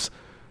struggle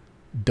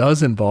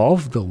does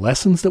involve the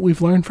lessons that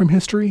we've learned from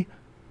history,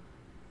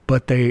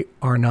 but they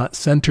are not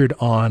centered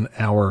on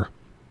our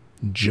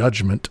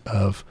judgment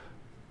of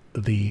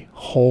the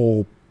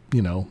whole,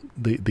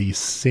 the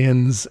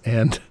sins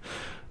and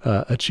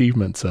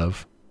achievements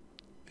of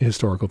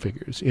historical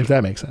figures, if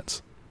that makes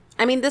sense.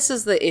 I mean, this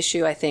is the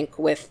issue, I think,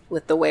 with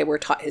the way we're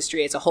taught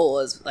history as a whole,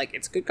 is like,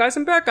 it's good guys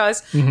and bad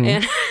guys. Mm-hmm.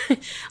 And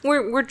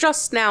we're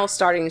just now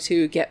starting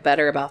to get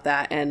better about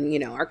that.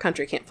 And, our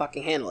country can't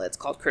fucking handle it. It's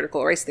called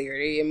critical race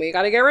theory, and we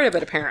got to get rid of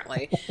it,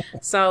 apparently.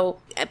 So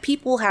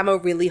people have a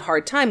really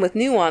hard time with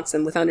nuance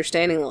and with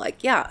understanding,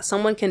 like, yeah,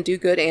 someone can do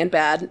good and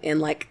bad in,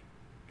 like,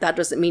 that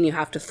doesn't mean you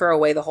have to throw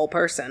away the whole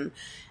person.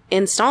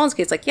 In Stalin's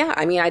case, like, yeah,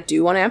 I mean, I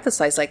do want to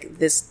emphasize, like,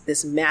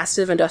 this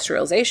massive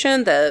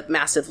industrialization, the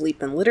massive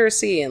leap in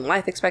literacy and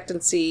life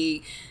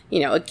expectancy, you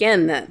know,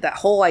 again, that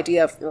whole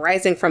idea of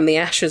rising from the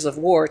ashes of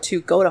war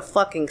to go to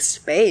fucking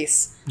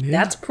space. Yeah.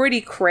 That's pretty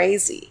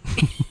crazy.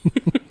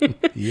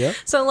 Yep.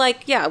 So,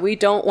 like, yeah, we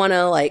don't want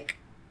to, like,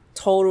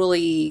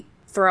 totally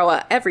throw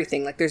out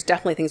everything. Like, there's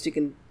definitely things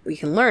we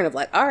can learn of,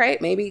 like, all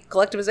right, maybe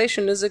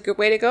collectivization is a good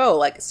way to go.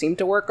 Like, it seemed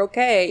to work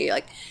okay.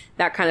 Like,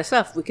 that kind of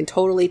stuff. We can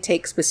totally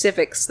take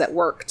specifics that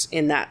worked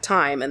in that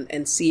time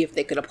and see if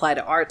they could apply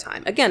to our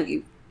time. Again,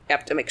 you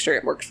have to make sure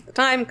it works at the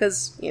time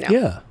because, you know,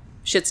 yeah,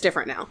 shit's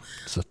different now.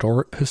 It's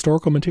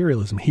historical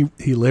materialism.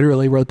 He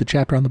literally wrote the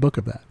chapter on the book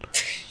of that.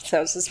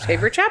 That was his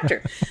favorite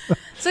chapter.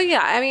 So,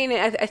 yeah, I mean,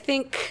 I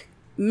think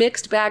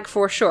mixed bag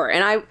for sure.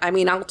 And I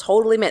mean, I'll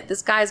totally admit,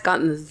 this guy's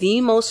gotten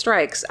the most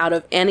strikes out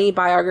of any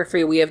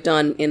biography we have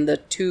done in the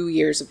 2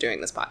 years of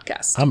doing this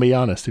podcast. I'll be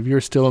honest, if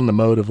you're still in the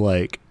mode of,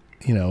 like,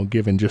 you know,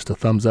 giving just a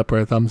thumbs up or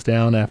a thumbs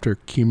down after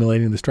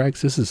accumulating the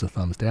strikes, this is a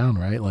thumbs down,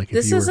 right? Like,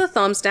 this is a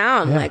thumbs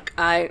down. Yeah. Like,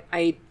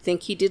 I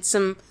think he did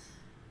some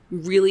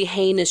really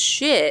heinous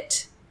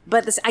shit,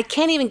 but I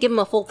can't even give him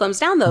a full thumbs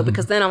down, though,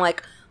 because then I'm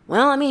like,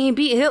 well, I mean, he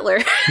beat Hitler.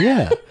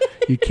 Yeah.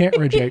 You can't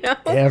reject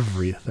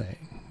everything.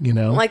 You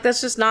know, like,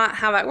 that's just not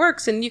how that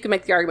works. And you can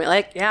make the argument,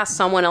 like, yeah,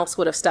 someone else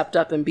would have stepped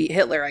up and beat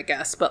Hitler, I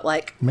guess. But,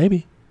 like,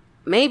 maybe.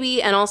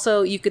 And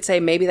also you could say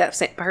maybe that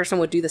same person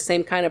would do the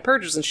same kind of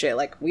purges and shit.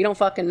 Like, we don't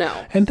fucking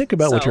know. And think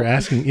about what you're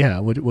asking. Yeah.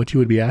 What you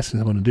would be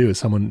asking someone to do is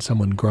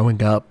someone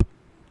growing up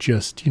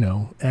just, you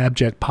know,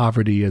 abject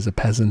poverty as a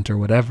peasant or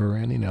whatever.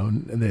 And, you know,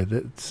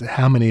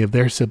 how many of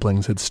their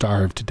siblings had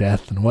starved to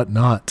death and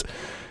whatnot.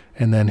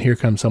 And then here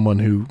comes someone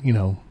who, you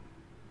know,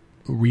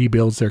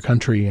 rebuilds their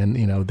country, and,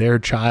 you know, their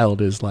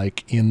child is,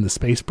 like, in the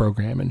space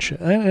program and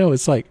shit. I know,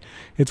 it's like,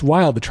 it's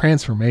wild, the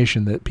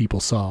transformation that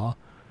people saw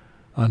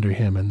under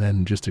him, and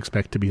then just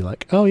expect to be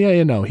like, oh yeah,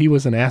 you know, he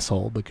was an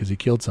asshole because he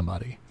killed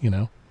somebody, you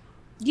know?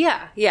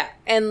 Yeah.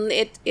 And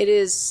it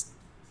is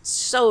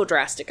so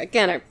drastic.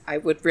 Again, I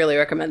would really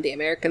recommend The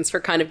Americans for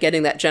kind of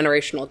getting that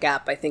generational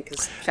gap. I think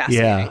is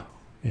fascinating.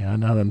 Yeah,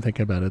 now that I'm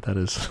thinking about it,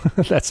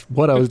 that's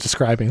what I was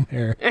describing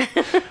there.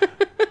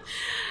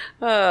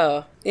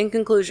 In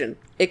conclusion,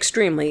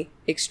 extremely,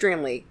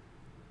 extremely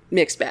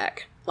mixed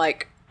bag.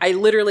 Like, I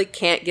literally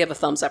can't give a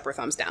thumbs up or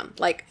thumbs down.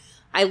 Like,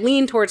 I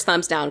lean towards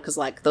thumbs down because,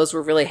 like, those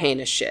were really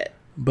heinous shit.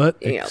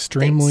 But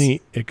extremely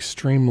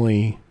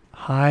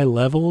high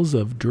levels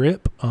of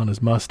drip on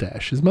his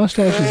mustache. His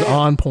mustache is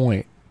on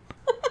point.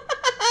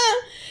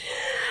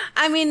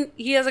 I mean,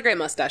 he has a great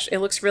mustache. It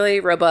looks really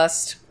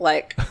robust.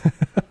 Like,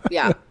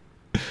 yeah.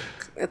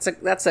 That's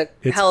a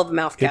hell of a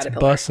mouth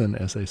caterpillar. It's bussin',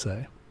 as they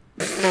say.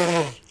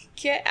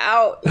 Get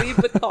out. Leave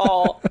the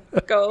call.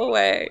 Go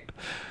away.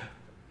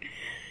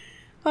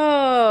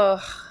 Oh,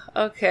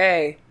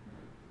 okay.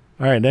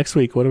 All right, next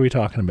week, what are we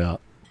talking about?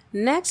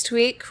 Next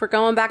week, we're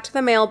going back to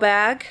the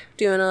mailbag,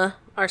 doing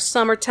our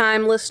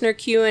summertime listener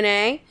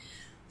Q&A.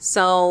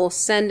 So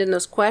send in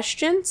those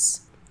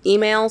questions,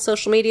 email,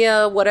 social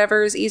media,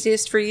 whatever is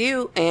easiest for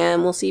you,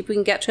 and we'll see if we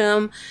can get to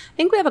them. I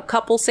think we have a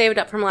couple saved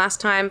up from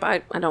last time,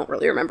 but I don't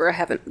really remember. I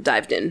haven't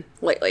dived in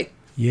lately.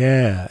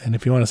 Yeah, and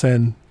if you want to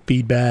send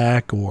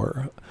feedback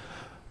or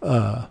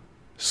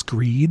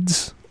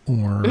screeds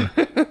or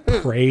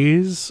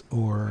praise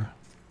or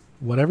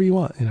whatever you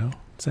want, you know,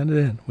 send it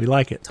in. We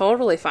like it.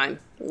 Totally fine.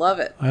 Love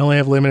it. I only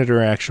have limited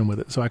interaction with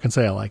it, so I can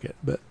say I like it.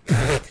 But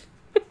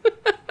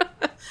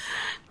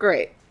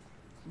great.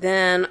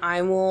 Then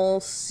I will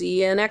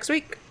see you next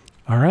week.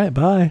 All right.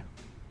 Bye.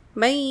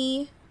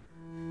 Bye.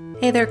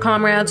 Hey there,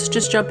 comrades.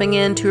 Just jumping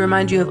in to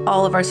remind you of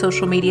all of our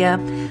social media.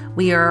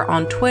 We are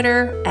on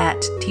Twitter at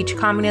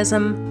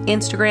TeachCommunism,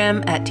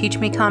 Instagram at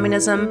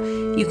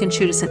TeachMeCommunism. You can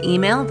shoot us an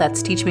email.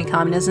 That's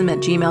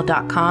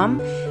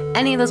teachmecommunism@gmail.com.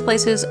 Any of those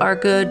places are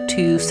good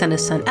to send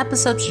us an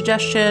episode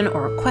suggestion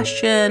or a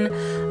question,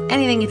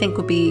 anything you think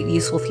would be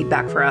useful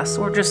feedback for us,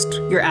 or just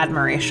your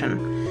admiration.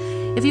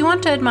 If you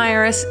want to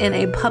admire us in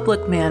a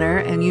public manner,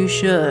 and you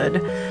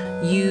should,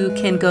 you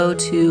can go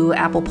to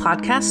Apple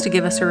Podcasts to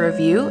give us a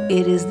review.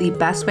 It is the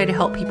best way to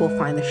help people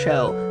find the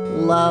show.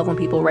 Love when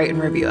people rate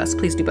and review us.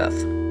 Please do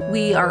both.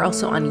 We are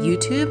also on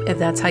YouTube, if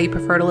that's how you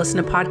prefer to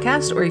listen to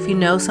podcasts, or if you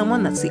know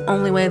someone that's the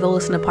only way they'll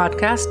listen to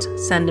podcasts,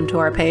 send them to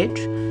our page.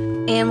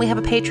 And we have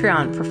a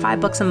Patreon. For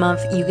 $5 a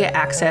month, you get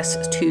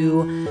access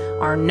to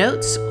our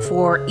notes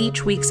for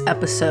each week's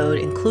episode,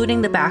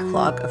 including the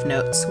backlog of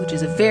notes, which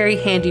is a very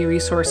handy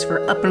resource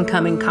for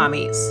up-and-coming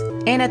commies.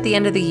 And at the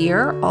end of the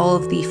year, all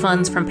of the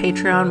funds from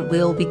Patreon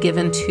will be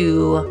given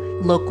to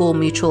local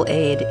mutual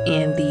aid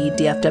in the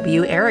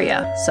DFW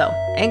area. So,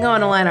 ain't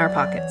going to line our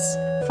pockets.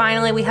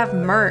 Finally, we have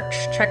merch.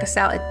 Check us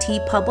out at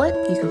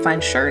TeePublic. You can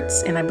find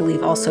shirts and I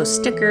believe also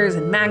stickers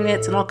and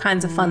magnets and all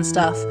kinds of fun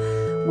stuff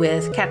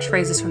with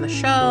catchphrases from the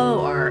show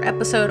or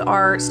episode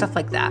art, stuff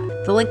like that.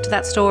 The link to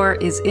that store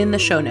is in the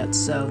show notes,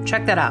 so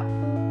check that out.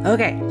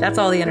 Okay, that's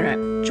all the internet.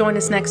 Join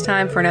us next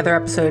time for another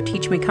episode of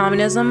Teach Me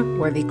Communism,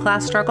 where the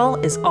class struggle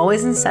is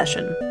always in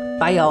session.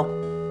 Bye, y'all.